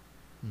make them.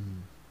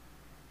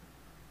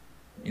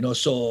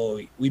 So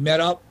we met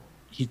up.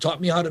 He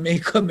taught me how to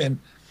make them, and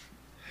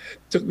it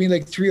took me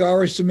like 3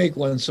 hours to make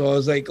one. So I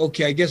was like,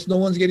 okay, I guess no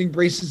one's getting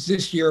bracelets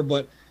this year,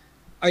 but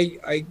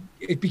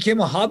it became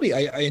a hobby.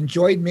 I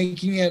enjoyed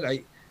making it.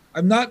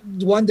 I'm not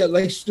the one that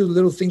likes to do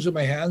little things with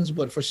my hands,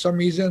 but for some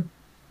reason,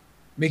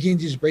 making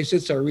these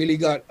bracelets, I really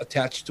got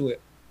attached to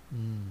it.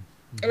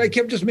 And I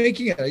kept just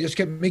making it. I just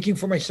kept making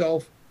for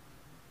myself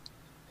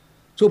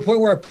to a point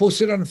where I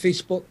posted on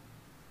Facebook.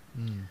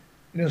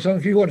 Some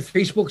people on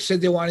Facebook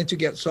said they wanted to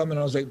get some, and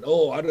I was like,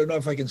 oh, I don't know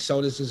if I can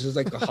sell this. This is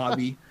like a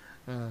hobby.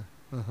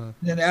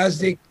 And as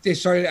they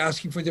started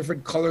asking for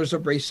different colors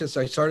of bracelets,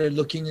 I started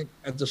looking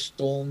at the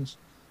stones.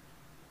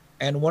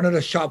 And one of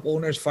the shop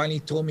owners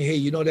finally told me, hey,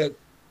 you know that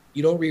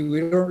we don't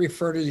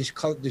refer to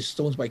these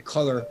stones by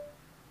color.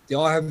 They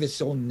all have its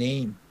own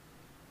name.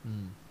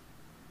 And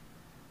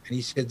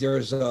he said,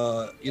 there's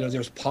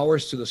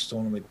powers to the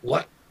stone. I'm like,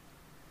 what?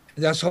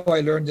 And that's how I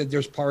learned that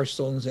there's power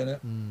stones in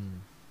it.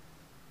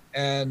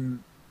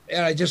 And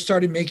I just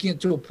started making it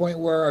to a point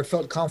where I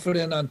felt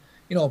confident on,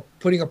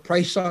 putting a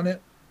price on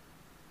it.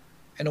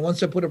 And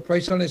once I put a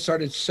price on it,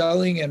 started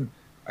selling, and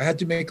I had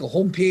to make a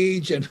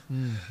homepage, and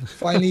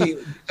finally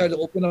decided to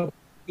open up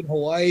in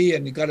Hawaii,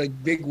 and got a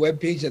big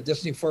webpage at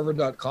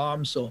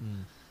destinyforever.com. So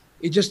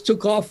it just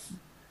took off.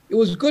 It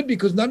was good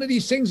because none of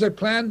these things I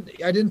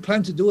didn't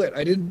plan to do it.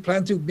 I didn't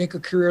plan to make a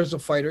career as a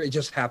fighter. It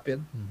just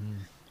happened.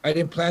 I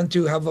didn't plan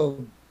to have a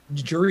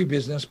jewelry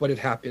business, but it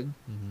happened.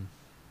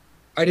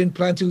 I didn't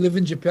plan to live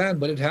in Japan,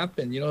 but it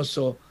happened,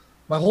 so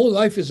my whole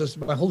life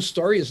my whole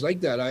story is like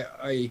that.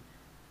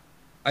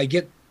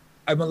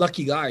 I'm a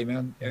lucky guy,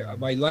 man.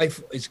 My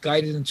life is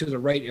guided into the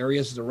right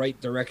areas, the right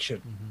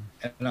direction.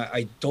 And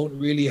I don't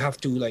really have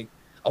to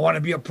I want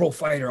to be a pro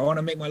fighter. I want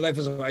to make my life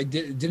I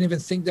didn't even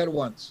think that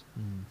once.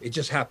 It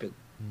just happened,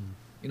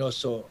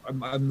 so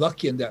I'm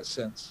lucky in that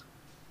sense.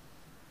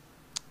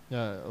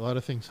 Yeah. A lot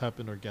of things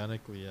happen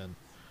organically. And,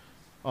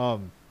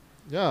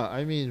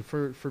 I mean,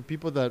 for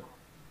people that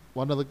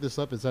want to look this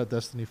up, is that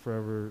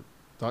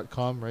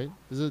destinyforever.com, right?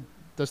 Is it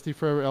Destiny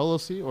Forever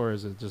LLC, or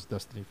is it just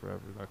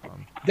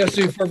destinyforever.com?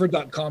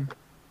 Destinyforever.com.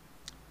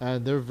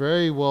 And they're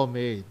very well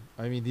made.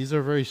 I mean, these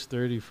are very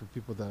sturdy for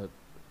people that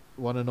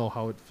want to know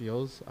how it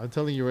feels. I'm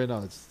telling you right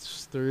now, it's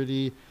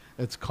sturdy,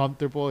 it's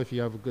comfortable if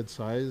you have a good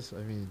size.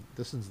 I mean,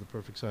 this is the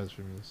perfect size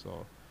for me.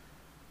 So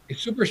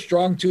it's super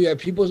strong too. Yeah,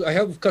 I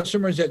have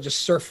customers that just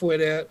surf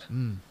with it.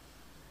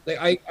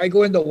 Like I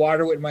go in the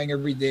water with mine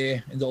every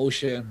day in the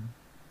ocean.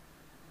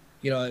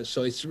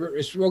 So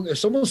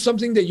it's almost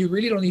something that you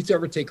really don't need to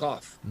ever take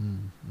off.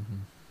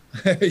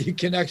 You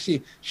can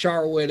actually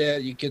shower with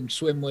it. You can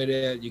swim with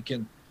it. You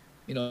can,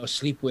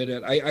 sleep with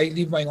it. I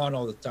leave mine on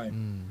all the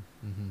time.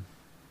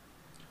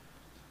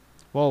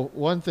 Well,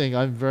 one thing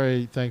I'm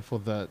very thankful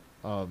that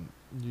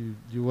you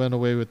went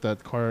away with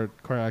that car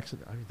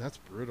accident. I mean, that's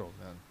brutal,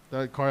 man.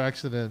 That car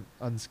accident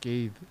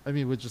unscathed. I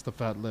mean, with just a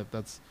fat lip.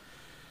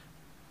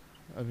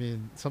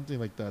 Something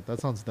like that. That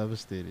sounds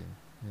devastating.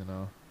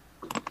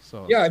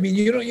 So yeah, I mean,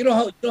 you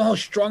know how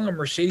strong a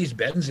Mercedes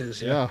Benz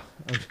is. Yeah,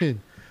 I mean,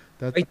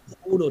 I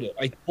totaled it.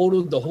 I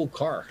totaled the whole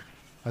car.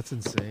 That's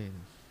insane.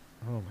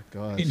 Oh my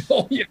gosh. It's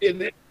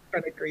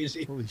kind of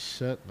crazy. Holy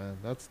shit, man.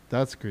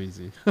 That's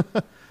crazy.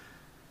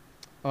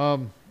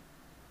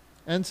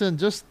 Ensign,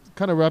 just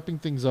kind of wrapping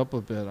things up a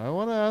bit. I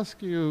want to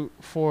ask you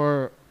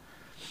for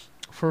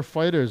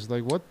fighters,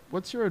 like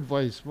what's your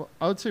advice? Well,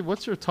 I would say,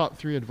 what's your top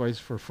 3 advice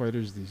for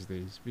fighters these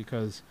days?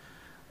 Because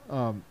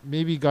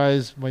maybe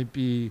guys might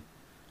be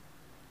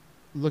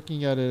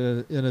looking at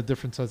it in a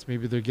different sense.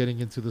 Maybe they're getting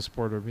into the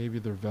sport, or maybe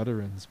they're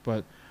veterans.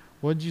 But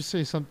would you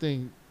say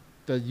something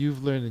that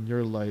you've learned in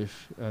your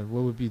life, and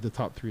what would be the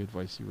top 3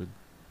 advice you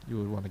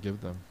would want to give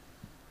them?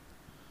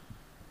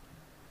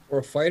 For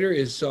a fighter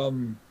is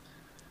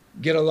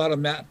get a lot of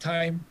mat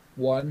time.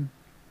 One,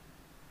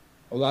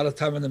 a lot of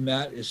time on the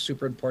mat is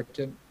super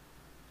important.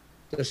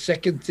 The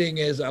second thing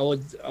is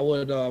it's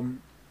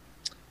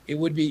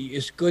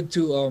good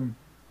to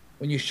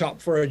when you shop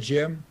for a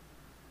gym,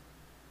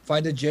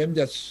 find a gym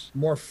that's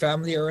more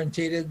family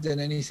orientated than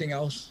anything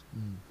else.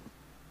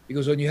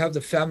 Because when you have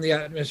the family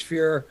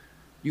atmosphere,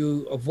 you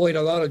avoid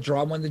a lot of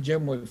drama in the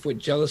gym with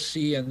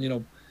jealousy and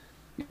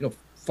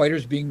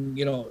fighters being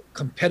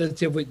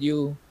competitive with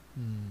you.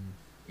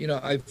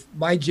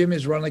 My gym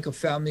is run like a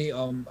family.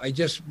 I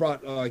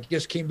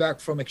just came back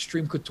from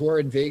Extreme Couture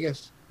in Vegas.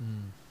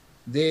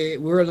 We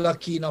were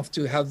lucky enough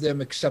to have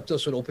them accept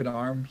us with open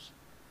arms,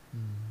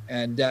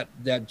 and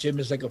that gym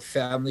is like a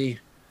family.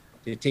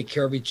 They take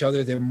care of each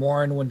other. They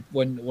mourn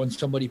when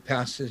somebody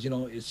passes.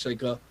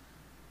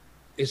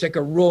 It's like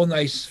a real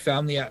nice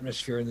family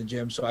atmosphere in the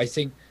gym. So I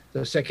think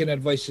the second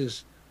advice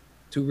is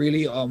to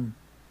really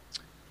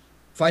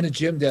find a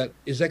gym that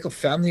is like a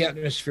family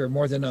atmosphere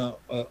more than a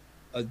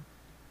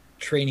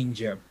training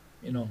gym,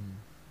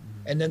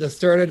 And then the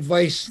third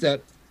advice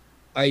that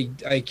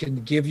I can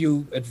give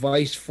you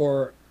advice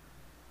for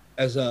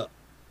as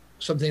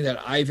something that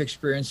I've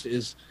experienced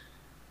is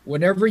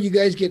whenever you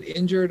guys get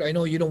injured, I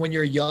know, when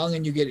you're young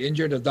and you get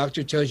injured, the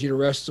doctor tells you to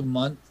rest a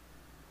month.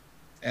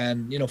 And,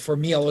 for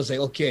me, I was like,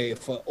 okay,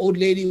 if an old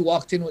lady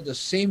walked in with the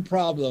same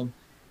problem,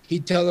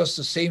 he'd tell us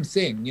the same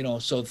thing,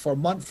 so for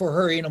a month for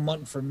her ain't a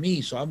month for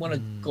me. So I'm going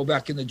to go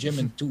back in the gym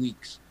in 2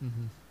 weeks,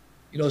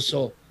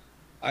 so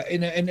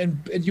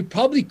and you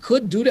probably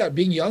could do that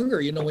being younger.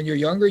 When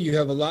you're younger, you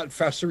have a lot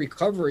faster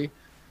recovery.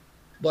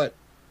 But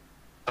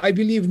I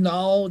believe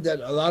now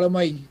that a lot of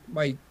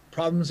my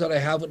problems that I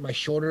have with my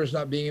shoulders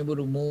not being able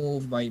to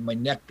move, my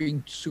neck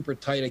being super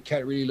tight, I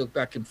can't really look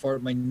back and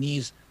forth, my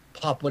knees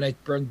pop when I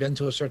bend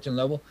to a certain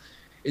level,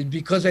 is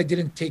because I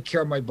didn't take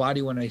care of my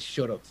body when I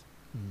should have.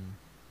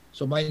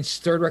 So my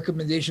third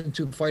recommendation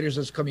to fighters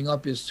that's coming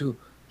up is to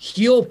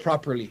heal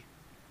properly.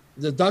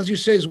 The doctor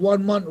says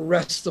 1 month,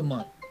 rest a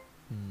month.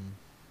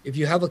 If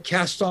you have a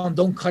cast on,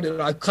 don't cut it.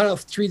 I cut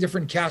off 3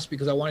 different casts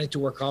because I wanted to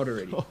work out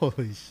already.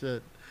 Holy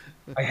shit.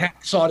 I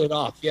sawed it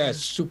off. Yeah, it's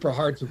super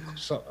hard to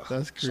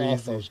That's crazy. saw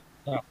off those.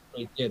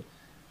 I did.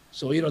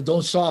 So,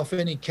 don't saw off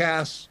any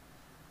casts.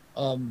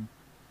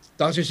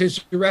 Doctor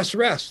says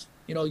rest.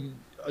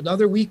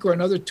 Another week or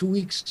another 2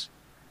 weeks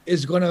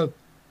is going to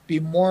be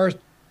more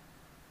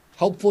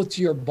helpful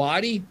to your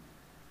body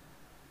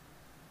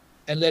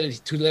and let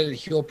it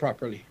heal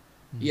properly.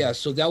 Yeah,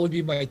 so that would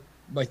be my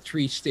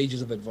 3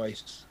 stages of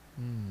advice.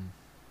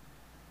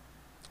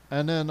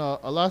 And then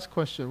a last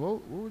question: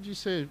 what would you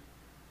say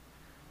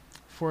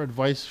for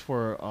advice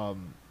for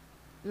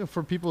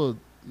for people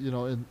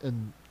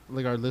in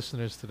like our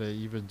listeners today,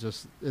 even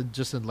just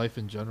in life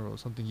in general,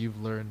 something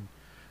you've learned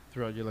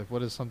throughout your life?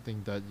 What is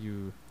something that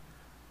you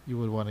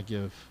would want to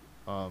give,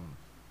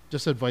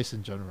 just advice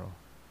in general?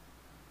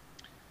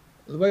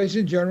 Advice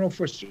in general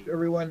for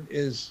everyone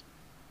is,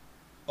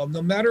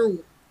 no matter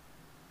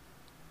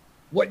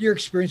what you're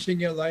experiencing in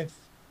your life,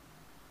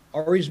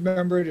 always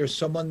remember there's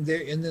someone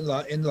there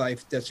in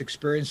life that's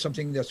experienced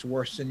something that's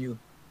worse than you,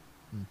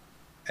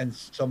 and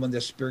someone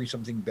that's experiencing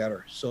something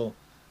better. So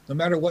no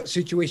matter what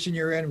situation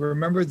you're in,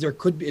 remember it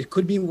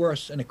could be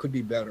worse and it could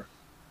be better.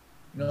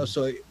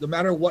 So no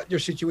matter what your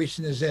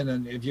situation is in,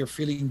 and if you're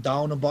feeling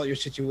down about your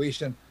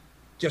situation,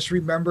 just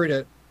remember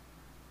that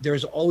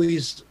there's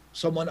always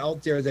someone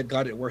out there that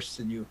got it worse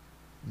than you.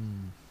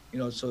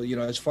 So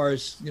as far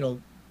as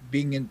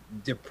being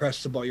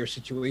depressed about your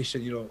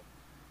situation,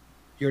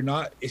 you're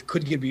not. It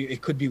could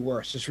be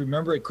worse. Just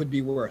remember, it could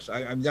be worse.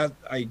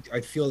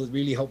 I feel it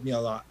really helped me a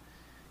lot,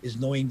 is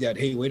knowing that,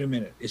 hey, wait a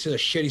minute, it's a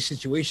shitty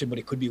situation, but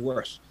it could be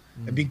worse,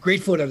 and be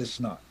grateful that it's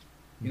not.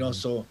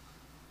 So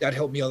that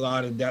helped me a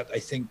lot, and that, I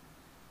think,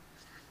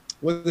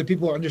 whether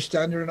people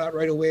understand it or not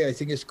right away, I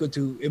think it's good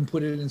to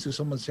input it into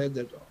someone's head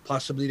that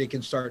possibly they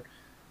can start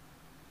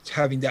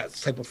having that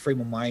type of frame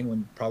of mind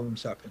when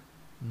problems happen.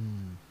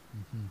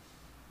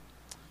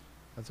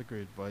 That's a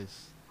great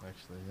advice,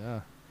 actually.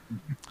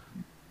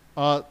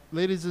 Yeah.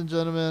 Ladies and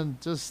gentlemen,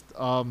 just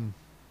I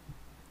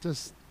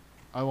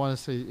want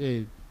to say,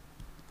 hey,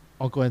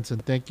 Uncle Ensign,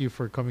 thank you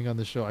for coming on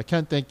the show. I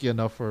can't thank you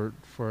enough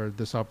for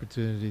this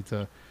opportunity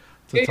to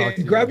talk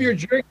to you. Grab your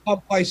drink,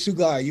 Kampai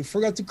Sugai. You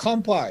forgot to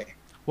Kampai.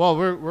 Well,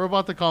 we're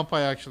about to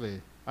Kampai,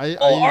 actually.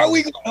 Are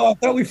we? I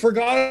thought we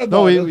forgot about.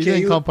 No, we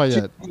didn't Kampai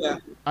yet. Yeah.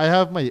 I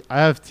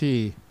have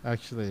tea,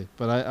 actually,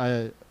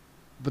 but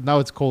but now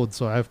it's cold,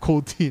 so I have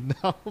cold tea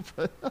now.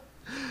 But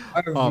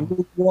I have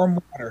warm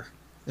water.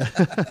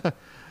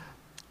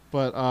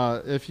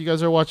 But if you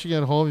guys are watching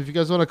at home, if you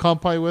guys want to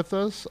Kampai with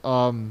us,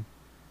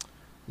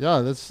 yeah,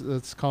 let's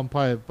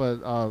Kampai.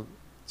 But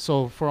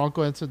so for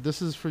Uncle Ensign,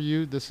 this is for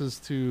you. This is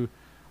to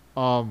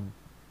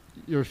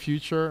your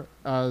future.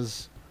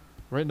 As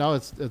right now,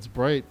 it's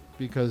bright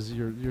because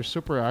you're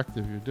super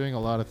active. You're doing a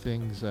lot of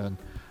things, and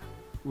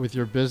with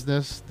your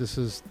business, this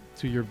is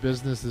to your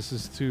business. This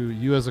is to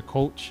you as a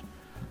coach,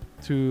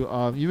 to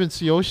even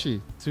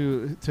Tsuyoshi,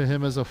 to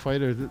him as a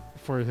fighter,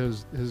 for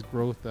his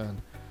growth,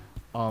 and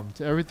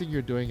to everything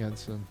you're doing,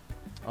 Ensign.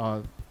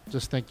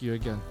 Just thank you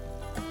again.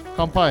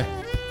 Kampai.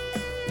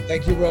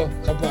 Thank you, bro.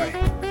 Kampai.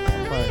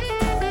 Kampai.